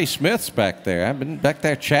 and Connie Smith's back there. I've been back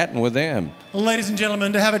there chatting with them. Ladies and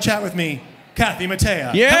gentlemen, to have a chat with me, Kathy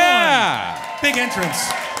Mattea. Yeah! Come on. Big entrance.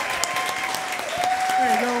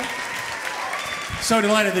 There you go. So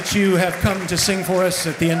delighted that you have come to sing for us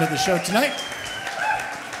at the end of the show tonight.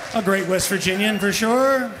 A great West Virginian for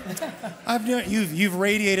sure. You've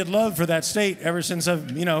radiated love for that state ever since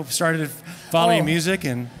I've started following music.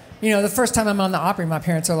 And the first time I'm on the Opry, my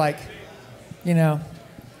parents are like,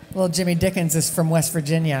 little Jimmy Dickens is from West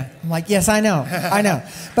Virginia. I'm like, yes, I know.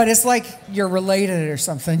 But it's like you're related or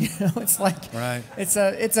something, It's like, right. It's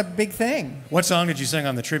a big thing. What song did you sing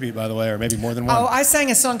on the tribute, by the way, or maybe more than one? Oh, I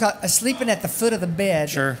sang a song called "Sleeping at the Foot of the Bed."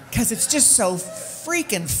 Sure. Because it's just so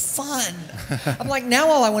freaking fun. I'm like, now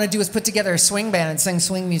all I want to do is put together a swing band and sing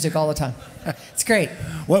swing music all the time. It's great.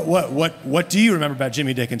 What do you remember about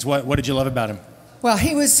Jimmy Dickens? What did you love about him? Well,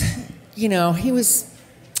 he was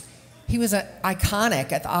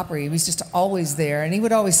iconic at the Opry. He was just always there, and he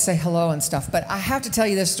would always say hello and stuff. But I have to tell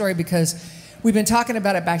you this story because we've been talking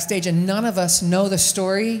about it backstage, and none of us know the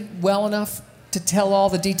story well enough to tell all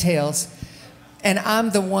the details. And I'm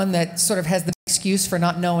the one that sort of has the excuse for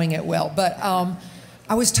not knowing it well. But I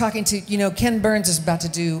was talking to, Ken Burns is about to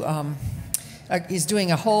do, he's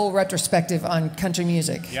doing a whole retrospective on country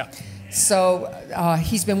music. Yeah. So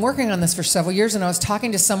he's been working on this for several years, and I was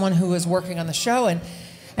talking to someone who was working on the show, and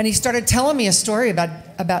he started telling me a story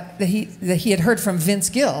about that he had heard from Vince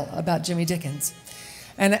Gill about Jimmy Dickens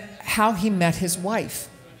and how he met his wife.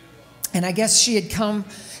 And I guess he had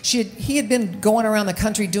been going around the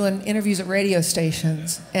country doing interviews at radio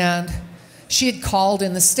stations, and she had called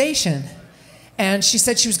in the station, and she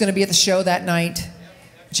said she was going to be at the show that night.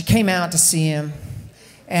 She came out to see him,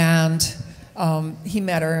 and he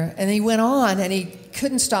met her, and he went on, and he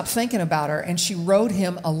couldn't stop thinking about her, and she wrote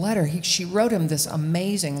him a letter. She wrote him this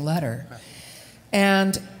amazing letter,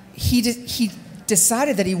 and he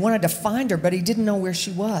decided that he wanted to find her, but he didn't know where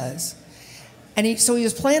she was. And so he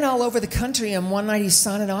was playing all over the country, and one night he's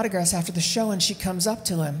signing autographs after the show, and she comes up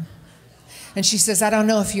to him, and she says, "I don't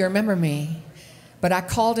know if you remember me, but I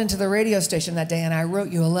called into the radio station that day, and I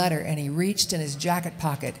wrote you a letter." And he reached in his jacket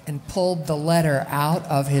pocket and pulled the letter out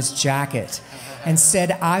of his jacket and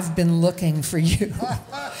said, "I've been looking for you."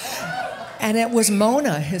 And it was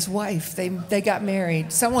Mona, his wife. They got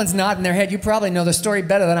married. Someone's nodding their head. You probably know the story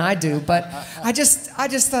better than I do, but I just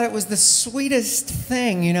thought it was the sweetest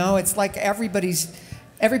thing, you know? It's like everybody's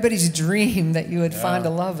dream that you would find a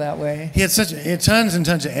love that way. He had tons and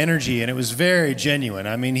tons of energy, and it was very genuine.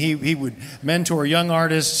 I mean, he would mentor young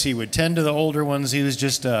artists. He would tend to the older ones. He was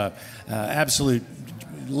just a absolute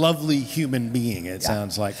lovely human being, it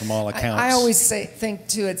sounds like, from all accounts. I always think,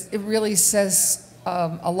 too, it really says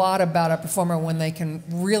a lot about a performer when they can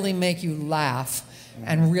really make you laugh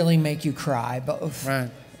and really make you cry both. Right.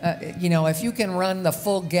 You know, if you can run the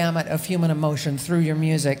full gamut of human emotion through your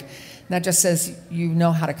music, that just says you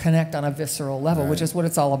know how to connect on a visceral level, which is what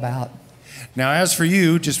it's all about. Now, as for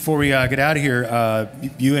you, just before we get out of here,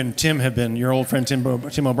 you and Tim your old friend Tim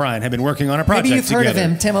O'Brien, have been working on a project together. Maybe you've heard of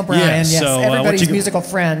him, Tim O'Brien, yes, so, everybody's musical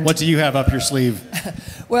friend. What do you have up your sleeve?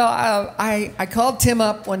 Well, I called Tim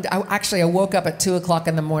up I woke up at 2 o'clock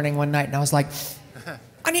in the morning one night, and I was like,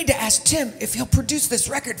 I need to ask Tim if he'll produce this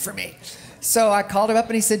record for me. So I called him up,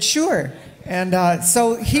 and he said, sure. And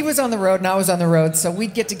so he was on the road, and I was on the road, so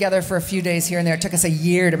we'd get together for a few days here and there. It took us a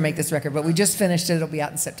year to make this record, but we just finished it. It'll be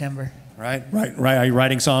out in September. Right. Are you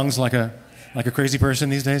writing songs like a crazy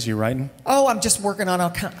person these days? Are you writing? Oh, I'm just working on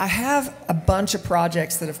I have a bunch of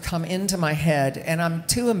projects that have come into my head, and I'm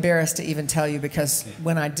too embarrassed to even tell you, because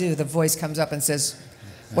when I do, the voice comes up and says,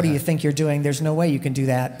 what do you think you're doing? There's no way you can do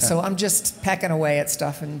that. So I'm just pecking away at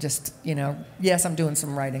stuff and just, you know, yes, I'm doing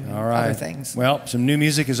some writing and other things. Well, some new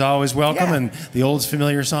music is always welcome, and the old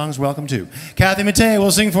familiar songs welcome too. Kathy Mattea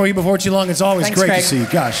will sing for you before too long. It's always great to see you.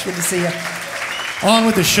 Gosh. Good to see you. On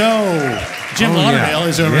with the show. Jim Lauderdale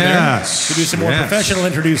is over there to do some more professional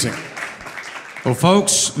introducing. Well,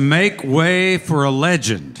 folks, make way for a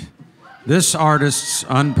legend. This artist's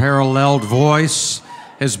unparalleled voice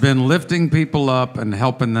has been lifting people up and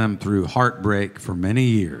helping them through heartbreak for many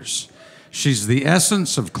years. She's the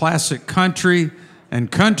essence of classic country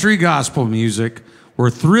and country gospel music.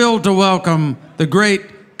 We're thrilled to welcome the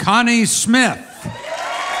great Connie Smith.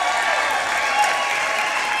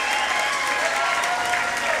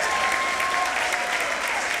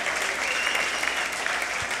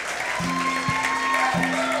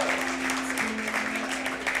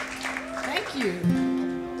 Thank you.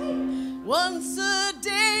 Once a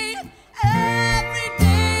day, every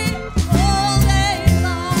day, all day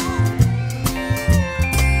long.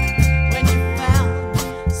 When you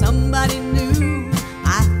found somebody new,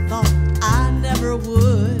 I thought I never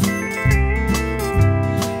would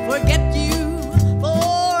forget you, for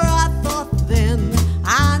I thought then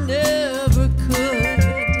I never could.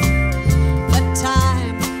 But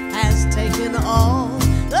time has taken all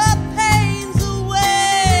the pains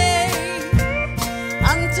away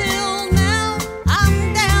until now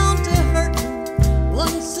I'm down to hurting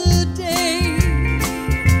once a day.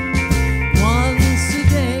 Once a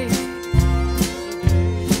day,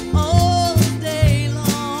 all day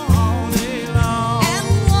long, and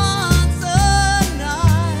once a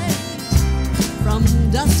night, from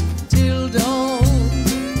dusk till dawn.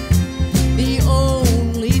 The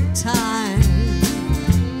only time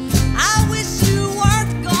I wish you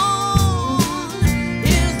weren't gone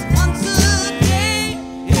is once a day,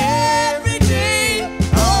 every day,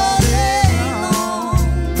 all day long.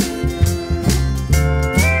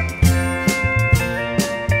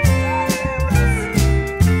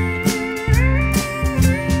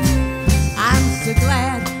 I'm so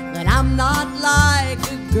glad that I'm not like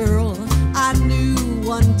a girl I knew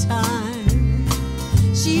one time.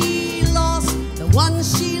 She lost the one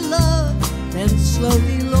she loved, then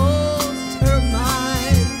slowly lost her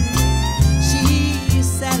mind. She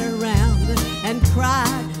sat around and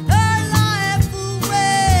cried her life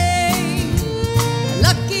away.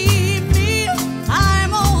 Lucky me,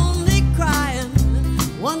 I'm only crying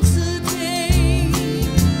once a day.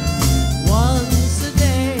 Once a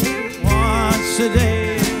day. Once a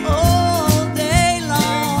day. All day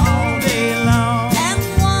long. And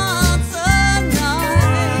once a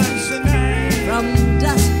night. From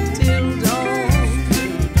dusk till dawn.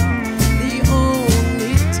 The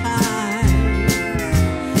only time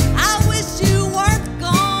I wish you weren't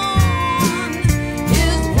gone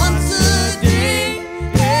is once a day,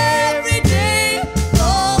 every day,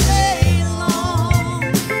 all day long.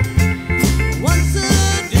 Once a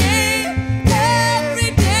day,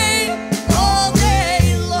 every day, all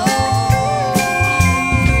day long.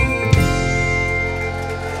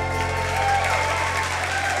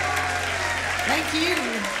 Thank you.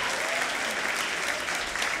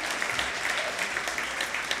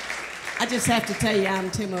 I just have to tell you,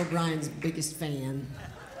 I'm Tim O'Brien's biggest fan.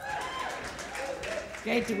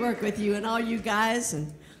 Great to work with you and all you guys,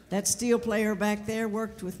 and That steel player back there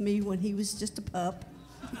worked with me when he was just a pup.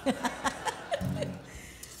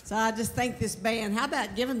 So I just thank this band. How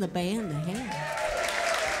about giving the band a hand?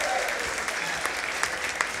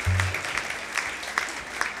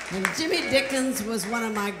 And Jimmy Dickens was one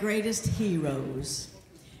of my greatest heroes.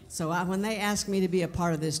 So when they asked me to be a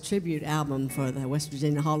part of this tribute album for the West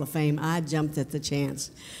Virginia Hall of Fame, I jumped at the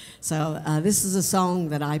chance. So this is a song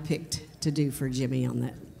that I picked to do for Jimmy on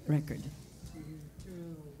that record.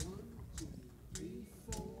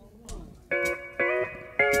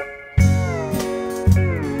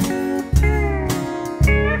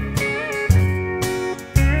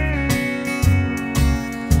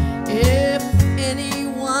 If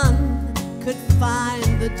anyone could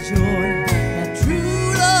find the joy that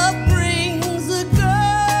true love brings a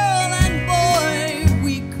girl and boy,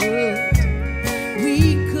 we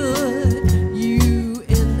could, you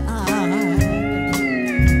and I.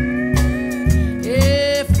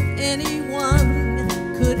 If anyone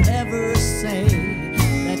could ever say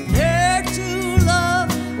that their true love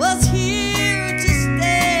was here to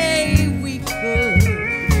stay, we could,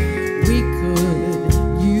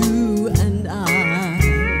 you and I.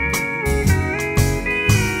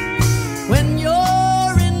 When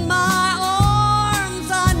you're in my arms,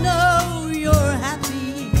 I know you're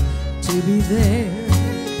happy to be there.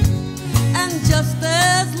 And just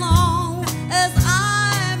as long as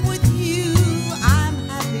I'm with you, I'm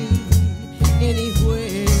happy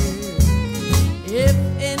anywhere. If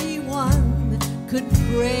anyone could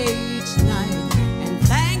pray each night and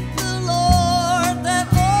thank the Lord that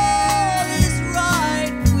all is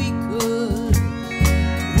right, we could,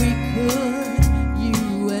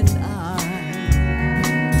 you and I.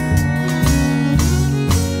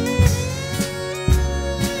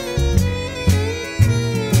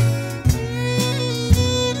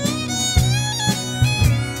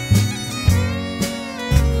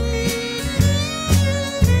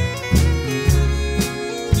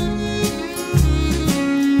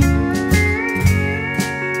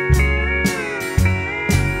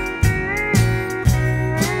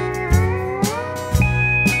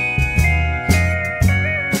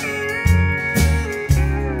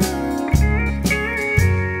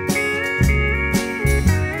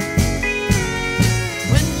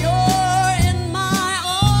 When you're in my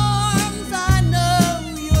arms, I know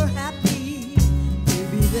you're happy to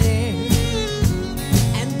be there.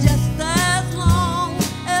 And just as long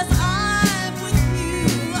as I'm with you,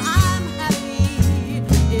 I'm happy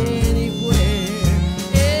anywhere.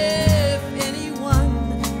 If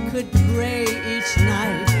anyone could pray each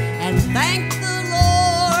night and thank the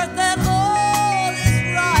Lord that all is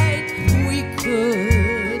right, we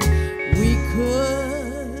could,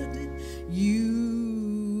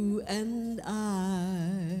 you and I.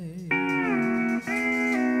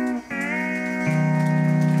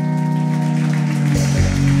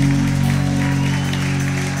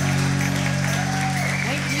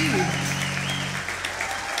 Thank you.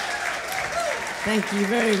 Thank you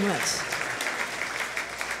very much.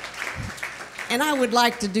 And I would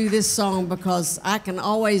like to do this song because I can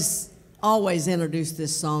always introduce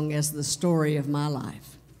this song as the story of my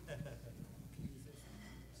life.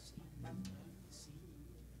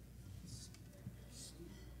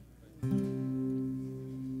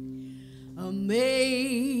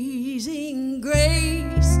 Amazing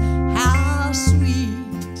grace, how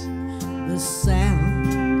sweet the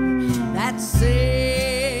sound that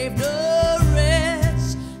saved a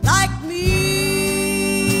wretch like me.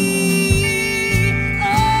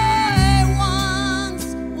 I once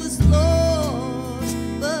was lost,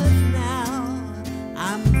 but now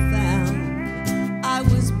I'm found. I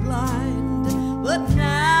was blind, but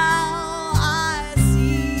now I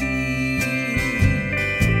see.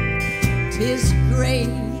 'Tis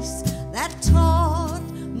grace that taught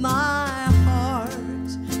my heart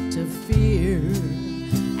to fear,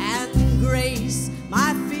 and grace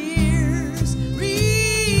my fears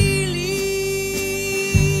relieve.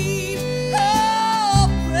 How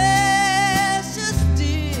precious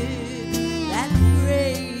did that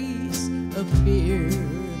grace appear.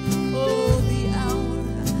 Oh, the hour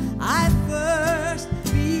I first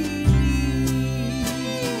believed.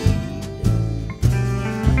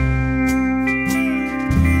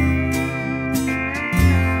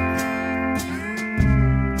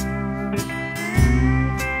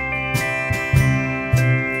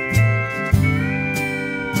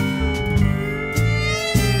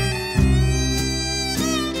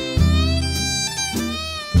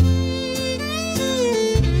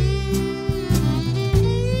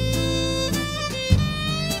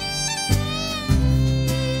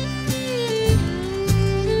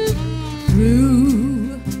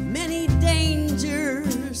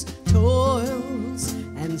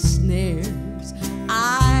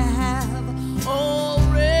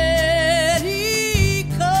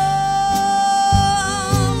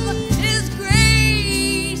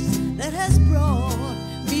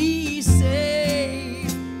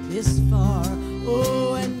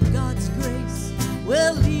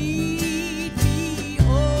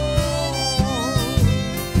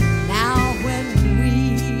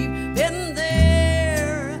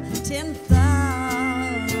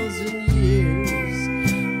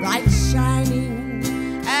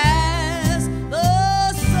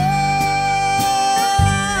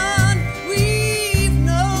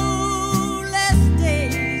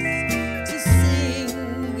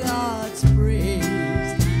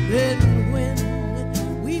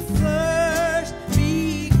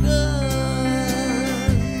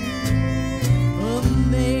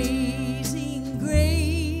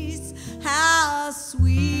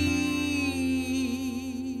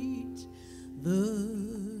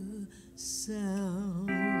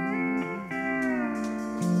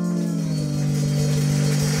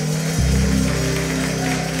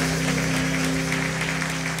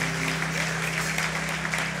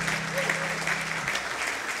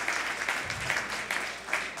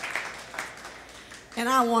 And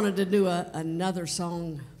I wanted to do another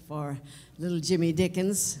song for little Jimmy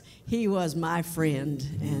Dickens. He was my friend,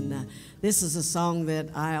 and this is a song that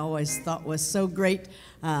I always thought was so great.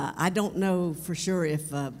 I don't know for sure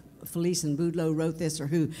if Felice and Boudleaux wrote this or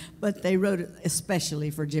who, but they wrote it especially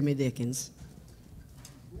for Jimmy Dickens.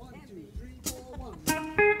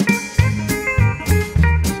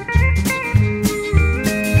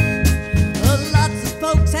 Lots of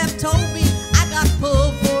folks have told me I got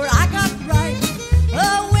pulled for, I got right.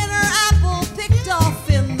 A winter apple picked off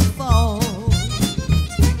in the fall.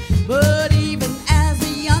 But even as a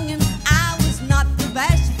youngin', I was not the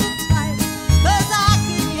bashful type, 'cause I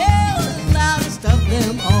could yell the loudest of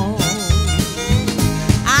them all.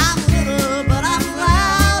 I'm little, but I'm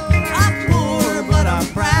loud. I'm poor, but I'm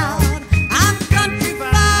proud. I'm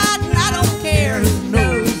countrified, and I don't care who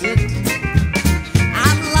knows it.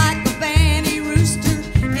 I'm like a banty rooster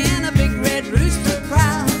in a big red rooster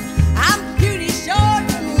crowd. I'm puny, short,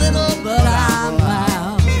 and little, but I'm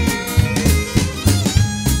loud.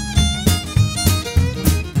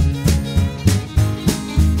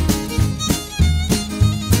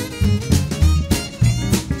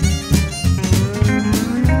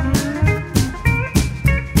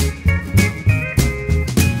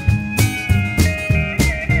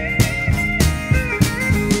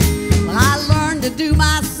 Well, I learned to do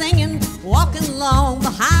my singing, walking along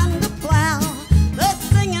behind the plow. The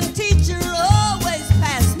singing teacher always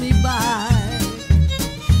passed me by,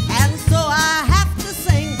 and so I have to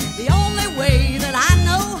sing the only way that I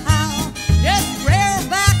know how. Just rear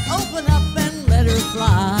back, open up, and let her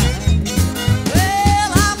fly.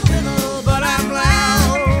 Well, I'm little, but I'm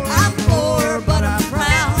loud. I'm poor, but I'm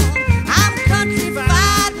proud. I'm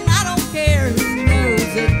countrified, and I don't care who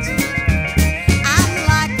knows it. I'm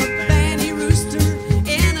like a banty rooster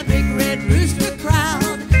in a big red rooster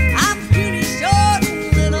crowd. I'm puny, short,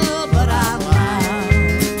 and little, but I'm loud.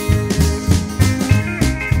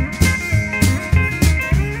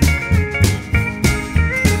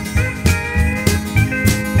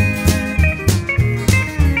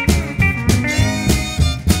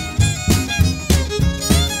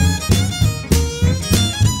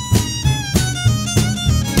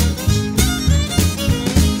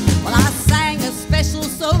 Well, I sang a special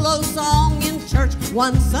solo song in church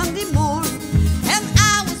one Sunday morn, and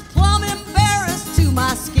I was plumb embarrassed to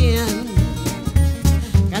my skin,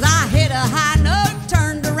 'cause I hit a high note,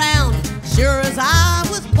 turned around, sure as I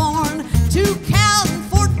was born. 2 cows and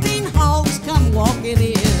 14 hogs come walking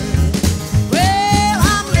in. Well,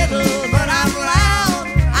 I'm little, but I'm loud.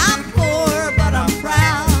 I'm poor, but I'm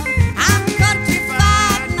proud. I'm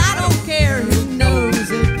countrified, and I don't care who knows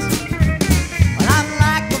it. But I'm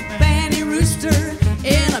like a banty rooster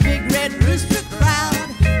in a big red rooster crowd.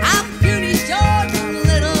 I'm puny, short, and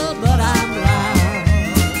little, but I'm loud.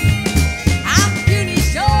 I'm puny,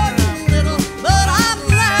 short, and little, but I'm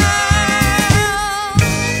loud.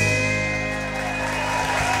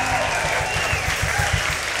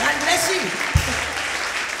 God bless you.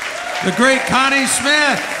 The great Connie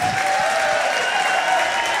Smith.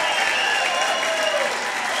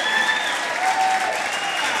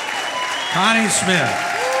 Connie Smith.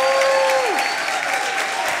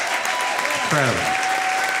 Incredible.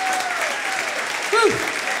 Woo.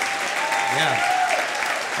 Yeah.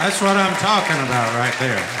 That's what I'm talking about right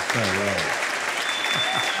there.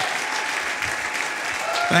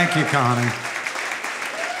 Thank you, Connie.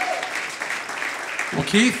 Well,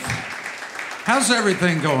 Keith, how's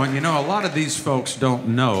everything going? You know, a lot of these folks don't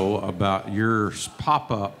know about your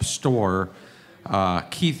pop-up store,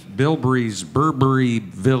 Keith Bilbrey's Burberry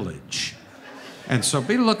Village. And so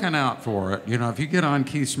be looking out for it. You know, if you get on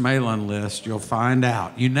Keith's mailing list, you'll find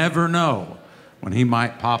out. You never know when he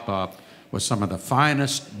might pop up with some of the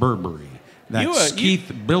finest Burberry. That's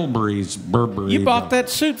Keith Bilbrey's Burberry. You bought Village. that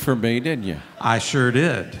suit for me, didn't you? I sure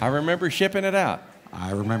did. I remember shipping it out.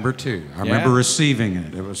 I remember too. I remember receiving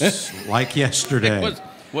it. It was like yesterday. It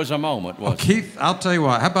was a moment, wasn't it? Keith, I'll tell you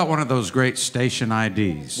what. How about one of those great station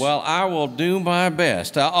IDs? Well, I will do my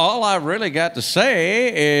best. All I really got to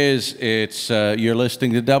say is you're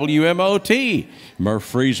listening to WMOT,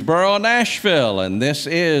 Murfreesboro, Nashville, and this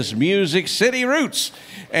is Music City Roots.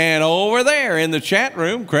 And over there in the chat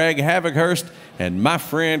room, Craig Havikhurst and my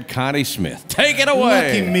friend Connie Smith. Take it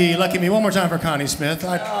away. Lucky me, lucky me. One more time for Connie Smith.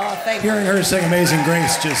 Thank Hearing her sing Amazing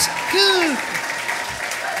Grace just...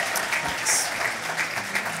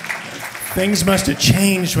 Things must have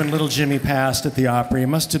changed when little Jimmy passed at the Opry. It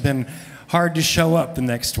must have been hard to show up the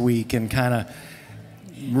next week and kind of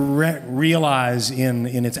realize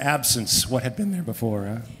in its absence what had been there before.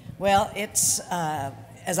 Huh? Well, it's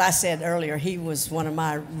as I said earlier, he was one of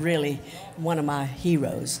my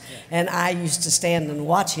heroes. And I used to stand and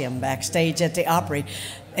watch him backstage at the Opry.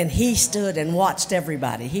 And he stood and watched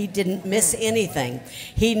everybody. He didn't miss anything.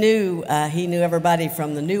 He knew everybody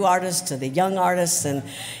from the new artists to the young artists, and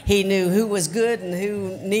he knew who was good and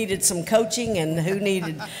who needed some coaching and who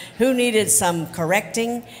needed some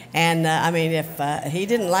correcting. And I mean, if he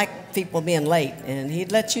didn't like people being late, and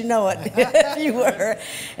he'd let you know it if you were.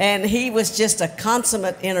 And he was just a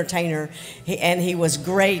consummate entertainer, and he was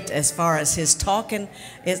great as far as his talking,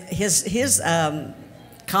 his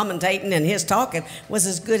commentating and his talking was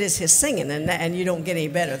as good as his singing, and you don't get any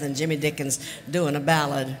better than Jimmy Dickens doing a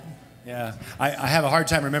ballad. Yeah, I have a hard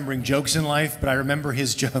time remembering jokes in life, but I remember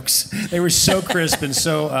his jokes. They were so crisp and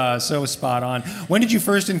so spot on. When did you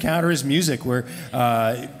first encounter his music?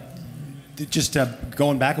 Just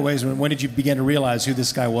going back a ways, when did you begin to realize who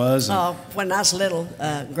this guy was? When I was little,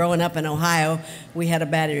 growing up in Ohio, we had a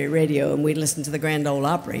battery radio, and we'd listen to the Grand Ole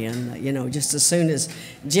Opry. And just as soon as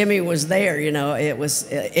Jimmy was there, it was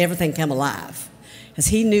everything came alive, because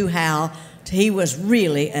he knew how. He was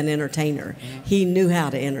really an entertainer. He knew how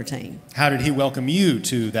to entertain. How did he welcome you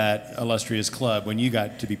to that illustrious club when you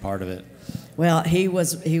got to be part of it? Well, he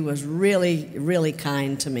was really, really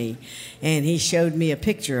kind to me, and he showed me a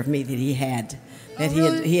picture of me that he had,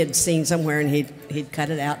 he had seen somewhere, and he'd cut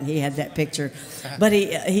it out, and he had that picture. But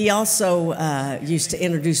he also used to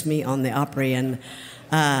introduce me on the Opry, and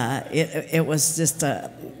it was just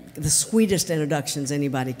the sweetest introductions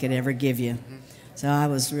anybody could ever give you. So I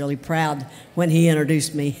was really proud when he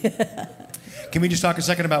introduced me. Can we just talk a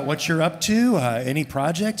second about what you're up to? Any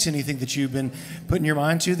projects, anything that you've been putting your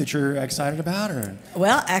mind to that you're excited about? Or?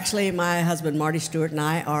 Well, actually, my husband, Marty Stewart, and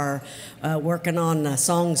I are working on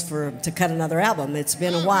songs to cut another album. It's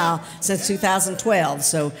been a while, since 2012,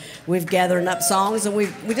 so we've gathered up songs, and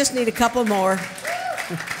we just need a couple more.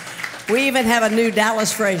 We even have a new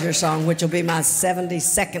Dallas Frazier song, which will be my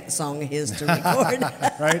 72nd song of his to record.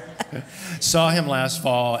 Right? Saw him last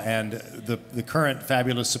fall, and the current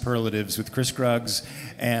Fabulous Superlatives with Chris Gruggs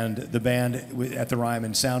and the band at the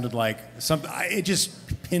Ryman sounded like it just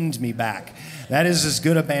pinned me back. That is as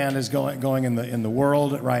good a band as going in the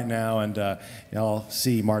world right now, and y'all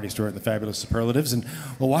see Marty Stewart and the Fabulous Superlatives, and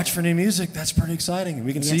we'll watch for new music. That's pretty exciting, and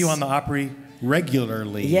we can see you on the Opry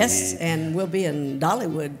regularly. Yes, and we'll be in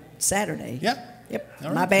Dollywood Saturday. Yep. All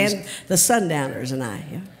right. My band, the Sundowners, and I.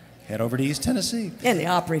 Yeah. Head over to East Tennessee. And the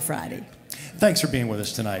Opry Friday. Thanks for being with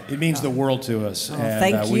us tonight. It means the world to us, and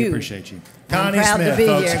thank you. We appreciate you. I'm Connie proud Smith, to be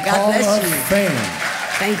folks, here. God Hall bless of you. Fame.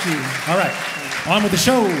 Thank you. All right, on with the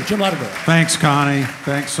show, Jim Lauderdale. Thanks, Connie.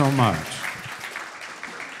 Thanks so much.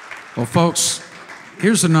 Well, folks,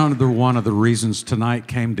 here's another one of the reasons tonight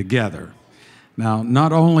came together. Now,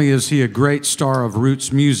 not only is he a great star of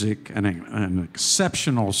roots music and an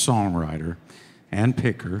exceptional songwriter and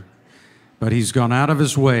picker, but he's gone out of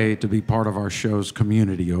his way to be part of our show's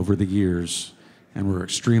community over the years, and we're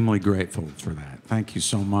extremely grateful for that. Thank you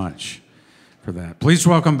so much for that. Please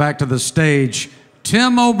welcome back to the stage,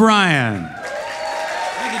 Tim O'Brien.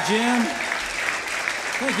 Thank you, Jim.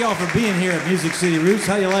 Thank you all for being here at Music City Roots.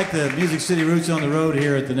 How do you like the Music City Roots on the road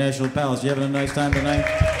here at the Nashville Palace? You having a nice time tonight?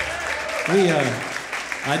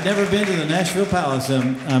 I'd never been to the Nashville Palace. I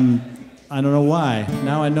don't know why.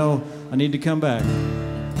 Now I know I need to come back.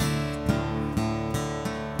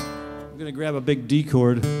 I'm gonna grab a big D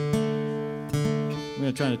chord. I'm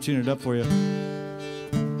gonna try to tune it up for you.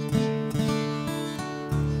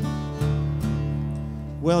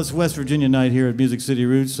 Well, it's West Virginia night here at Music City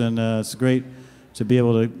Roots, and it's great to be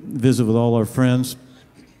able to visit with all our friends.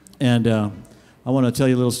 And I want to tell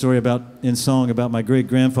you a little story in song about my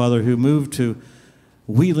great-grandfather who moved to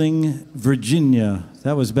Wheeling, Virginia.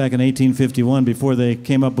 That was back in 1851, before they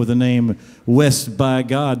came up with the name West by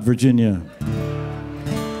God, Virginia.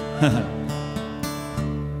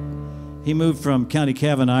 He moved from County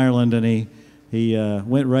Cavan, Ireland, and he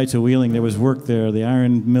went right to Wheeling. There was work there. The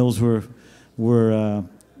iron mills were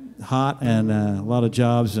hot, and a lot of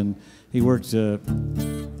jobs, and he worked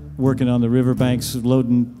working on the riverbanks,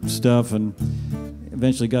 loading stuff, and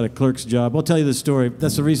eventually got a clerk's job. I'll tell you the story.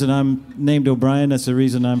 That's the reason I'm named O'Brien. That's the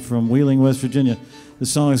reason I'm from Wheeling, West Virginia. The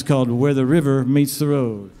song is called Where the River Meets the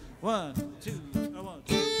Road. 1, 2, 1,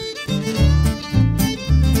 2.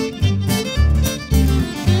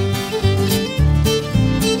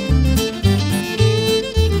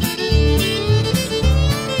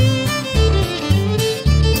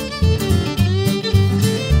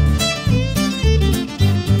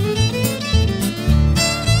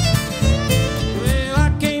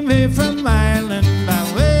 From Ireland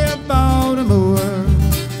by way of Baltimore,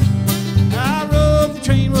 I rode the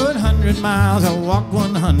train 100 miles. I walked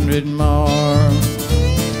walk 100 more.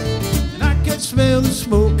 And I could smell the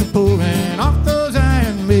smoke pouring off those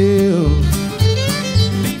iron mills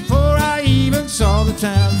before I even saw the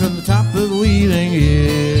town from the top of Wheeling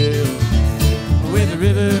Hill. Where the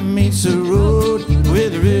river meets the road, where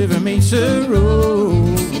the river meets the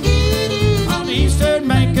road, on the eastern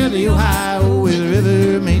bank of the Ohio, where the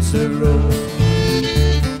river meets the road.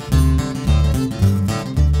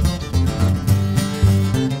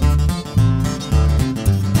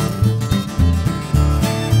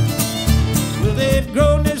 Well, they've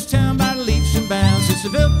grown this town by leaps and bounds since they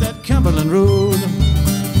built that Cumberland Road.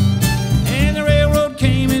 And the railroad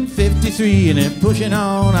came in 53 and they're pushing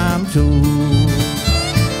on, I'm told.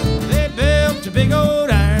 They built a big old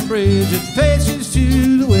iron bridge that faces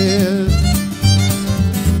to the west.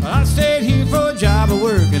 Well, I stayed here for a job of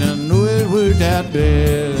work and I know it worked out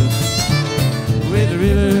best. Where the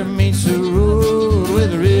river meets the road, where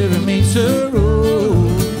the river meets the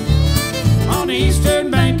road, on the eastern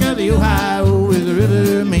bank of the Ohio, where the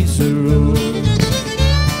river meets the road.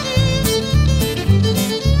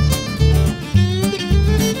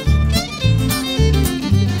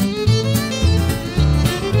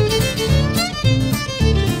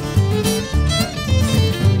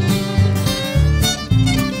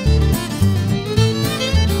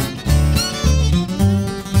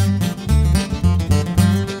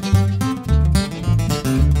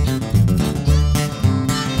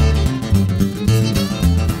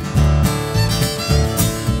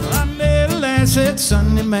 At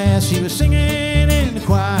Sunday Mass, he was singing in the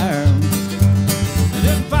choir. And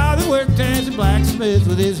his father worked as a blacksmith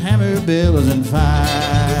with his hammer, bellows, and fire.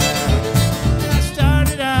 And I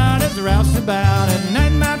started out as a roustabout, at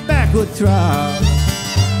night my back would throb.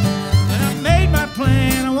 And I made my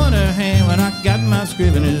plan, I won a hand when I got my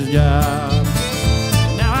scrivener's job.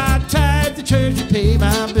 Now I tied the church to pay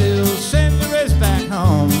my bills, send the rest back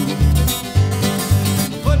home.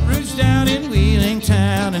 Put roots down in Wheeling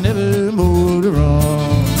Town and never moved around.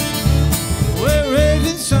 We're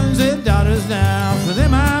raising sons and daughters now, for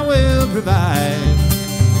them I will provide.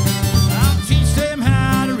 I'll teach them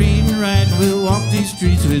how to read and write, and we'll walk these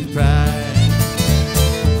streets with pride.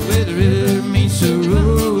 Where the river meets the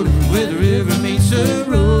road, where the river meets the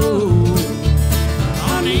road,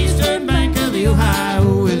 on the eastern bank of the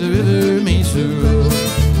Ohio, where the river meets the road,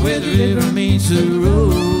 where the river meets the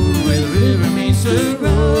road, where the river meets the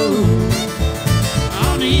road,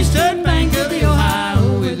 on the eastern bank of the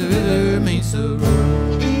Ohio, where the river meets the road.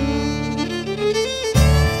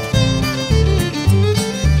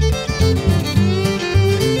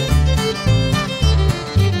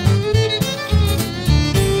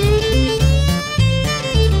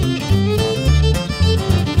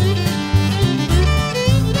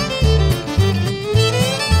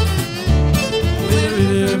 Where the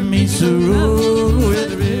river meets the road, where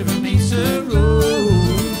the river meets the road,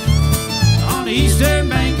 on the eastern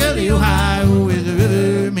bank of the Ohio, where the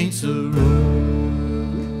river meets the road.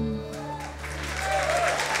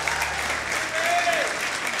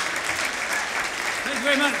 Thank you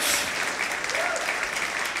very much.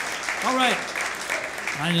 All right.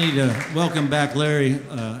 I need to welcome back Larry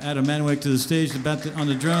Adam Manwick to the stage on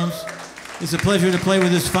the drums. It's a pleasure to play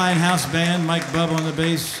with this fine house band. Mike Bubb on the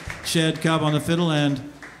bass, Shad Cobb on the fiddle, and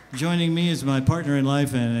joining me is my partner in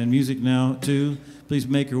life and in music now, too. Please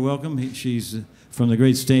make her welcome. She's from the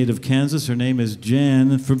great state of Kansas. Her name is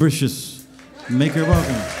Jan Fabricius. Make her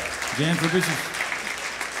welcome. Jan Fabricius.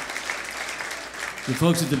 The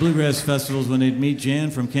folks at the Bluegrass Festivals, when they'd meet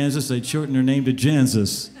Jan from Kansas, they'd shorten her name to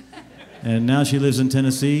Jansis. And now she lives in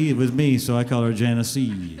Tennessee with me, so I call her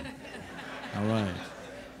Janesee. All right.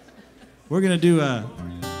 We're going to do a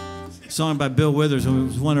song by Bill Withers. There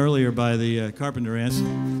was one earlier by the Carpenter Ants.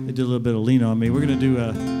 They did a little bit of Lean on Me. We're going to do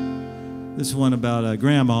this one about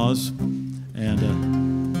grandmas. And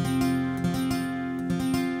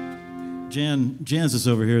Jansis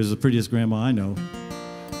over here is the prettiest grandma I know.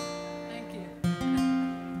 Thank you.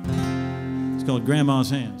 It's called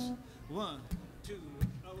Grandma's Hands.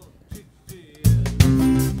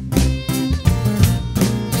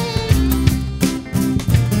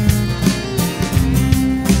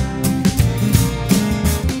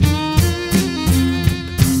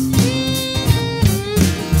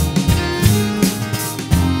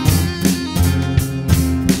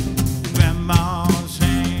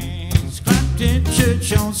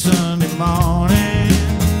 On Sunday morning,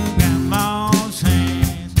 Grandma's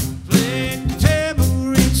hands played the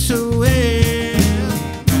tambourine so well.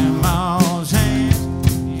 Grandma's hands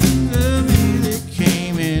used to be that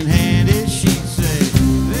came in handy. She'd say,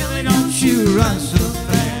 "Billy, don't you run so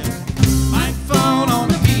fast. Might fall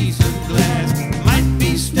on a piece of glass. Might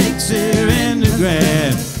be snakes there in the grass."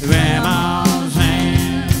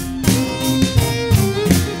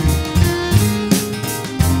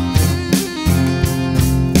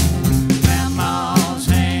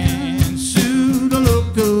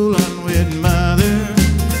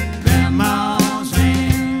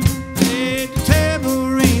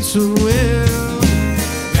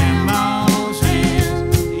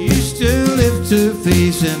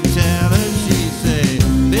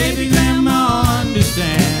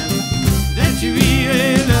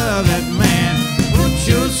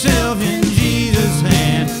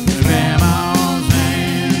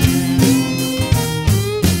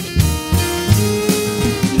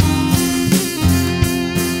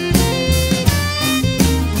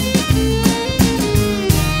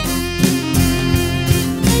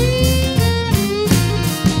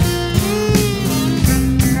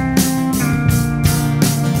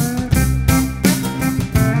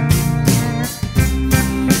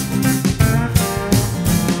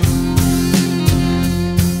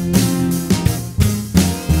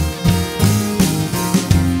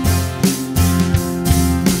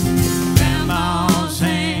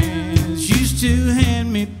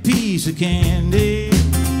 candy.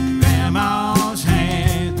 Grandma's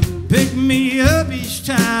hand picked me up each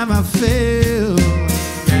time I fell.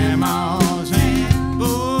 Grandma's hand,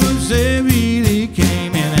 boys, they really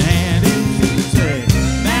came in handy. She'd say,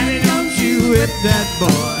 Daddy, don't you whip that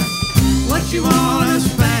boy. What you want to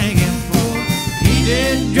spank him for? He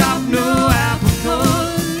didn't drop no apple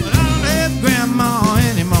core. But I don't have Grandma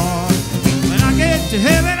anymore. When I get to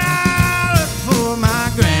heaven, I'll look for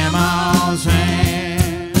my grandma's hand.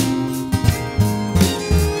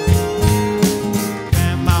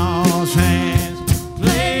 Grandma's hands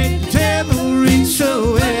played tambourine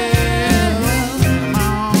so well.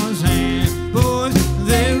 Grandma's hands, boys,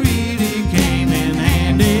 they really came in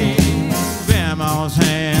handy. Grandma's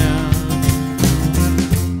hands.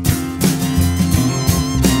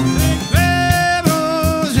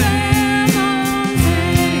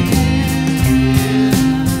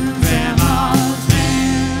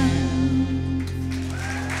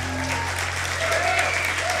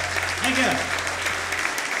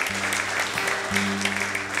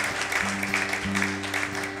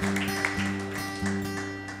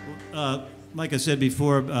 Like I said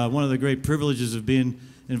before, one of the great privileges of being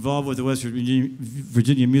involved with the West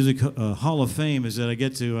Virginia Music Hall of Fame is that I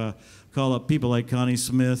get to call up people like Connie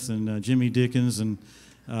Smith and Jimmy Dickens, and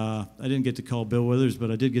I didn't get to call Bill Withers,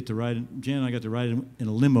 but I did get to ride. Jan and I got to ride in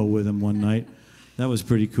a limo with him one night. That was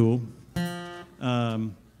pretty cool.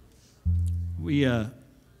 The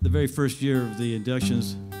very first year of the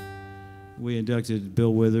inductions, we inducted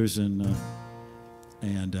Bill Withers and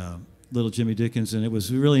little Jimmy Dickens, and it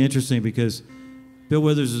was really interesting because Bill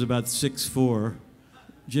Withers is about 6'4",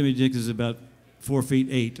 Jimmy Dickens is about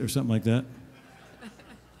 4'8" or something like that,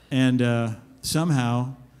 and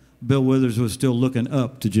somehow Bill Withers was still looking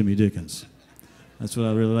up to Jimmy Dickens. That's what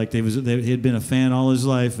I really liked. He had been a fan all his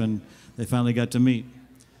life, and they finally got to meet.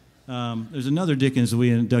 There's another Dickens that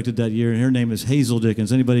we inducted that year, and her name is Hazel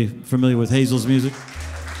Dickens. Anybody familiar with Hazel's music?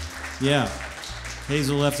 Yeah.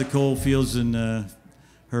 Hazel left the coal fields in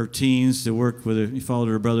her teens to work with her. He followed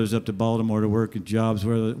her brothers up to Baltimore to work at jobs,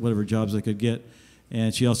 whatever jobs they could get.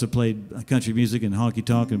 And she also played country music and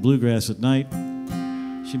honky-tonk and bluegrass at night.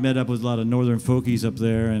 She met up with a lot of northern folkies up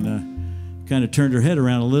there and kind of turned her head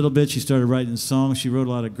around a little bit. She started writing songs. She wrote a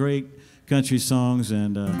lot of great country songs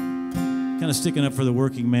and kind of sticking up for the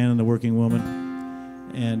working man and the working woman.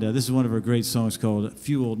 And this is one of her great songs called "A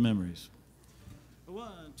Few Old Memories."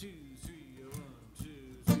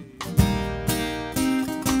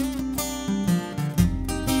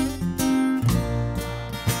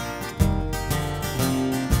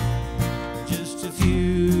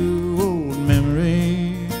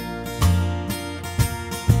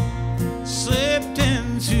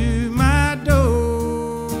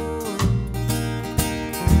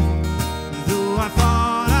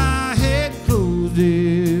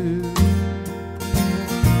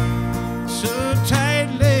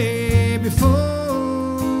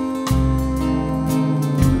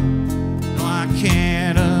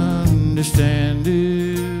 Understand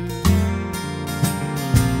it.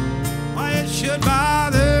 Why it should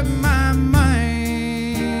bother my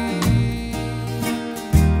mind,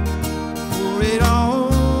 for it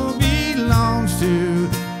all belongs to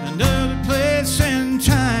another place and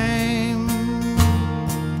time.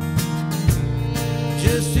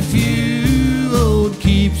 Just a few old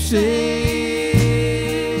keepsakes.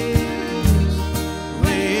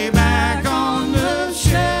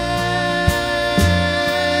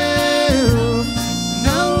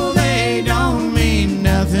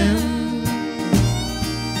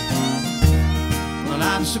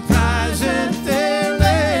 Surprised that they're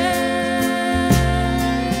there.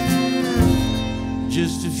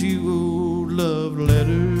 Just a few old love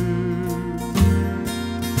letters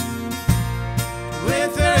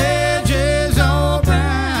with their edges all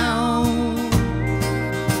brown,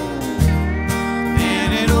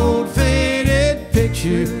 and an old faded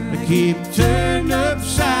picture I keep turned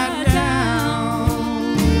upside down.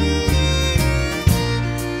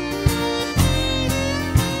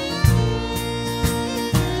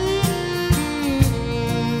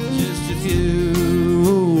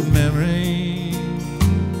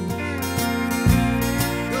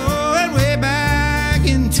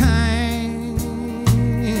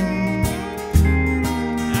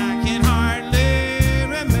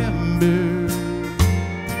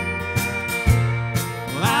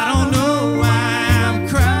 I don't know why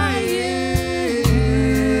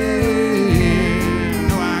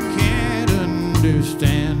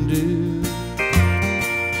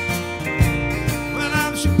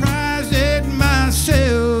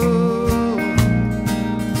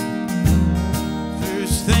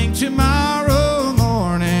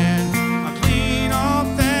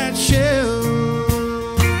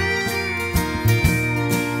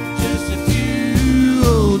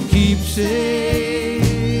keepsakes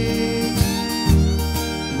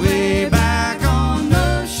way back on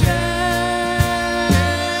the shelf.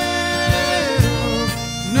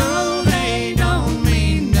 No, they don't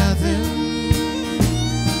mean nothing,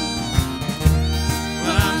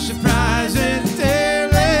 but I'm surprised that they're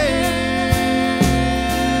left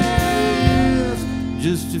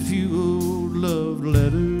just a few old love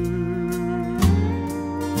letters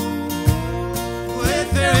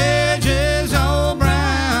with their edges all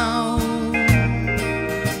brown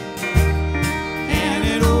and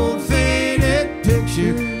an old faded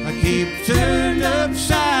picture I keep turned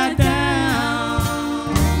upside down.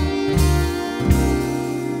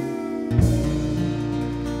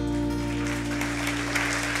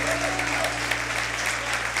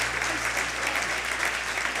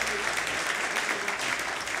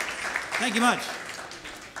 Thank you much.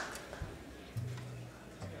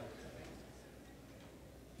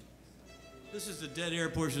 This is the dead air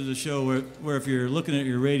portion of the show where if you're looking at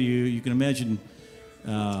your radio, you can imagine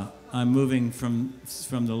I'm moving from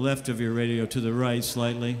the left of your radio to the right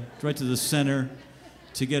slightly, right to the center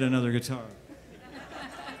to get another guitar.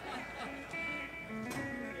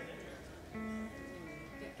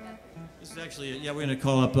 This is actually, yeah, we're going to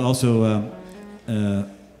call up also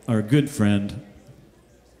our good friend.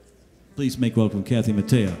 Please make welcome Kathy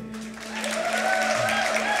Mattea.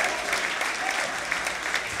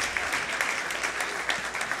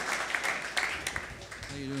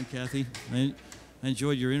 How you doing, Kathy? I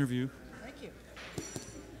enjoyed your interview. Thank you.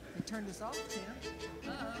 They turned us off, Tim.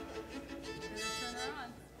 Uh-oh.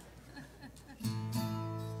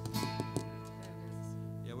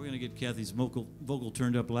 Yeah, we're gonna get Kathy's vocal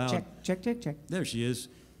turned up loud. Check. There she is.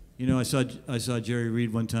 You know, I saw Jerry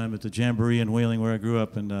Reed one time at the Jamboree in Wheeling, where I grew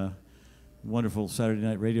up, and wonderful Saturday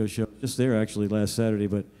night radio show. Just there actually last Saturday,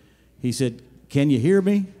 but he said, "Can you hear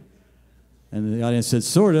me?" And the audience said,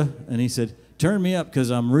 "Sorta." And he said, "Turn me up because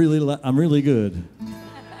I'm really good."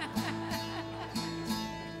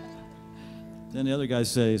 Then the other guy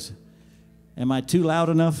says, "Am I too loud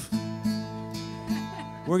enough?"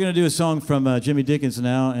 We're going to do a song from Jimmy Dickens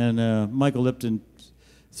now, and Michael Lipton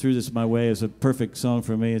threw this my way as a perfect song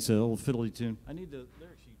for me. It's an old fiddly tune. I need the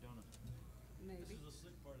lyric sheet, don't I? Maybe.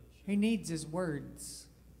 He needs his words.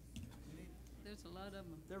 There's a lot of them.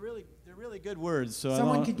 They're really good words. So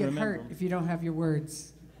Someone I could get remember hurt them. if you don't have your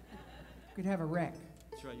words. You could have a wreck.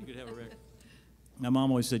 That's right, you could have a wreck. My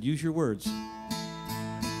mom always said, use your words.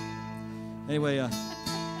 Anyway,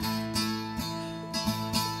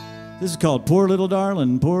 this is called Poor Little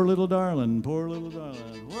Darling, Poor Little Darling, Poor Little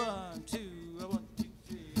Darling. 1, 2, 1, 2,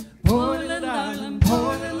 3. Poor little darling,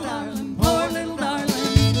 poor little darling, poor little darling.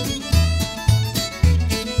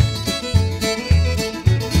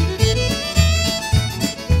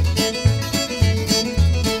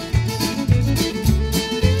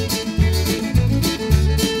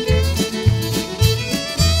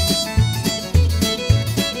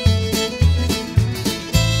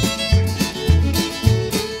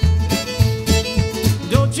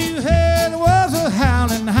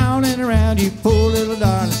 You poor little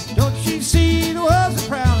darling, don't you see the wolves are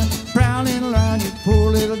prowling around you, poor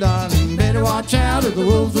little darling. Better watch out or the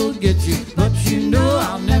wolves will get you, but you know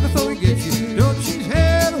I'll never forget you. Don't you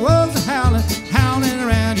hear the wolves are howling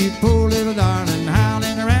around you, poor little darling,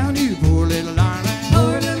 howling around you, poor little darling.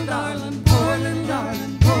 Poor little darling, poor little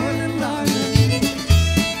darling, poor little darling.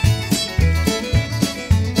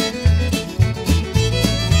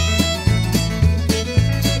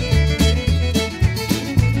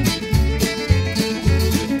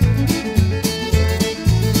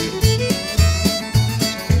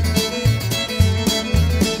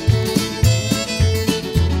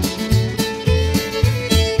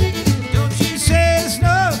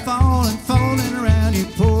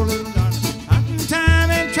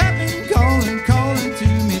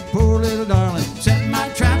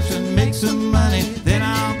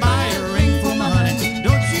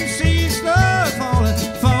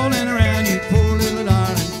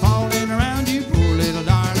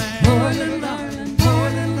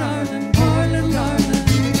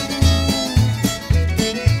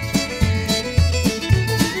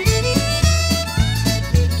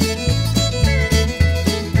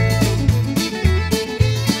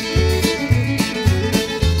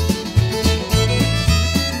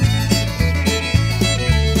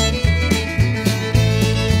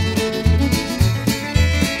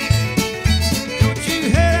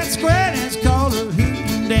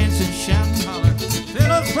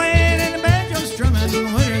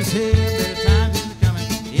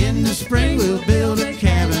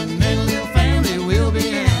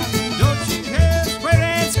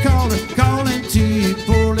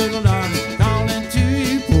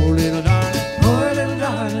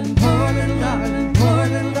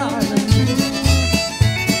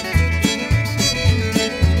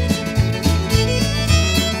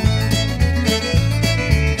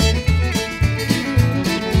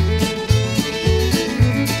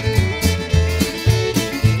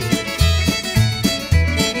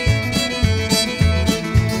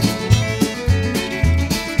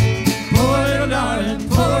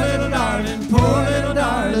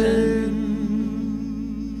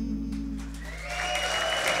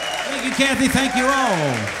 you, Kathy. Thank you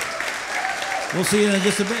all. We'll see you in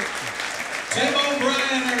just a bit. Tim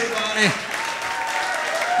O'Brien, everybody.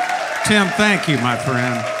 Tim, thank you, my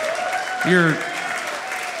friend. You're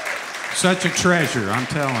such a treasure, I'm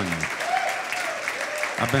telling you.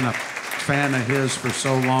 I've been a fan of his for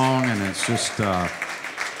so long, and it's just,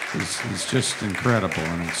 he's just incredible,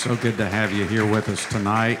 and it's so good to have you here with us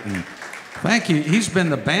tonight. And thank you. He's been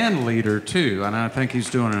the band leader too, and I think he's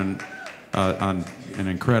doing an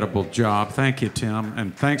incredible job. Thank you, Tim,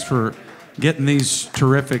 and thanks for getting these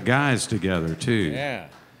terrific guys together too. Yeah.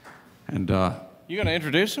 And you gonna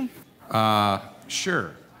introduce them?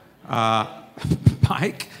 Sure.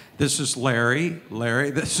 Mike, this is Larry.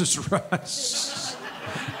 Larry, this is Russ.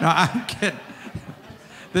 No, I'm kidding.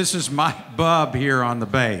 This is Mike Bubb here on the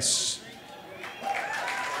bass.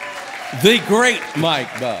 The great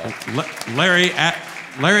Mike Bubb. Larry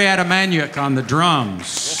Adamaniuk on the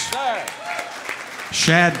drums. Yes, sir.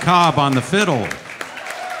 Shad Cobb on the fiddle.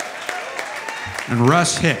 And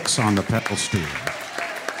Russ Hicks on the pedal steel.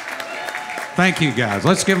 Thank you, guys.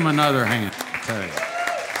 Let's give them another hand. I'll tell you.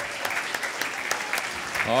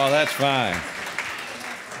 Oh, that's fine.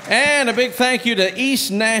 And a big thank you to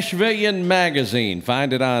East Nashvilleian Magazine.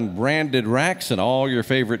 Find it on branded racks in all your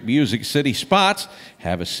favorite Music City spots.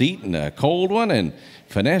 Have a seat in a cold one and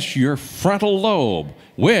finesse your frontal lobe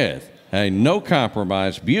with a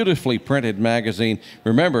no-compromise, beautifully printed magazine.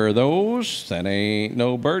 Remember, that ain't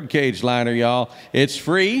no birdcage liner, y'all. It's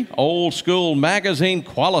free, old-school magazine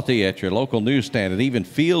quality at your local newsstand. It even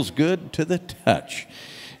feels good to the touch.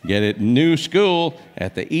 Get it new school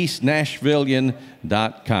at the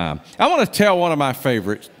eastnashvilleian.com. I want to tell one of my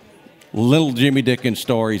favorite Little Jimmy Dickens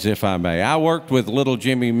stories, if I may. I worked with Little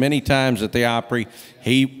Jimmy many times at the Opry.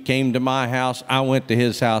 He came to my house. I went to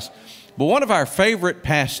his house. But one of our favorite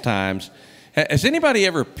pastimes, has anybody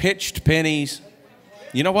ever pitched pennies?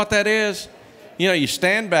 You know what that is? You know, you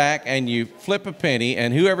stand back and you flip a penny,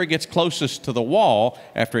 and whoever gets closest to the wall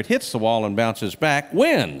after it hits the wall and bounces back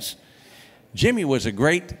wins. Jimmy was a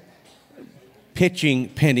great pitching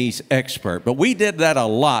pennies expert, but we did that a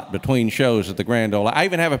lot between shows at the Grand Ole. I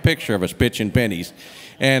even have a picture of us pitching pennies.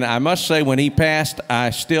 And I must say, when he passed, I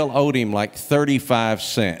still owed him like 35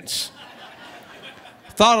 cents.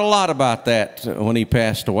 Thought a lot about that when he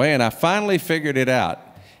passed away, and I finally figured it out.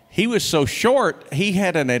 He was so short, he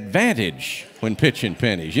had an advantage when pitching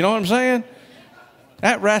pennies. You know what I'm saying?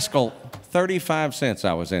 That rascal, 35 cents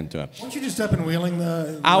I was into him. Weren't you just up in Wheeling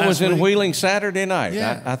I was in week? Wheeling Saturday night.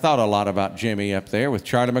 Yeah. I thought a lot about Jimmy up there with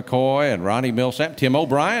Charlie McCoy and Ronnie Millsap. Tim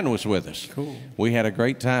O'Brien was with us. Cool. We had a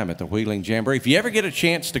great time at the Wheeling Jamboree. If you ever get a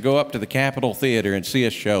chance to go up to the Capitol Theater and see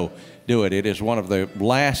a show, do it. It is one of the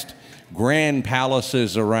last grand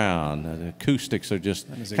palaces around. The acoustics are just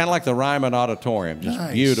kind of like the Ryman Auditorium. Just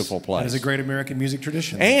Nice. Beautiful place. That is a great American music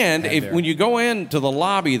tradition. And Right there. when you go into the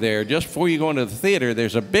lobby there, just before you go into the theater,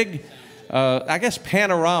 there's a big, I guess,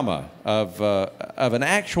 panorama of an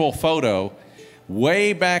actual photo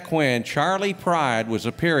way back when Charlie Pride was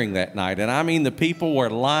appearing that night. And I mean, the people were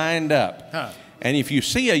lined up. Huh. And if you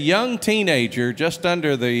see a young teenager just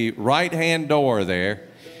under the right-hand door there,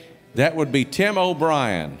 that would be Tim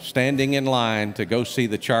O'Brien standing in line to go see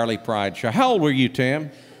the Charlie Pride show. How old were you,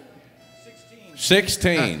 Tim?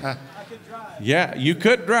 16. Yeah, you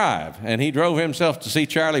could drive, and he drove himself to see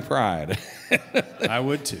Charlie Pride. I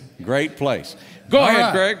would too. Great place. Go All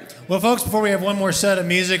ahead, right. Greg. Well, folks, before we have one more set of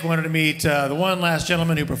music, I wanted to meet the one last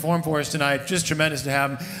gentleman who performed for us tonight. Just tremendous to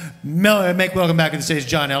have him. Make welcome back to the stage,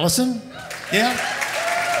 John Ellison. Yeah.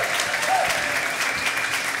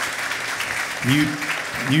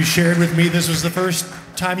 You shared with me this was the first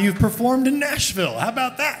time you've performed in Nashville. How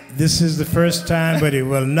about that? This is the first time, but it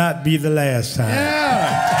will not be the last time.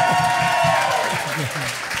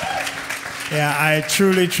 Yeah, I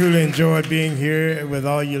truly, truly enjoyed being here with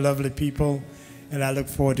all you lovely people, and I look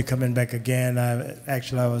forward to coming back again. I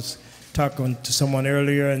was talking to someone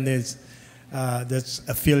earlier, and that's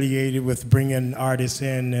affiliated with bringing artists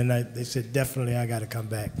in, and they said definitely I got to come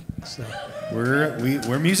back. So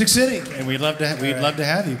we're Music City, and we'd love to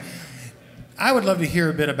have you. I would love to hear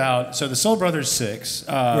a bit about the Soul Brothers 6,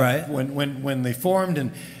 right? When they formed,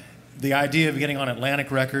 and the idea of getting on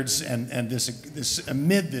Atlantic Records, and this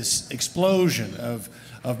amid this explosion of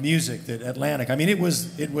music that Atlantic. I mean, it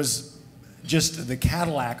was just the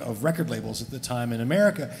Cadillac of record labels at the time in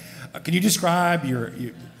America. Can you describe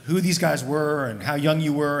who these guys were, and how young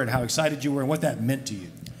you were, and how excited you were, and what that meant to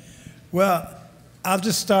you? Well, I'll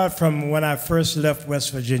just start from when I first left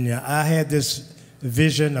West Virginia. I had this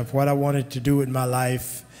vision of what I wanted to do with my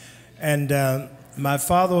life. And my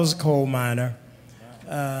father was a coal miner.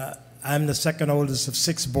 I'm the second oldest of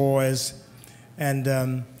 6 boys.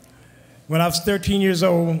 And When I was 13 years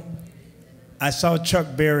old, I saw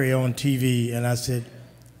Chuck Berry on TV, and I said,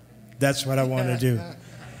 that's what I want to do.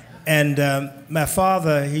 And my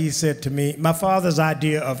father, he said to me, my father's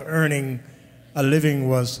idea of earning a living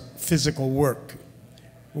was physical work,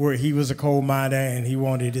 where he was a coal miner and he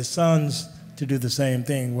wanted his sons to do the same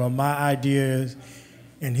thing. Well, my ideas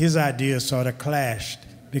and his ideas sort of clashed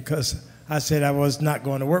because I said I was not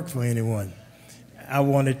going to work for anyone. I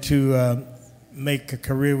wanted to make a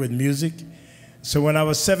career with music. So when I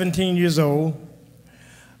was 17 years old,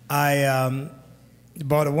 I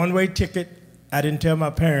bought a one-way ticket. I didn't tell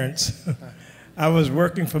my parents. I was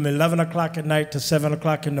working from 11 o'clock at night to 7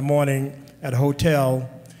 o'clock in the morning at a hotel,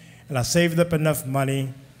 and I saved up enough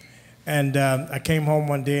money. And I came home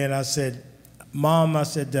one day and I said, Mom, I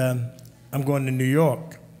said, I'm going to New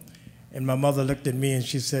York. And my mother looked at me and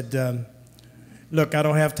she said, look, I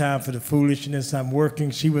don't have time for the foolishness. I'm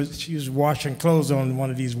working. She was washing clothes on one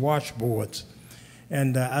of these washboards.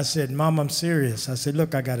 And I said, Mom, I'm serious. I said,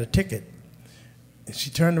 look, I got a ticket. And she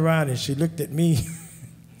turned around and she looked at me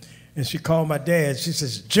and she called my dad. She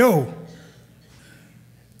says, Joe,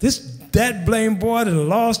 that blame boy done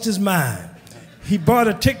lost his mind. He bought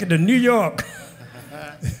a ticket to New York.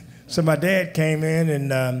 So my dad came in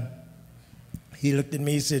and he looked at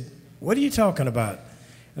me and said, what are you talking about?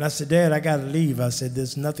 And I said, Dad, I got to leave. I said,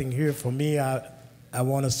 there's nothing here for me. I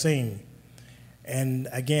want to sing. And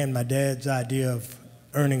again, my dad's idea of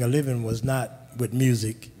earning a living was not with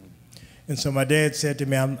music. And so my dad said to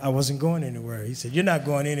me, I wasn't going anywhere. He said, you're not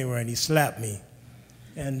going anywhere. And he slapped me.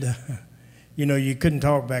 And, you know, you couldn't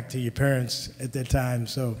talk back to your parents at that time.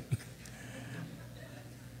 So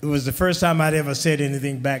it was the first time I'd ever said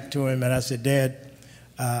anything back to him. And I said, Dad,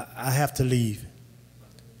 I have to leave.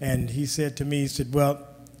 And he said to me, he said, well,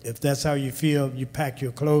 if that's how you feel, you pack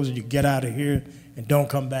your clothes and you get out of here and don't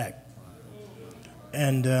come back.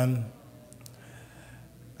 And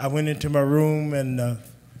I went into my room, and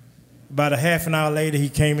about a half an hour later, he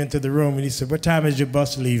came into the room and he said, what time is your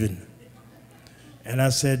bus leaving? And I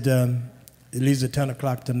said, it leaves at 10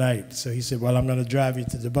 o'clock tonight. So he said, well, I'm going to drive you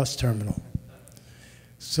to the bus terminal.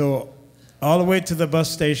 So all the way to the bus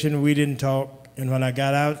station, we didn't talk. And when I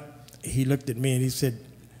got out, he looked at me and he said,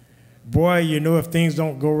 boy, you know, if things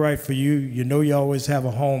don't go right for you, you know you always have a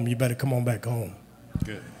home. You better come on back home.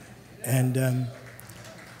 Good. And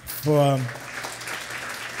for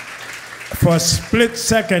a split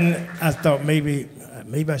second, I thought maybe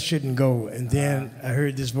I shouldn't go. And then I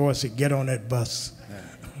heard this voice say, get on that bus. Yeah.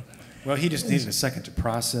 Well, he just needed a second to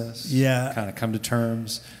process, yeah, kind of come to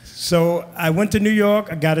terms. So I went to New York.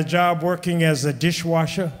 I got a job working as a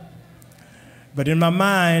dishwasher. But in my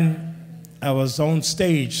mind, I was on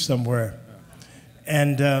stage somewhere.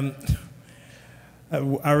 And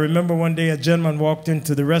I remember one day a gentleman walked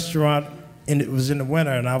into the restaurant, and it was in the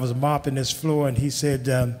winter, and I was mopping this floor, and he said,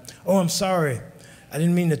 oh, I'm sorry. I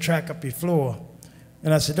didn't mean to track up your floor.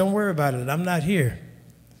 And I said, don't worry about it. I'm not here.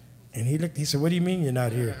 And he said, what do you mean you're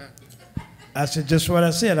not here? I said, just what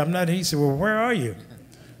I said. I'm not here. He said, well, where are you?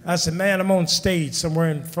 I said, man, I'm on stage somewhere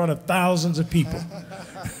in front of thousands of people.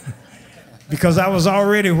 Because I was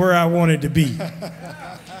already where I wanted to be.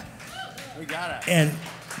 We got it. And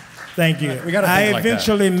thank you. We got I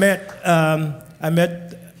eventually met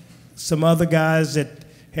some other guys that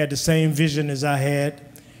had the same vision as I had,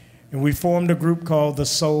 and we formed a group called the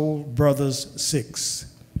Soul Brothers 6.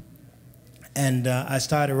 And I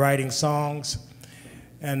started writing songs,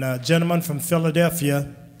 and a gentleman from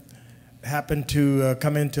Philadelphia happened to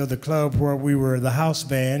come into the club where we were the house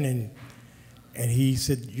band, and he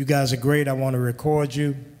said, you guys are great, I want to record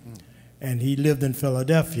you. And he lived in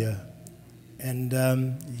Philadelphia. And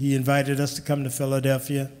he invited us to come to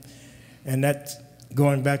Philadelphia. And that's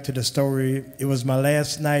going back to the story. It was my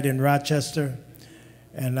last night in Rochester.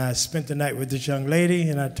 And I spent the night with this young lady,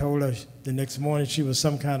 and I told her the next morning she was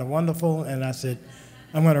some kind of wonderful. And I said,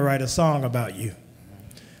 I'm going to write a song about you.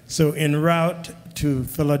 So en route to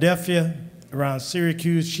Philadelphia, around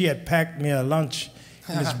Syracuse, she had packed me a lunch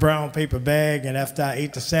in this brown paper bag, and after I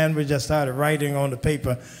ate the sandwich, I started writing on the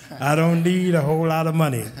paper, I don't need a whole lot of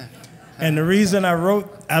money. And the reason I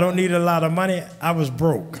wrote, I don't need a lot of money, I was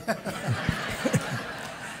broke.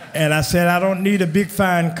 And I said, I don't need a big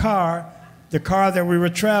fine car. The car that we were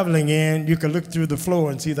traveling in, you could look through the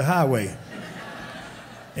floor and see the highway.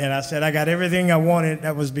 And I said, I got everything I wanted.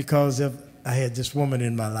 That was because I had this woman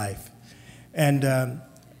in my life. And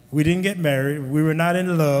we didn't get married. We were not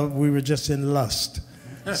in love. We were just in lust.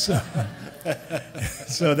 So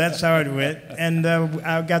that's how it went. And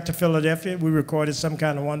I got to Philadelphia. We recorded Some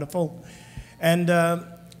Kind of Wonderful. And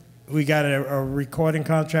we got a recording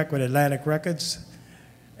contract with Atlantic Records.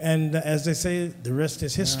 And as they say, the rest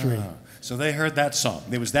is history. So they heard that song.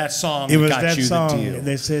 It was that song It was that got that you song. the deal.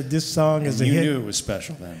 They said this song is a you hit. knew it was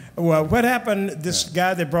special then. Well, what happened, this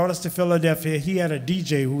guy that brought us to Philadelphia, he had a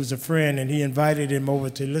DJ who was a friend, and he invited him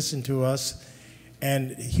over to listen to us,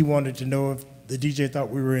 and he wanted to know if the DJ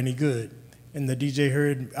thought we were any good. And the DJ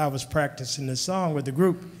heard I was practicing the song with the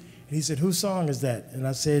group, and he said, whose song is that? And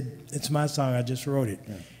I said, it's my song, I just wrote it.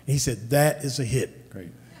 Yeah. And he said, that is a hit.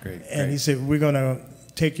 Great, great. And he said, we're going to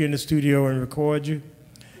take you in the studio and record you.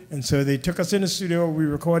 And so they took us in the studio. We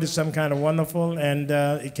recorded Some Kind of Wonderful, and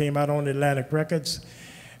it came out on Atlantic Records.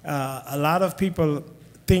 A lot of people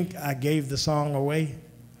think I gave the song away,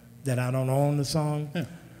 that I don't own the song. Yeah.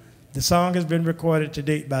 The song has been recorded to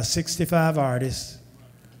date by 65 artists.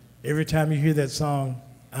 Every time you hear that song,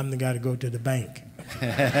 I'm the guy to go to the bank. I'm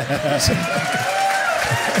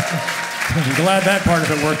glad that part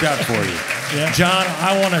of it worked out for you. Yeah. John,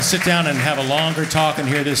 I want to sit down and have a longer talk and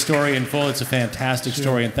hear this story in full. It's a fantastic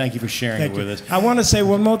story, and thank you for sharing it with us. I want to say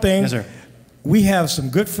one more thing. Yes, sir. We have some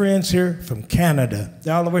good friends here from Canada.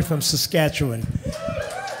 They're all the way from Saskatchewan.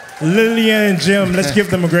 Lillian and Jim, let's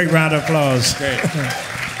give them a great round of applause. Great.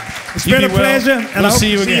 It's been a pleasure, and I hope to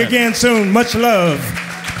see you again soon. Much love.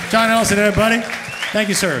 John Ellison, everybody. Thank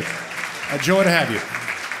you, sir. A joy to have you.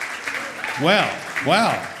 Well,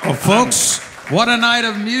 wow. Well, folks, what a night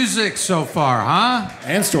of music so far, huh?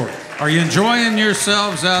 And story. Are you enjoying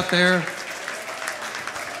yourselves out there?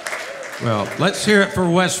 Well, let's hear it for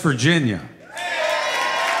West Virginia.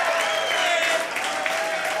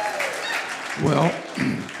 Well,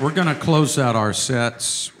 we're going to close out our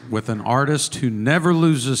sets with an artist who never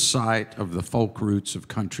loses sight of the folk roots of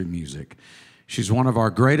country music. She's one of our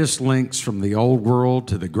greatest links from the old world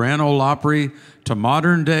to the Grand Ole Opry to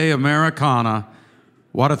modern-day Americana.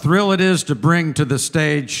 What a thrill it is to bring to the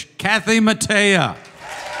stage Kathy Mattea.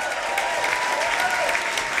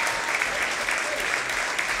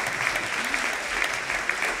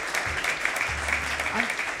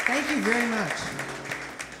 Thank you very much.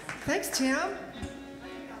 Thanks, Tim.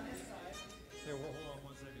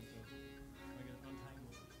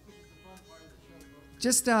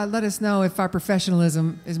 Just let us know if our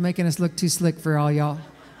professionalism is making us look too slick for all y'all.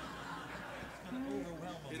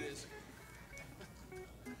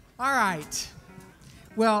 All right.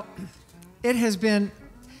 Well, it's been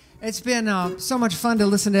so much fun to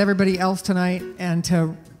listen to everybody else tonight and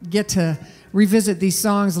to get to revisit these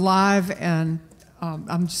songs live. And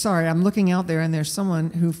I'm sorry, I'm looking out there and there's someone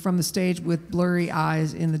who from the stage with blurry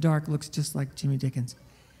eyes in the dark looks just like Jimmy Dickens.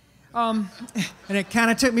 And it kind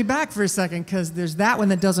of took me back for a second because there's that one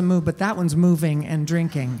that doesn't move, but that one's moving and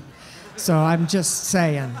drinking. So I'm just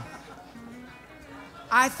saying.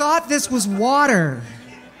 I thought this was water.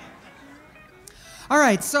 All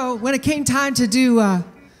right, so when it came time to do,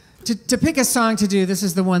 to pick a song to do, this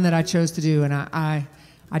is the one that I chose to do, and I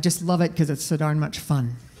just love it because it's so darn much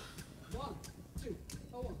fun.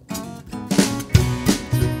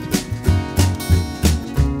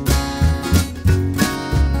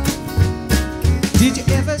 Did you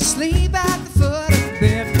ever sleep at the foot of the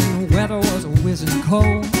bed when the weather was whizzing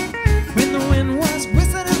cold? When the wind was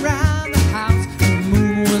whistling around the house and the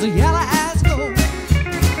moon was yellow as gold?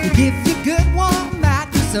 They give you good warm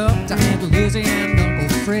mattress up to Aunt Lizzie and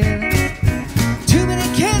Uncle Fred. Too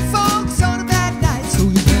many kinfolks on a bad night, so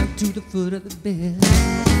you went to the foot of the bed.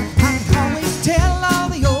 I can always tell all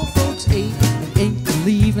the old folks ain't the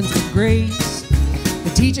leavings with grace.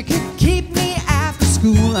 The teacher could keep me after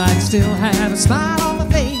school, I'd still have a smile on my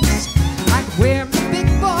face. I could wear my big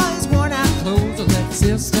boys' worn out clothes or let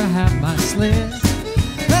sister have my sled.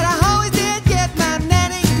 But I always did get my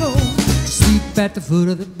nanny go to sleep at the foot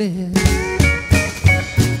of the bed.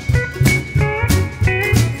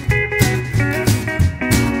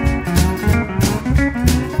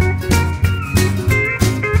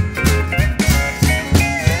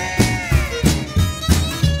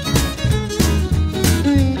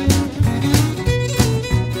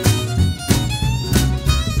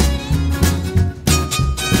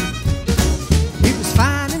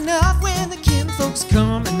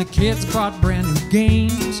 The kids brought brand new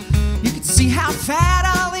games. You could see how fat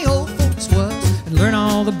all the old folks was and learn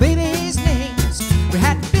all the babies' names. We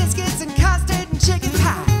had biscuits and custard and chicken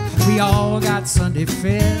pie. We all got Sunday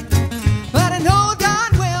fed. But I know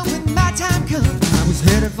darn well when my time comes, I was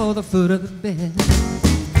headed for the foot of the bed.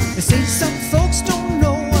 They say some folks don't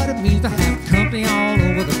know what it means to have company all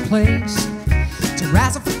over the place. To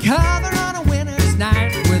rise up for cover on a winter's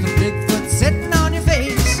night with a Bigfoot sitting on your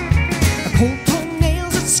face. A cold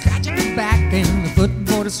scratching your back and the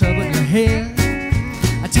footboard is troubling your head.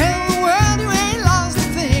 I tell the world you ain't lost a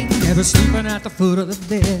thing, never sleeping at the foot of the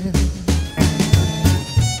bed.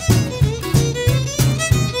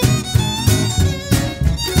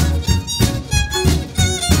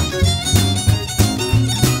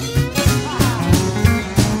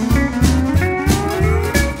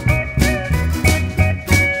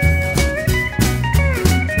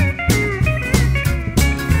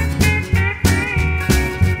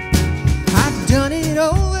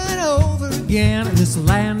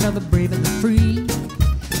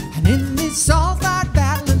 sulfide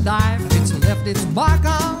battle of life, it's left its mark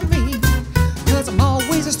on me. Cause I'm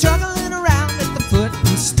always struggling around at the foot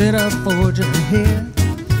instead of forging ahead.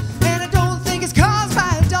 And I don't think it's caused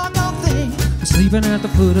by a doggone thing. I'm sleeping at the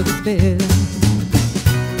foot of the bed.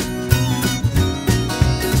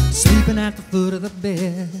 Sleeping at the foot of the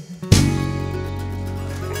bed.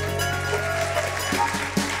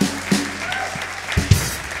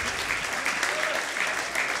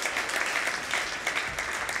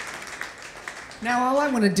 Now all I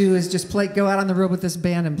want to do is just go out on the road with this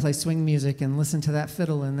band and play swing music and listen to that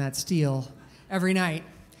fiddle and that steel every night.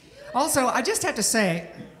 Also, I just have to say,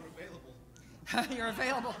 you're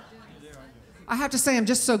available. I have to say I'm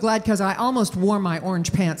just so glad because I almost wore my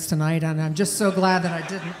orange pants tonight, and I'm just so glad that I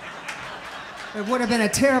didn't. It would have been a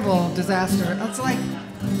terrible disaster. It's like,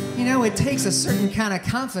 you know, it takes a certain kind of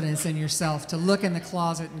confidence in yourself to look in the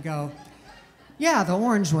closet and go, yeah, the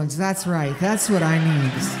orange ones, that's right. That's what I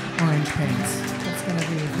need, is orange pants. That's going to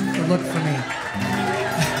be the look for me.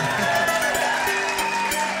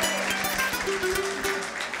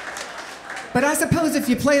 But I suppose if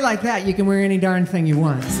you play like that, you can wear any darn thing you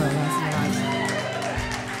want. So that's what I say.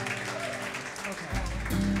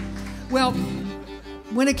 Okay. Well,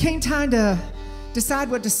 when it came time to decide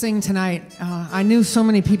what to sing tonight, I knew so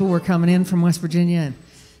many people were coming in from West Virginia and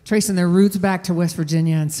tracing their roots back to West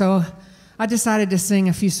Virginia. And so I decided to sing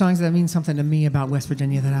a few songs that mean something to me about West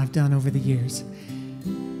Virginia that I've done over the years.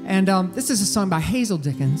 And this is a song by Hazel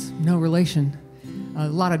Dickens, no relation. A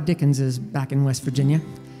lot of Dickenses back in West Virginia.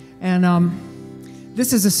 And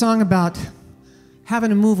this is a song about having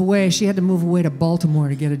to move away. She had to move away to Baltimore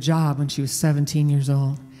to get a job when she was 17 years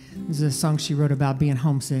old. This is a song she wrote about being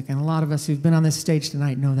homesick, and a lot of us who've been on this stage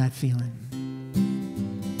tonight know that feeling.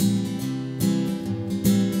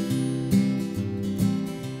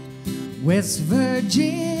 West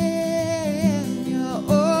Virginia,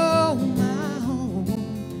 oh my home.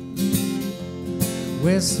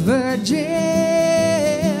 West Virginia's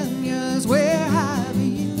where I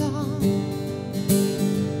belong.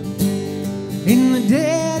 In the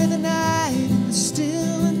dead of the night, in the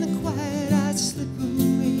still and the quiet, I slip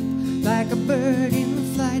away like a bird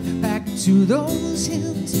in flight back to those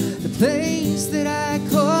hills, the place that I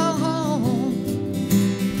call home.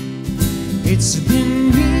 It's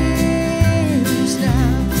been years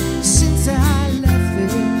now since I left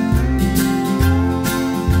it.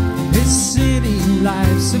 This city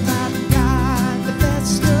life's about got the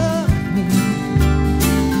best of me.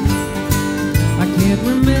 I can't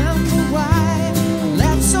remember why I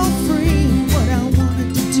left so free, what I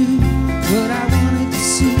wanted to do, what I wanted to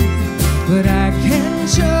see, but I can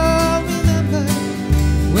sure remember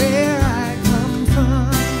where I come from.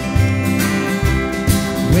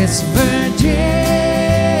 West Virginia,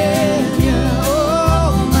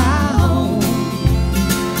 oh my home.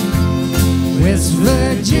 West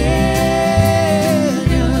Virginia's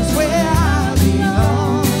where I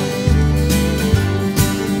belong.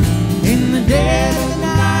 In the dead of the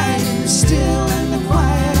night, in the still and the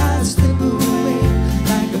quiet, I slip away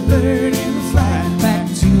like a bird in the flight back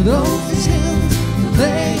to those hills, the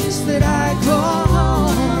place that I call home.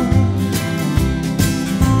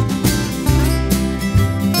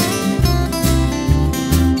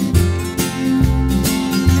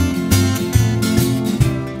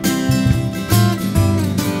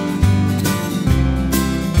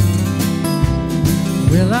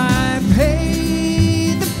 Well, I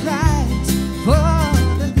paid the price for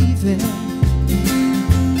the leaving,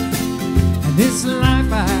 and this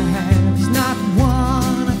life I have is not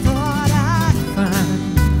one I thought I'd find.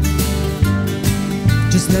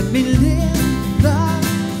 Just let me live, love,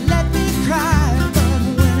 let me cry, but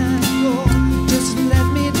when I go, just let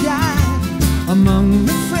me die among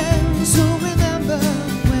the friends who remember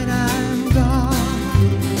when I'm gone.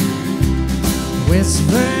 West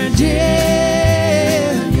Virginia,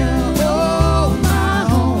 oh my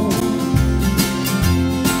home.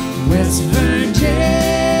 West Virginia's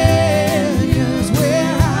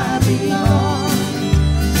where I belong.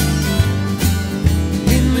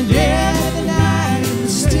 In the dead of the night, in the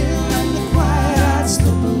still and the quiet, I'd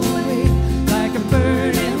slip away like a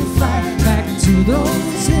bird in flight back to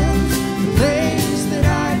those hills, the place that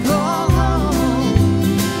I call home.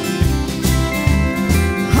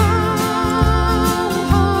 Home,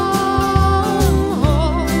 home,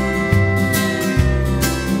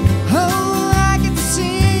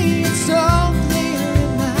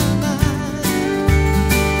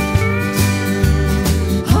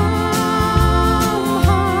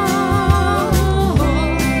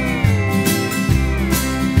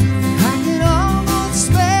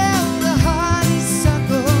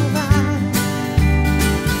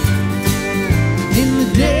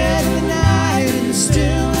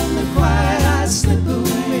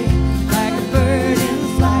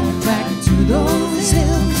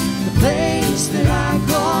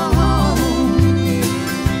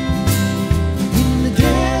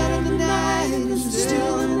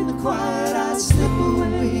 quiet, I slip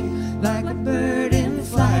away like a bird in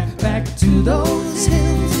flight back to those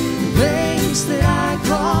hills, the place that I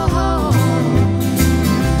call home.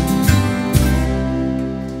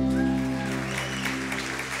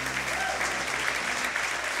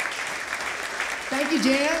 Thank you,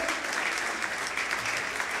 Jan.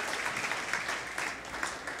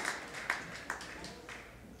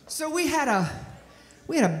 So we had a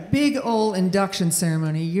big old induction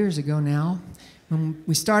ceremony years ago now when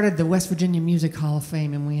we started the West Virginia Music Hall of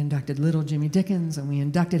Fame, and we inducted little Jimmy Dickens, and we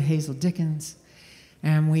inducted Hazel Dickens,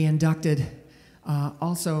 and we inducted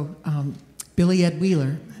also Billy Ed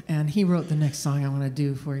Wheeler, and he wrote the next song I want to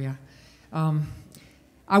do for you.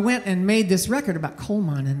 I went and made this record about coal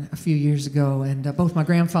mining a few years ago, and both my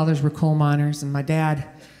grandfathers were coal miners, and my dad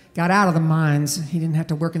got out of the mines. He didn't have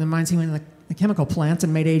to work in the mines. He went to the chemical plants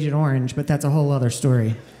and made Agent Orange, but that's a whole other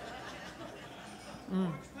story.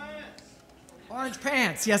 Orange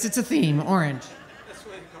pants. Yes, it's a theme, orange.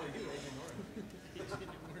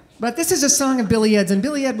 But this is a song of Billy Ed's, and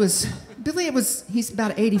Billy Ed was, he's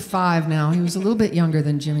about 85 now. He was a little bit younger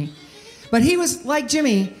than Jimmy. But he was like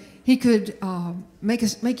Jimmy. He could make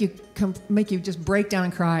you just break down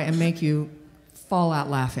and cry and make you fall out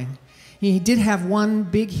laughing. He did have one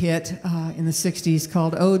big hit in the 60s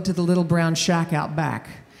called Ode to the Little Brown Shack Out Back,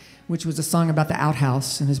 which was a song about the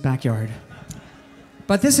outhouse in his backyard.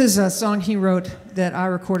 But this is a song he wrote that I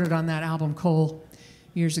recorded on that album, Coal,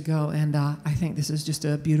 years ago, and I think this is just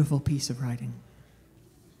a beautiful piece of writing.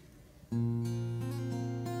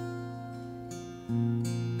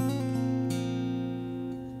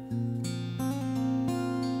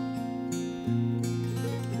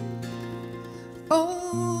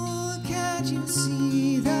 Oh, can't you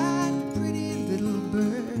see that pretty little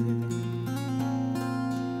bird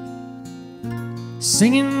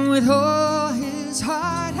singing with all his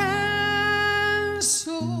heart and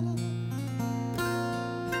soul?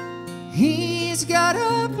 He's got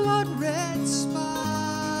a blood red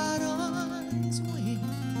spot on his wing,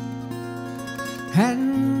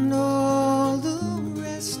 and all the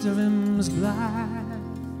rest of him's black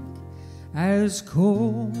as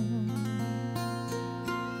coal.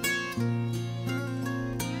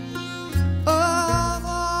 Of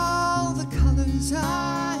all the colors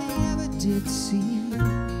I ever did see,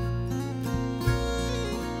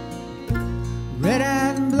 red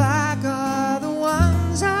and black are the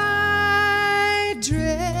ones I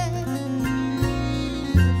dread.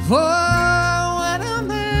 For when a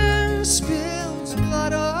man spills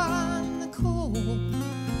blood on the coal,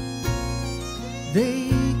 they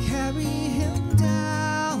carry him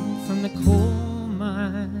down from the coal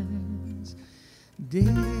mines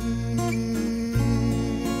dead.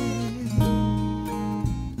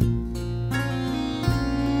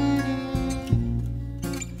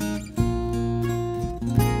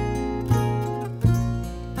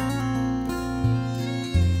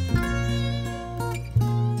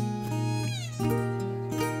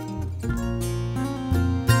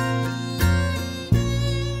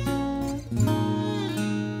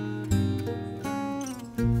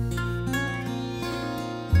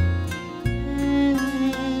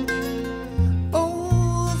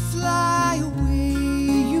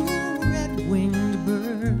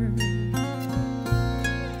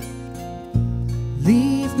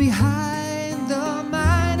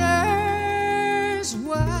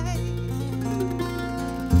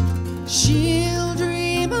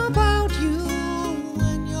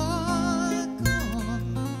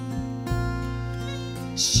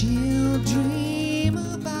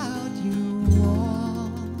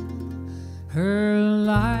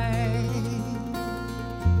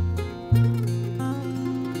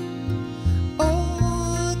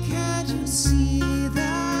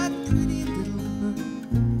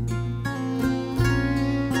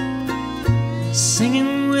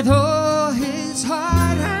 Singing with all his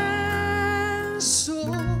heart and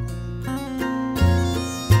soul.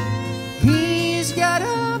 He's got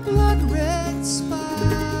a blood red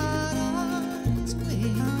spot on his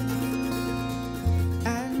wing,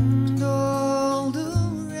 and all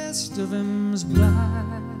the rest of him's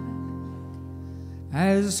black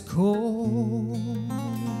as coal.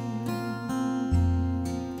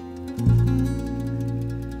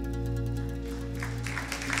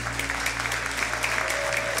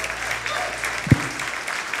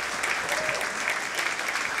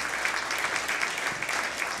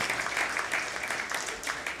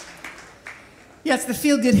 Yeah, it's the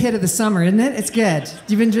feel-good hit of the summer, isn't it? It's good.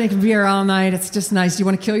 You've been drinking beer all night. It's just nice. Do you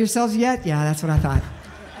want to kill yourselves yet? Yeah, that's what I thought.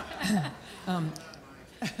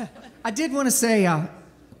 I did want to say,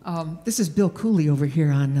 this is Bill Cooley over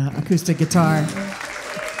here on acoustic guitar.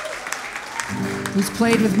 who's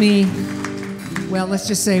played with me. Well, let's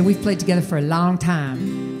just say we've played together for a long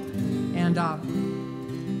time. And I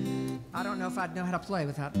don't know if I'd know how to play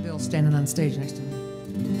without Bill standing on stage next to me.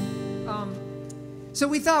 So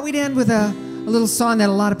we thought we'd end with a little song that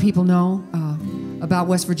a lot of people know about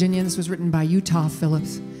West Virginia. This was written by Utah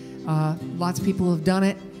Phillips. Lots of people have done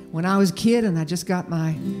it. When I was a kid and I just got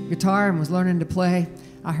my guitar and was learning to play,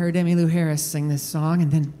 I heard Emmylou Harris sing this song,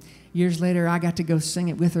 and then years later I got to go sing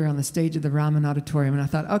it with her on the stage of the Ryman Auditorium, and I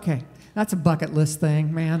thought, okay, that's a bucket list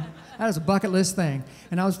thing, man. That is a bucket list thing.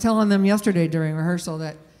 And I was telling them yesterday during rehearsal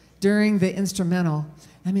that during the instrumental,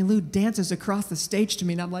 Emmylou dances across the stage to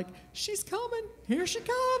me, and I'm like, she's coming. Here she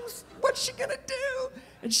comes. What's she gonna do?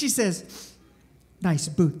 And she says, nice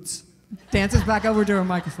boots. Dances back over to her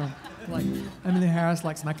microphone. Like, Emmylou Harris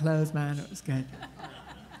likes my clothes, man. It was good.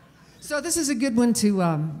 So this is a good one to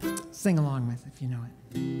sing along with, if you know it.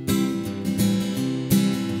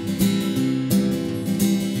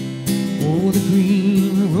 Oh, the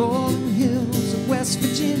green rolling hills of West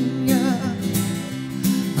Virginia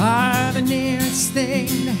are the nearest thing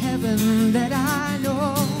to heaven that I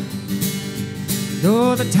know.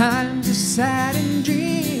 Though the times are sad and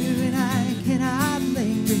dreary and I cannot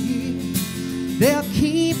linger here, they'll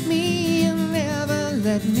keep me and never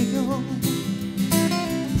let me go.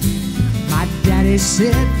 My daddy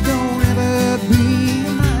said, don't ever be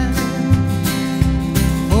a miner,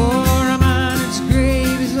 for a miner's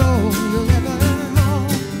grave is all you'll ever know.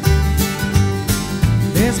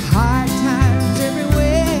 There's hard times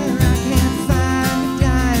everywhere, I can't find a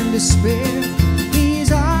dime to spare.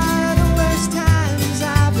 These are the worst times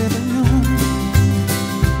I've ever known.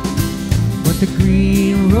 But the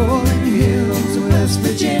green rolling hills of West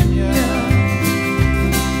Virginia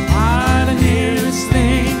are the nearest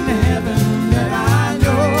thing to heaven that I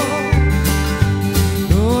know.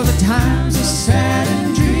 Though the times are sad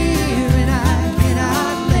and dreary and I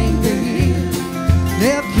cannot linger here,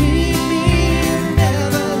 they'll keep me and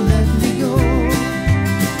never let me go.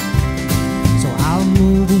 So I'll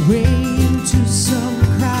move away into some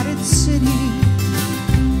crowded city,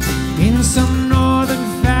 in some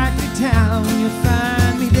northern factory town. You'll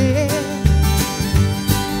find me there.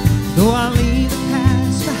 Though I'll leave the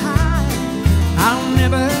past behind, I'll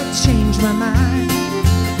never change my mind.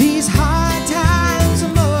 These hard times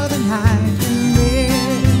are more than I can bear.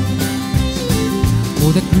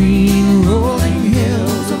 Oh, the green rolling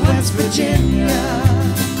hills of West Virginia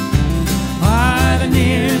are the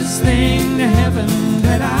nearest thing to heaven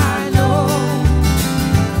that I know.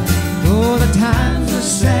 Though the times are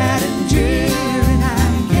sad and dreary and I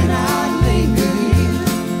cannot linger here,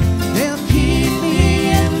 they'll keep me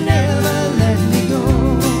and never let me go.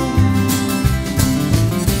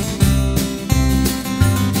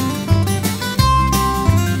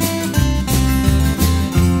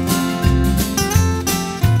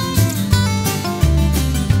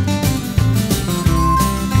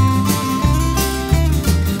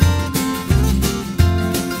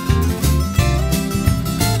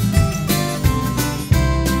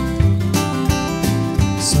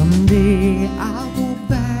 Someday I'll go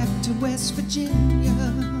back to West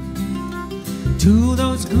Virginia, to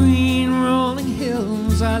those green rolling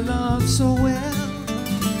hills I love so well.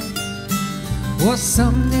 Or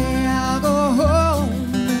someday I'll go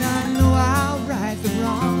home and I know I'll right the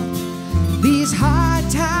wrong. These hard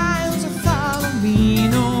times will follow me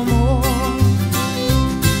no more.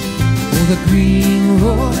 Oh, the green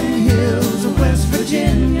rolling hills of West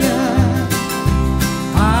Virginia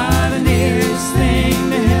are the nearest thing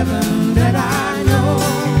to heaven that I know.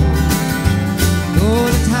 Though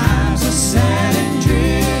the times are sad and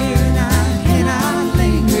dreary and I cannot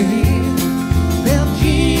linger here, they'll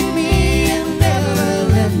keep me and never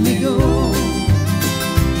let me go.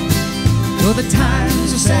 Though the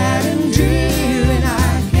times are sad and dreary and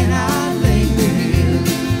I cannot linger here,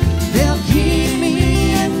 they'll keep me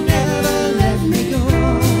and never let me go.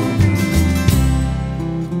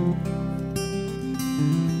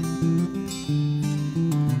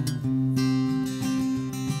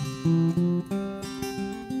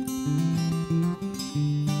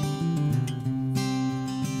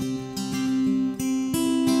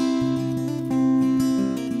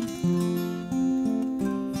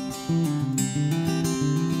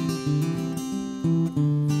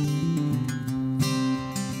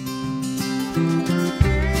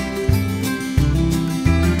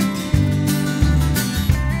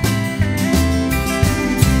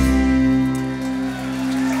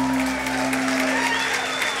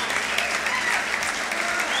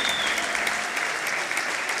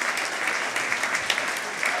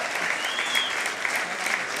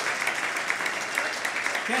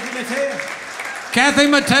 Kathy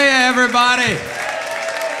Mattea, everybody.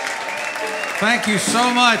 Thank you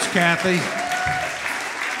so much, Kathy.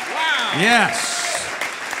 Wow. Yes.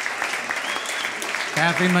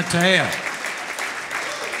 Kathy Mattea.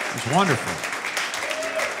 It's wonderful.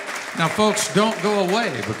 Now, folks, don't go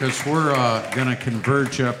away because we're going to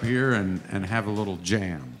converge up here and have a little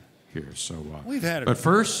jam here. So we've had it. But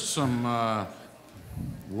first, some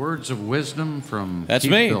words of wisdom from That's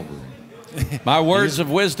Keith me. Bilbrey. My words of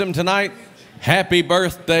wisdom tonight. Happy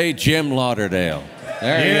birthday, Jim Lauderdale.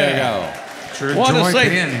 There you go. Sure Want to enjoyed say,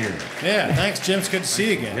 being here. Yeah, thanks, Jim. It's good to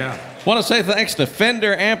see you again. Yeah. Want to say thanks to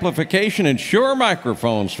Fender Amplification and Shure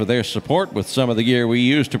Microphones for their support with some of the gear we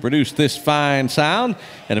use to produce this fine sound.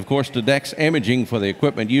 And, of course, to Dex Imaging for the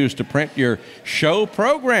equipment used to print your show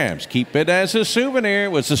programs. Keep it as a souvenir.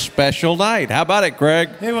 It was a special night. How about it, Greg?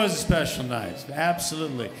 It was a special night.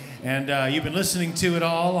 Absolutely. And you've been listening to it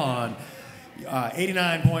all on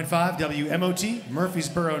 89.5 WMOT,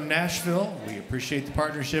 Murfreesboro, Nashville. We appreciate the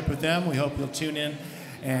partnership with them. We hope you'll tune in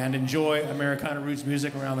and enjoy Americana roots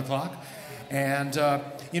music around the clock. And,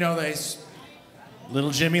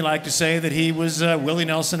 little Jimmy liked to say that he was Willie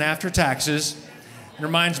Nelson after taxes. It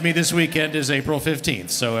reminds me this weekend is April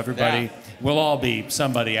 15th, so everybody will all be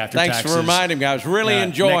somebody after taxes. Thanks for reminding me. I was really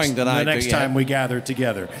enjoying tonight. The next time we gather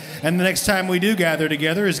together. And the next time we do gather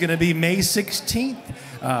together is going to be May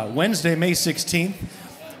 16th, Wednesday, May 16th.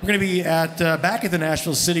 We're going to be back at the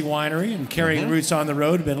Nashville City Winery and carrying Roots on the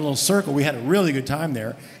Road. Been a little circle. We had a really good time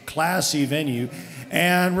there. Classy venue.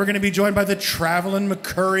 And we're going to be joined by the Travelin'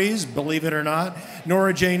 McCurries, believe it or not,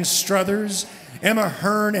 Nora Jane Struthers, Emma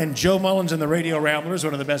Hearn, and Joe Mullins and the Radio Ramblers,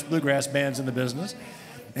 one of the best bluegrass bands in the business.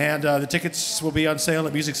 And the tickets will be on sale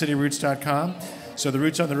at MusicCityRoots.com. So the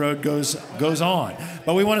Roots on the Road goes on.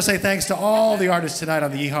 But we want to say thanks to all the artists tonight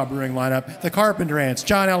on the Yeehaw Brewing lineup. The Carpenter Ants,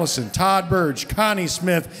 John Ellison, Todd Burge, Connie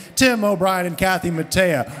Smith, Tim O'Brien, and Kathy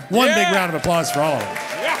Mattea. One big round of applause for all of them.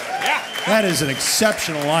 That is an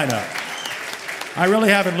exceptional lineup. I really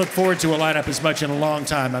haven't looked forward to a lineup as much in a long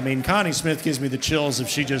time. I mean, Connie Smith gives me the chills if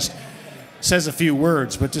she just says a few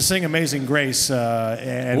words. But to sing Amazing Grace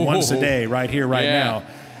and Once a Day right here, right now,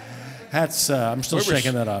 that's I'm still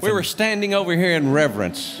shaking that off. We were standing over here in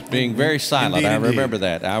reverence, being very silent. Indeed, I remember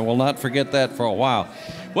that. I will not forget that for a while.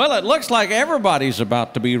 Well, it looks like everybody's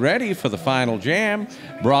about to be ready for the final jam,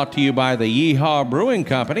 brought to you by the Yeehaw Brewing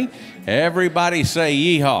Company. Everybody say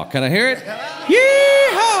yeehaw. Can I hear it?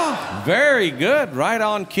 Yeehaw! Very good. Right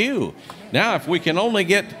on cue. Now, if we can only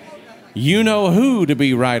get you-know-who to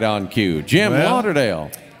be right on cue. Jim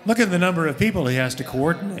Lauderdale. Look at the number of people he has to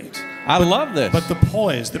coordinate. I love this. But the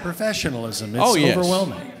poise, the professionalism, it's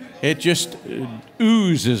overwhelming. It just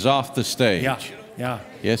oozes off the stage. Yeah.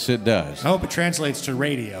 Yes, it does. I hope it translates to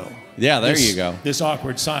radio. Yeah, there you go. This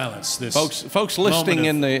awkward silence. This folks listening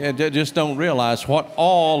in the just don't realize what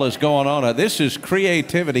all is going on. This is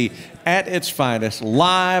creativity at its finest,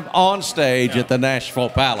 live on stage at the Nashville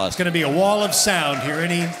Palace. It's going to be a wall of sound here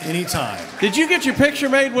any time. Did you get your picture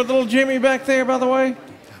made with little Jimmy back there, by the way?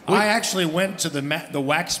 I actually went to the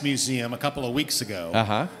Wax Museum a couple of weeks ago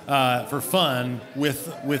for fun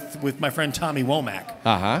with my friend Tommy Womack.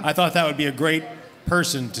 I thought that would be a great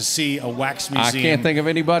person to see a wax museum. I can't think of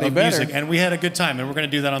anybody better. Music. And we had a good time, and we're going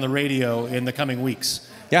to do that on the radio in the coming weeks.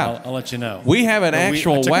 Yeah. I'll let you know. We have an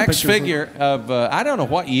actual wax figure of, I don't know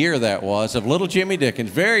what year that was, of little Jimmy Dickens.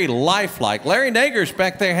 Very lifelike. Larry Nager's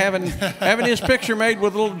back there having his picture made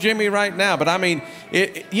with little Jimmy right now. But I mean,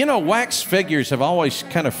 wax figures have always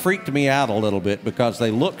kind of freaked me out a little bit because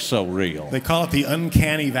they look so real. They call it the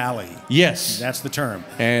uncanny valley. Yes. That's the term.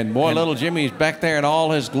 And boy, little Jimmy's back there in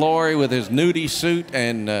all his glory with his nudie suit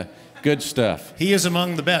and good stuff. He is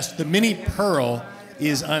among the best. The Mini Pearl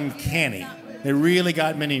is uncanny. They really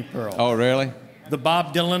got Mini Pearl. Oh, really? The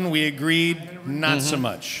Bob Dylan, we agreed, not so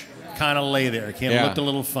much. Kind of lay there. Looked a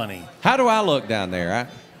little funny. How do I look down there?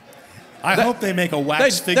 I hope they make a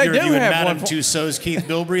wax figure of you and Madame Tussauds Keith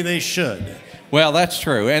Bilbrey. They should. Well, that's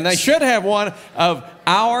true. And they should have one of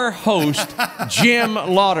our host, Jim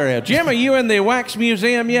Lauderdale. Jim, are you in the Wax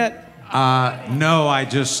Museum yet? No, I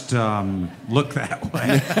just look that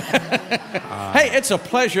way. Hey, it's a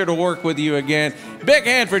pleasure to work with you again. Big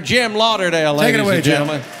hand for Jim Lauderdale, Take ladies it away, and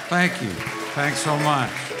gentlemen. Thank you. Thanks so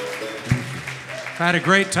much. Thank you. I've had a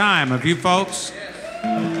great time. Have you folks?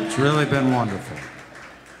 It's really been wonderful.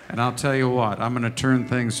 And I'll tell you what, I'm going to turn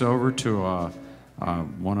things over to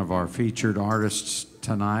one of our featured artists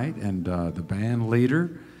tonight and the band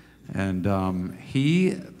leader. And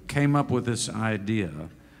he came up with this idea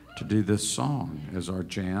to do this song as our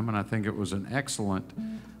jam, and I think it was an excellent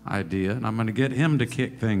idea, and I'm going to get him to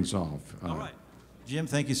kick things off. All right. Jim,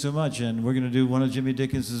 thank you so much, and we're going to do one of Jimmy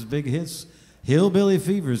Dickens' big hits, Hillbilly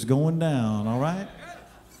Fever's Going Down, all right?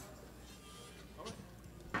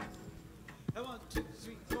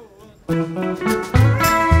 When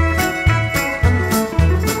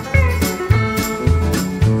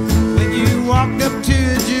you walk up to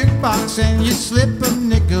a jukebox and you slip a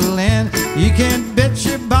nickel in, you can bet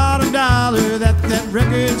your bottom dollar that that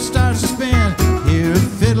record starts to spin. Hear a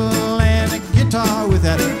fiddle and a guitar with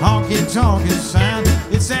that honky-tonkin' sound.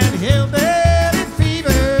 It's that hillbilly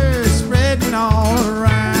fever spreading all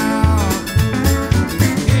around.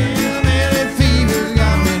 Hillbilly fever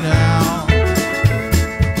got me down.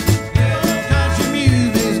 Country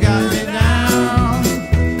music's got me down.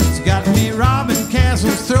 It's got me robbing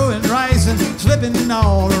castles, throwing rice and slipping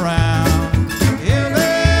all around.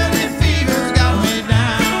 Hillbilly fever's got me down.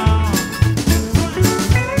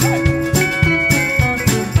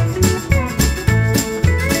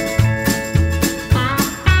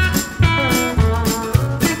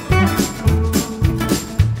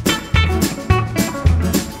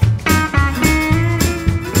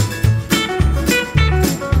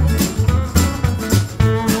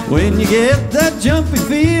 When you get that jumpy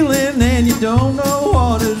feeling and you don't know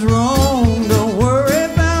what is wrong, don't worry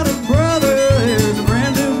about it, brother. There's a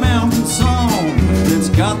brand new mountain song that's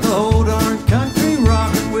got the whole darn country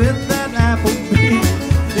rocking with that apple beat.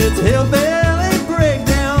 It's hillbilly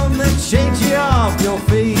breakdown that shakes you off your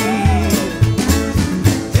feet.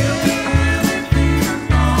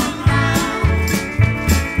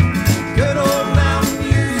 Good old mountain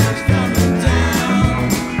music's coming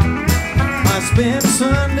down. I spent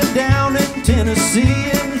Sunday down in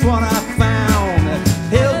Tennessee, and's what I found.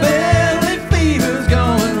 Hillbilly fever's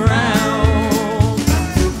going round.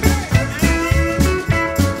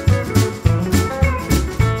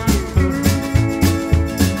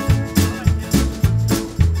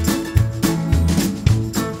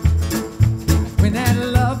 When that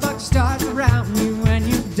love bug starts around you and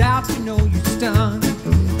you doubt, you know you're stunned.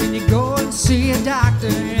 When you go and see a doctor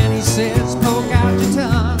and he says, poke out your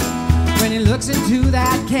tongue. When he looks into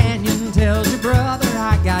that canyon, tells your brother,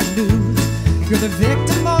 I got news. You're the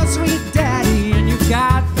victim, oh sweet daddy, and you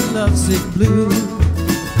got the lovesick blues.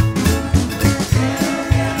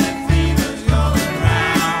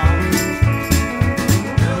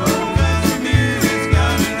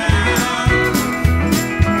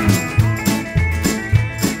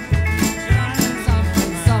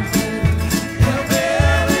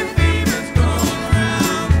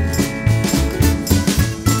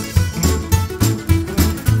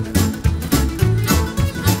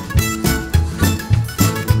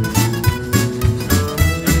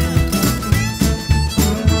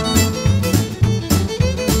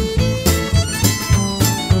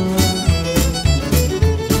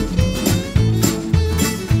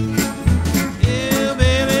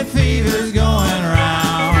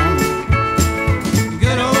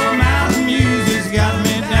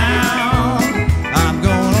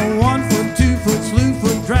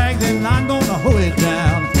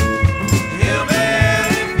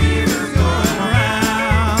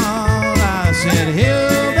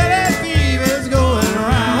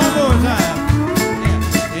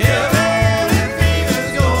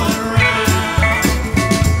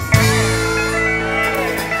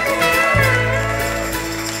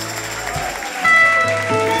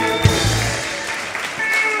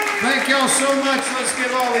 So much. Let's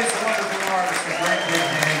give all these wonderful artists a great big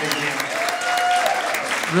hand again.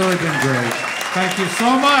 Really been great. Thank you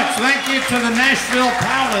so much. Thank you to the Nashville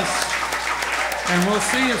Palace. And we'll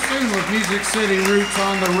see you soon with Music City Roots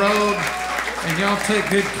on the road. And y'all take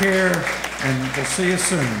good care. And we'll see you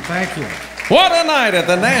soon. Thank you. What a night at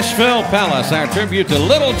the Nashville Palace. Our tribute to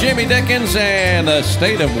little Jimmy Dickens and the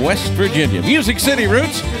state of West Virginia. Music City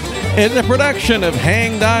Roots is a production of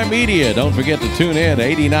Hang Die Media. Don't forget to tune in to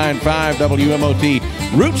 89.5 WMOT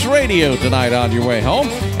Roots Radio tonight on your way home.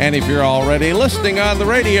 And if you're already listening on the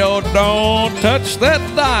radio, don't touch that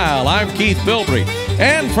dial. I'm Keith Bilbrey.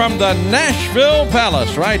 And from the Nashville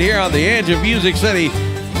Palace, right here on the edge of Music City,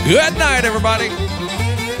 good night, everybody.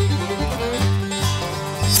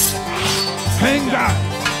 Hang Die.